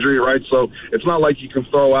due to injury, right? So it's not like you can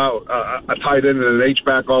throw out a tight end and an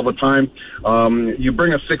H-back all the time. You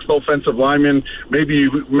bring a 6th offensive lineman, maybe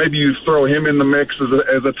you throw him in the mix as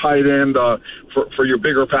a tight end for your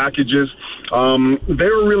bigger packages. They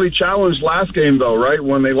were really challenged last game, though, right?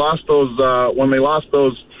 When they lost those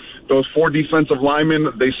 4 defensive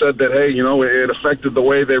linemen, they said that, hey, it affected the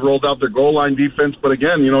way they rolled out their goal line defense. But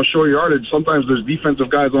again, short yardage, sometimes there's defensive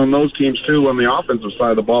guys on those teams too on the offensive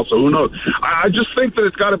side of the ball. So who knows? I just think that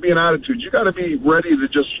it's got to be an attitude. You got to be ready to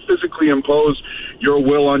just physically impose your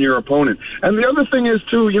will on your opponent. And the other thing is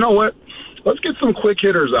too, you know what? Let's get some quick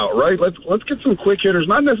hitters out, right? Let's get some quick hitters,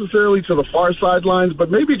 not necessarily to the far sidelines, but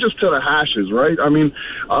maybe just to the hashes, right? I mean,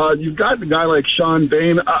 you've got a guy like Sean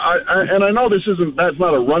Bain, and I know that's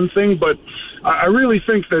not a run thing, but I really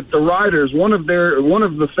think that the Riders, one of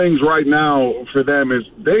the things right now for them is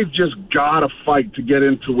they've just got to fight to get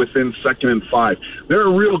into within 2nd and 5. They're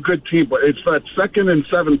a real good team, but it's that 2nd and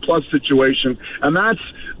 7+ situation, and that's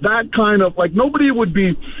that kind of like nobody would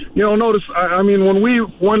be, notice. I mean, when we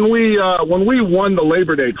won the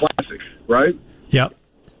Labor Day Classic, right? Yep.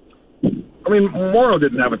 I mean, Morrow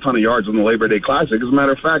didn't have a ton of yards in the Labor Day Classic. As a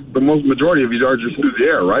matter of fact, the majority of his yards are through the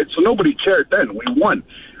air, right? So nobody cared then. We won.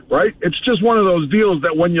 Right? It's just one of those deals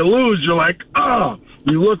that when you lose, you're like,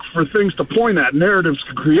 you look for things to point at, narratives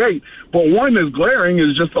to create. But one is glaring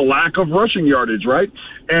is just a lack of rushing yardage, right?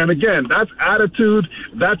 And again, that's attitude,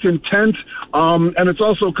 that's intent, and it's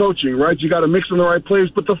also coaching, right? You got to mix in the right plays.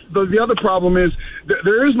 But the other problem is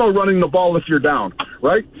there is no running the ball if you're down,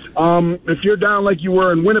 right? If you're down like you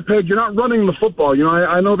were in Winnipeg, you're not running the football.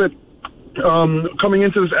 I know that coming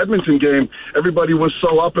into this Edmonton game, everybody was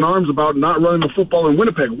so up in arms about not running the football in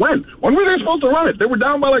Winnipeg. When were they supposed to run it? They were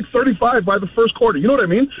down by like 35 by the first quarter. You know what I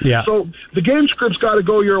mean? Yeah. So the game script's got to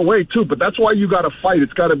go your way too, but that's why you got to fight.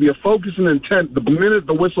 It's got to be a focus and intent the minute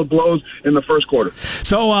the whistle blows in the first quarter.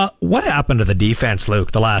 So what happened to the defense,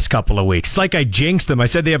 Luke, the last couple of weeks? It's like I jinxed them. I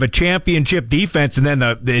said they have a championship defense, and then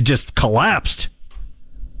it just collapsed.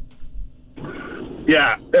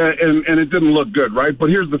 Yeah, and it didn't look good, right? But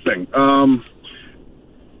here's the thing.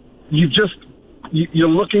 You're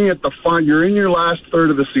looking at you're in your last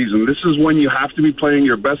third of the season. This is when you have to be playing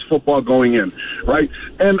your best football going in, right?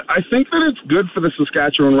 And I think that it's good for the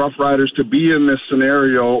Saskatchewan Roughriders to be in this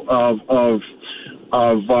scenario of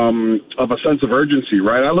a sense of urgency,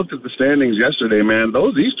 right? I looked at the standings yesterday, man.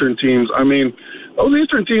 Those Eastern teams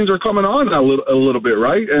are coming on a little bit,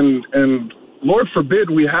 right? And Lord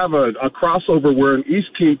forbid we have a crossover where an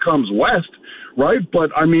East team comes West, right?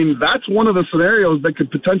 But I mean, that's one of the scenarios that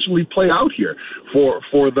could potentially play out here for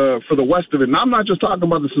the West of it. And I'm not just talking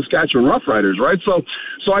about the Saskatchewan Roughriders, right? So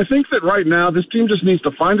I think that right now this team just needs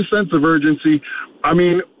to find a sense of urgency. I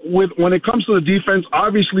mean, when it comes to the defense,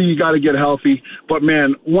 obviously you got to get healthy. But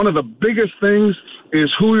man, one of the biggest things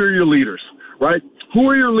is who are your leaders, right? Who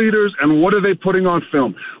are your leaders and what are they putting on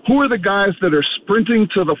film? Who are the guys that are sprinting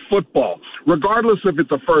to the football? Regardless if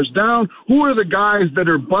it's a first down, who are the guys that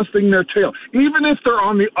are busting their tail? Even if they're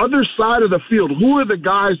on the other side of the field, who are the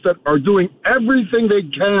guys that are doing everything they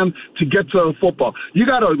can to get to the football? You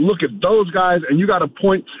got to look at those guys and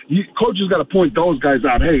coaches got to point those guys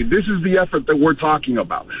out. Hey, this is the effort that we're talking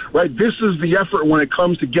about, right? This is the effort when it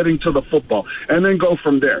comes to getting to the football, and then go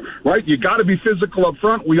from there, right? You got to be physical up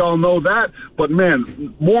front. We all know that, but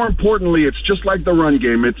man, more importantly, it's just like the run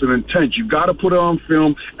game. It's an intent. You've got to put it on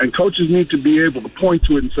film, and coaches need to be able to point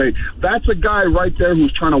to it and say, that's a guy right there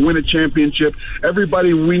who's trying to win a championship.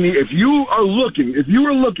 Everybody, we need, if you are looking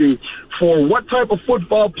for what type of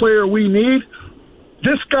football player we need,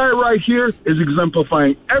 This guy right here is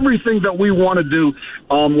exemplifying everything that we want to do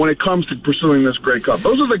when it comes to pursuing this Grey Cup.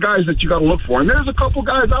 Those are the guys that you got to look for. And there's a couple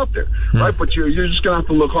guys out there, right? But you're just going to have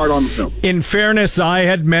to look hard on the film. In fairness, I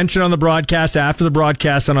had mentioned on the broadcast, after the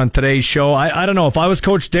broadcast and on today's show, I don't know, if I was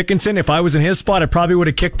Coach Dickenson, if I was in his spot, I probably would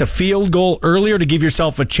have kicked a field goal earlier to give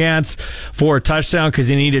yourself a chance for a touchdown because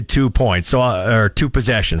you needed 2 points, or 2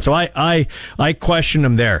 possessions. So I questioned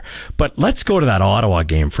him there. But let's go to that Ottawa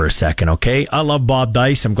game for a second, okay? I love Bob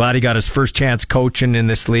Dice. I'm glad he got his first chance coaching in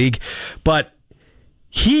this league. But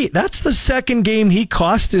that's the second game he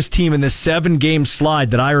cost his team in this 7-game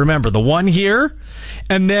slide that I remember. The one here,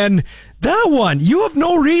 and then that one. You have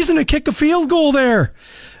no reason to kick a field goal there.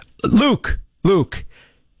 Luke,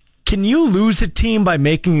 can you lose a team by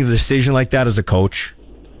making a decision like that as a coach?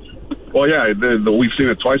 Well, yeah, we've seen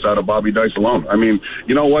it twice out of Bobby Dice alone. I mean,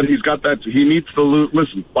 you know what? He's got that. He needs to lose.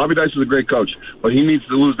 Listen, Bobby Dice is a great coach, but he needs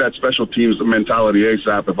to lose that special teams mentality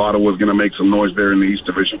ASAP if Ottawa's going to make some noise there in the East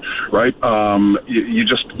Division, right?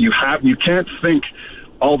 You can't think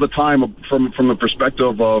all the time from the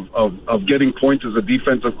perspective of getting points as a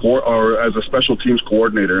defensive or as a special teams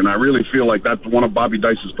coordinator. And I really feel like that's one of Bobby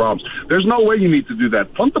Dice's problems. There's no way you need to do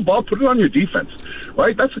that. Punt the ball, put it on your defense,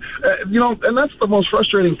 right? That's, and that's the most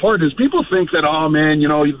frustrating part is people think that, oh man,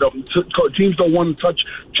 teams don't want to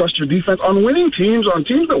trust your defense. On winning teams, on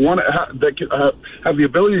teams that want to have the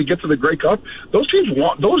ability to get to the Grey Cup, those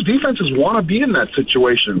defenses want to be in that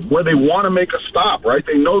situation where they want to make a stop, right?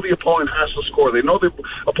 They know the opponent has to score. They know the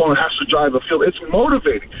opponent has to drive the field. It's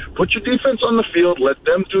motivating. Put your defense on the field. Let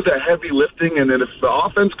them do the heavy lifting, and then if the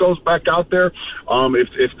offense goes back out there,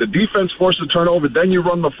 if the defense forces a turnover, then you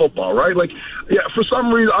run the football, right? Like, yeah, for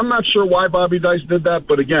some reason, I'm not sure why Bobby Dice did that,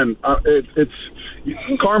 but again, it's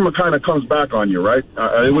karma kind of comes back on you, right?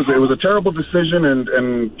 It was a terrible decision, and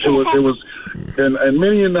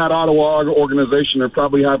many in that Ottawa organization are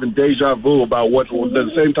probably having deja vu about what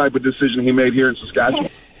the same type of decision he made here in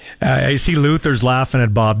Saskatchewan. I see Luther's laughing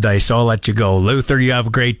at Bob Dice, so I'll let you go. Luther, you have a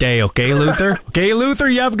great day, okay, Luther? Okay, Luther,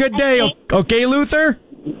 you have a good day. Okay, Luther?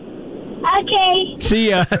 Okay. See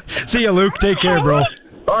ya, Luke. Take care, bro.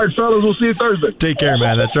 All right, fellas, we'll see you Thursday. Take care,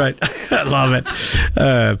 man. That's right. I love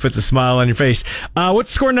it. Puts a smile on your face.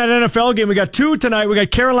 What's the score in that NFL game? We got 2 tonight. We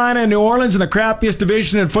got Carolina and New Orleans in the crappiest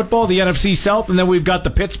division in football, the NFC South, and then we've got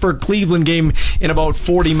the Pittsburgh-Cleveland game in about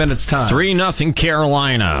 40 minutes' time. 3-0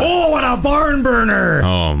 Carolina. Oh, what a barn burner!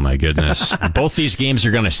 Oh, my goodness. Both these games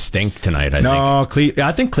are going to stink tonight, I think.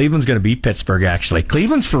 I think Cleveland's going to beat Pittsburgh, actually.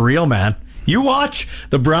 Cleveland's for real, man. You watch.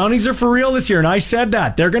 The Brownies are for real this year, and I said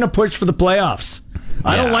that. They're going to push for the playoffs.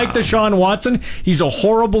 I don't like Deshaun Watson. He's a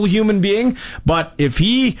horrible human being, but if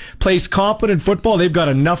he plays competent football, they've got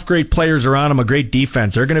enough great players around him, a great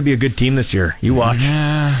defense. They're going to be a good team this year. You watch.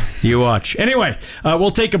 Yeah. You watch. Anyway, we'll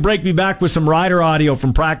take a break, be back with some Rider audio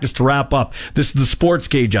from practice to wrap up. This is the Sports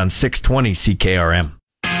Cage on 620 CKRM.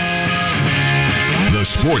 The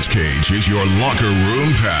Sports Cage is your locker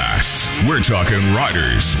room pass. We're talking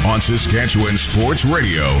Riders on Saskatchewan Sports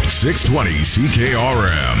Radio, 620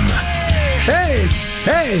 CKRM. Hey,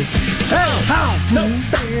 how?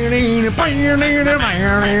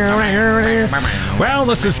 Well,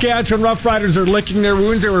 the Saskatchewan Roughriders are licking their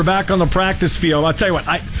wounds. They were back on the practice field. I'll tell you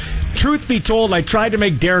what, truth be told, I tried to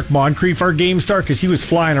make Derek Moncrief our game star because he was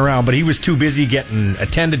flying around, but he was too busy getting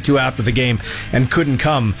attended to after the game and couldn't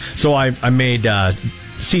come. So I made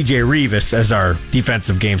CJ Revis as our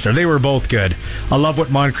defensive game star. They were both good. I love what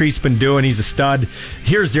Moncrief's been doing. He's a stud.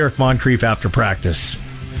 Here's Derek Moncrief after practice.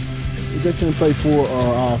 We just didn't play full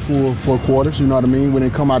 4 quarters, you know what I mean? We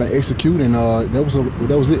didn't come out and execute, and that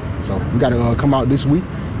was it. So we got to come out this week,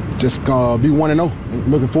 just be 1-0.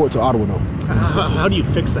 Looking forward to Ottawa, though. How do you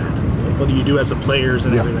fix that? What do you do as a players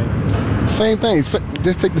and everything? Same thing.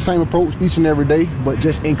 Just take the same approach each and every day, but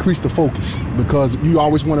just increase the focus because you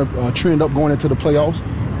always want to trend up going into the playoffs.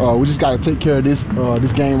 We just got to take care of this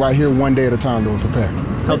game right here one day at a time, though, and prepare.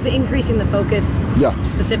 Was increasing the focus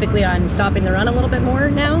specifically on stopping the run a little bit more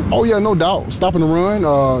now? Oh, yeah, no doubt. Stopping the run,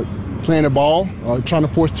 playing the ball, trying to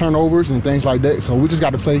force turnovers and things like that. So we just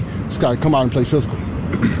got to come out and play physical.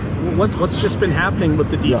 What's just been happening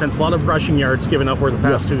with the defense? A lot of rushing yards given up over the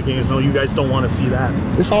past 2 games. No, you guys don't want to see that.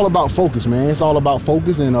 It's all about focus, man. It's all about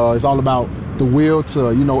focus, and it's all about the will to,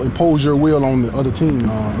 impose your will on the other team.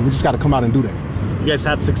 We just got to come out and do that. You guys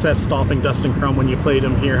had success stopping Dustin Crum when you played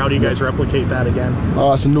him here. How do you guys replicate that again?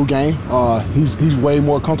 It's a new game. He's way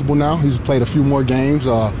more comfortable now. He's played a few more games.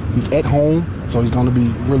 He's at home, so he's going to be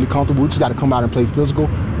really comfortable. We just got to come out and play physical,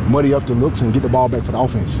 muddy up the looks, and get the ball back for the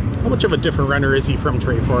offense. How much of a different runner is he from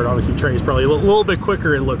Trey Ford? Obviously, Trey's probably a little bit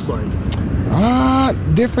quicker, it looks like.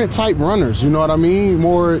 Different type runners, you know what I mean?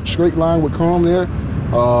 More straight line with Crum there.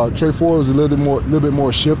 Trey Ford was a little bit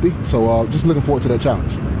more shifty. So just looking forward to that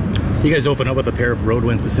challenge. You guys open up with a pair of road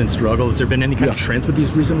wins, but since struggles, has there been any kind of trends with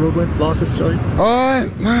these recent road win losses? Sorry? I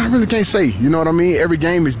really can't say. You know what I mean? Every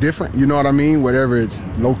game is different. You know what I mean? Whatever it's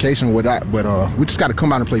location, but we just got to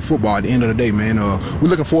come out and play football at the end of the day, man. We're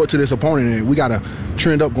looking forward to this opponent, and we got to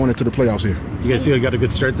trend up going into the playoffs here. You guys feel you got a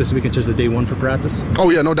good start this week in terms of day one for practice? Oh,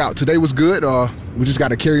 yeah, no doubt. Today was good. We just got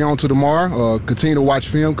to carry on to tomorrow, continue to watch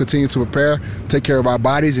film, continue to prepare, take care of our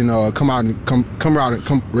bodies, and come out and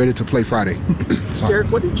come ready to play Friday. Derek,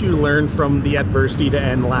 what did you learn from the adversity to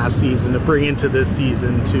end last season to bring into this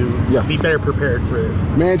season to be better prepared for it?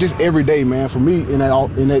 Man, just every day, man. For me, in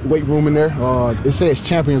that weight room in there, it says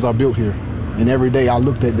champions are built here. And every day I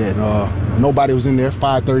looked at that. Nobody was in there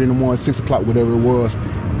 5:30 in the morning, 6 o'clock, whatever it was.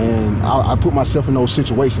 And I put myself in those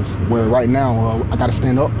situations where right now I got to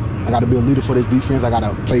stand up. I got to be a leader for this defense. I got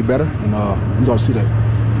to play better. And you're going to see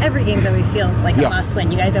that. Every game's always feel like a must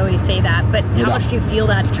win. You guys always say that. But how much do you feel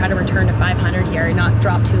that to try to return to 500 here and not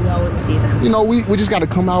drop too low in the season? You know, we just got to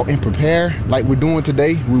come out and prepare like we're doing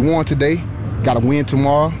today. We won today. Got to win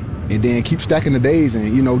tomorrow. And then keep stacking the days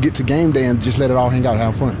and, get to game day and just let it all hang out and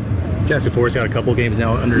have fun. Cassie Ford's got a couple games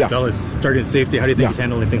now under his belt. It's starting safety. How do you think he's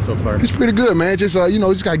handling things so far? It's pretty good, man. Just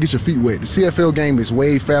just gotta get your feet wet. The CFL game is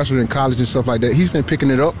way faster than college and stuff like that. He's been picking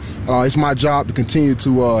it up. It's my job to continue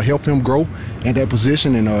to help him grow in that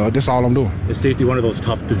position, and that's all I'm doing. Is safety one of those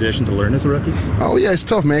tough positions to learn as a rookie? Oh yeah, it's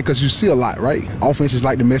tough, man, because you see a lot, right? Offenses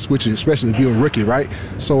like to mess with you, especially if you're a rookie, right?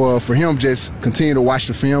 So for him, just continue to watch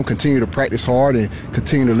the film, continue to practice hard, and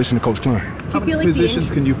continue to listen to Coach Klein. How many positions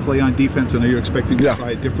can you play on defense, and are you expecting to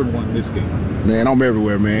try a different one this game? Man, I'm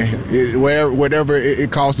everywhere, man. Whatever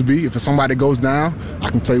it calls to be. If somebody goes down, I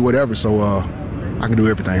can play whatever. So I can do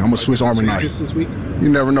everything. I'm a Swiss Army knife. This week? You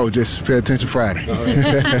never know. Just pay attention Friday.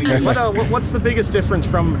 What's the biggest difference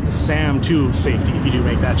from Sam to safety if you do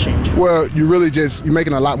make that change? Well, you're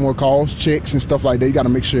making a lot more calls, checks, and stuff like that. You got to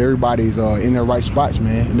make sure everybody's in their right spots,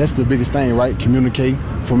 man. And that's the biggest thing, right? Communicate.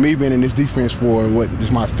 For me, being in this defense for this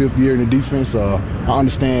is my 5th year in the defense, I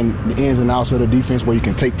understand the ins and outs of the defense where you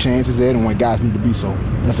can take chances at and when guys need to be. So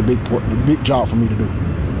that's a big job for me to do.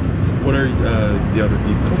 What are the other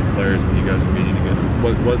defensive players when you guys are meeting together?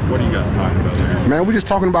 What are you guys talking about there? Man, we're just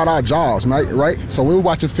talking about our jobs, right? So when we're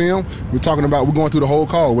watching film, we're going through the whole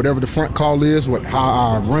call, whatever the front call is, how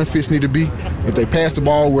our run fits need to be, if they pass the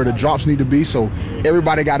ball, where the drops need to be. So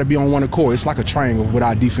everybody got to be on one accord. It's like a triangle with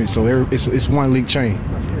our defense. So it's one link chain.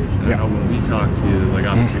 I know when we talk to you, like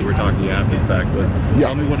obviously we're talking to you after the fact, but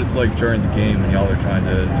tell me what it's like during the game when y'all are trying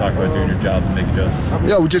to talk about doing your jobs and make adjustments.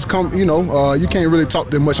 Yeah, we just come, you can't really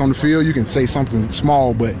talk that much on the field. You can say something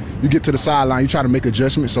small, but you get to the sideline, you try to make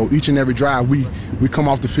adjustments. So each and every drive we come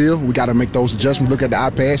off the field, we got to make those adjustments, look at the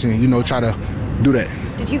eye pass and, try to do that.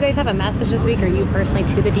 Did you guys have a message this week, or you personally,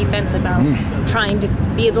 to the defense about trying to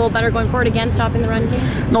be a little better going forward again, stopping the run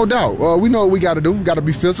game? No doubt. We know what we got to do. We got to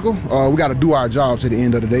be physical. We got to do our jobs at the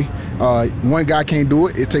end of the day. One guy can't do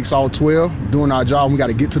it. It takes all 12 doing our job. We got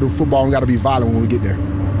to get to the football. We got to be violent when we get there.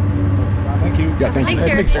 Thank you. Yeah, thank you.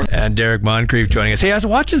 Thanks, Derek. And Derek Moncrief joining us. Hey, I was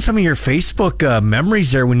watching some of your Facebook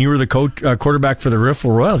memories there when you were the quarterback for the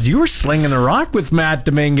Riffle Royals. You were slinging the rock with Matt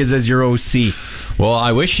Dominguez as your OC. Well,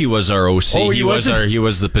 I wish he was our OC. Oh, he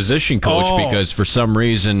was the position coach because for some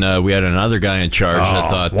reason we had another guy in charge. I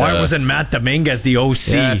thought, why wasn't Matt Dominguez the OC?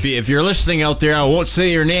 Yeah, if you're listening out there, I won't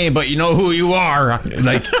say your name, but you know who you are.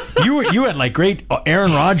 Like you had like great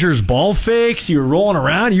Aaron Rodgers ball fakes. You were rolling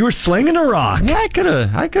around. You were slinging a rock. Yeah, I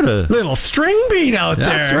could have. Little string bean out there.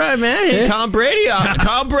 That's right, man. Hey, Tom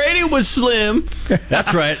Brady was slim.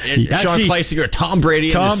 That's right. Sean Kleisinger, Tom Brady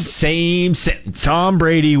in the same sentence. Tom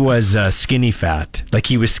Brady was skinny fat. Like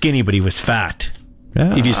he was skinny, but he was fat.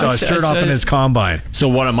 Yeah, if you saw his shirt off in his combine. So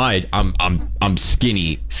what am I? I'm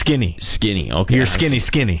skinny. Skinny. Okay. You're skinny.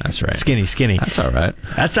 That's right. Skinny. That's all right.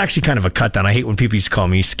 That's actually kind of a cut down. I hate when people used to call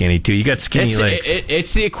me skinny too. You got skinny legs.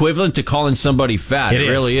 It's the equivalent to calling somebody fat. It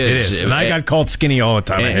really is. It is. And I got called skinny all the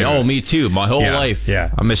time. Me too. My whole life.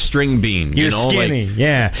 Yeah. I'm a string bean. You're skinny.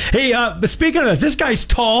 Yeah. Hey, speaking of this guy's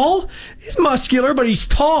tall. He's muscular, but he's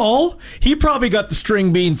tall. He probably got the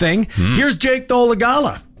string bean thing. Here's Jake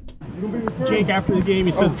Dolegala. Jake, after the game,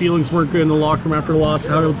 you said feelings weren't good in the locker room after the loss.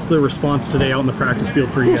 How was the response today out in the practice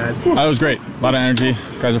field for you guys? It was great. A lot of energy.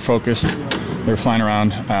 Guys are focused. They were flying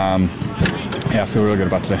around. I feel really good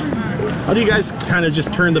about today. How do you guys kind of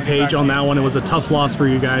just turn the page on that one? It was a tough loss for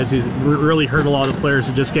you guys. It really hurt a lot of the players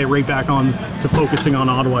to just get right back on to focusing on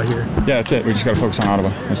Ottawa here. Yeah, that's it. We just got to focus on Ottawa.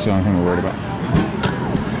 That's the only thing we're worried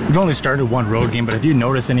about. You've only started one road game, but have you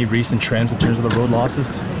noticed any recent trends in terms of the road losses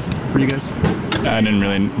for you guys? I didn't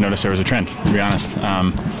really notice there was a trend, to be honest.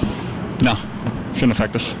 No. shouldn't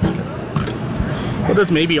affect us. What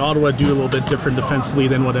does maybe Ottawa do a little bit different defensively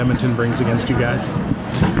than what Edmonton brings against you guys?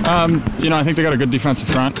 I think they got a good defensive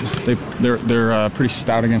front. They're pretty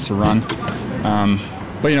stout against the run.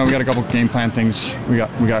 But we got a couple game plan things we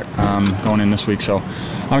got going in this week, so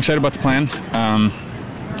I'm excited about the plan.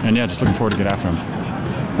 Just looking forward to get after them.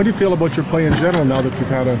 How do you feel about your play in general now that you've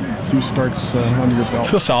had a few starts under your belt?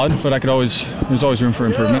 I feel solid, but there's always room for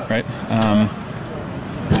improvement, right?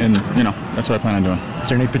 That's what I plan on doing. Is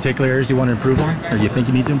there any particular areas you want to improve on, or you think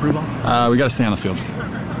you need to improve on? We got to stay on the field.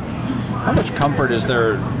 How much comfort is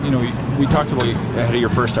there? We talked about ahead of your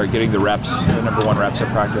first start getting the reps, the number 1 reps at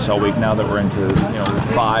practice all week. Now that we're into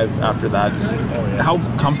 5 after that, how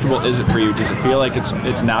comfortable is it for you? Does it feel like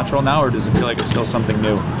it's natural now, or does it feel like it's still something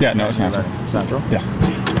new? Yeah, no, it's natural. It's natural. Yeah.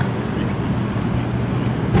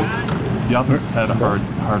 The offense has had a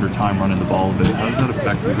harder time running the ball a bit. How does that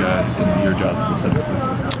affect you guys and your job specifically?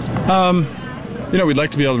 We'd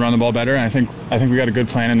like to be able to run the ball better, and I think we got a good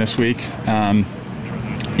plan in this week.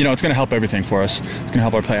 It's going to help everything for us. It's going to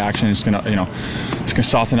help our play action. It's going to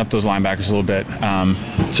soften up those linebackers a little bit.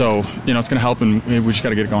 It's going to help, and we just got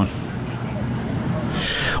to get it going.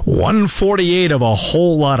 148 of a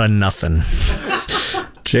whole lot of nothing.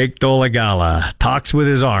 Jake Dolegala talks with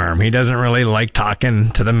his arm. He doesn't really like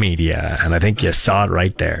talking to the media, and I think you saw it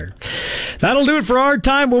right there. That'll do it for our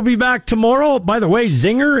time. We'll be back tomorrow. By the way,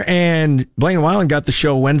 Zinger and Blaine Weiland got the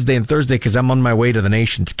show Wednesday and Thursday because I'm on my way to the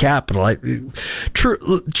nation's capital.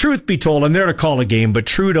 Truth be told, I'm there to call a game, but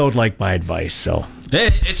Trudeau'd like my advice, so...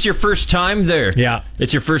 Hey, it's your first time there. Yeah.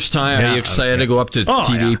 It's your first time. Yeah, are you excited to go up to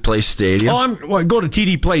TD Place Stadium? I go to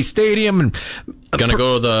TD Place Stadium and... Gonna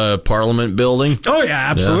go to the Parliament building? Oh,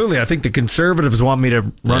 yeah, absolutely. Yeah. I think the Conservatives want me to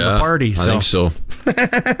run the party. I think so.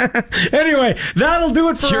 Anyway, that'll do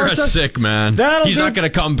it for You're a sick man. He's not going to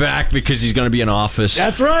come back because he's going to be in office.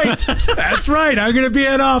 That's right. That's right. I'm going to be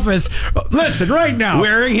in office. Listen, right now.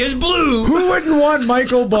 Wearing his blue. Who wouldn't want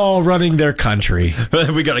Michael Ball running their country?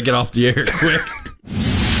 We got to get off the air quick.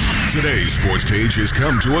 Today's Sports Cage has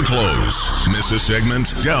come to a close. Miss a segment?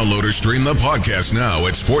 Download or stream the podcast now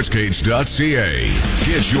at sportscage.ca.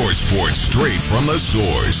 Get your sports straight from the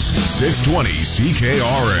source. 620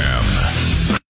 CKRM.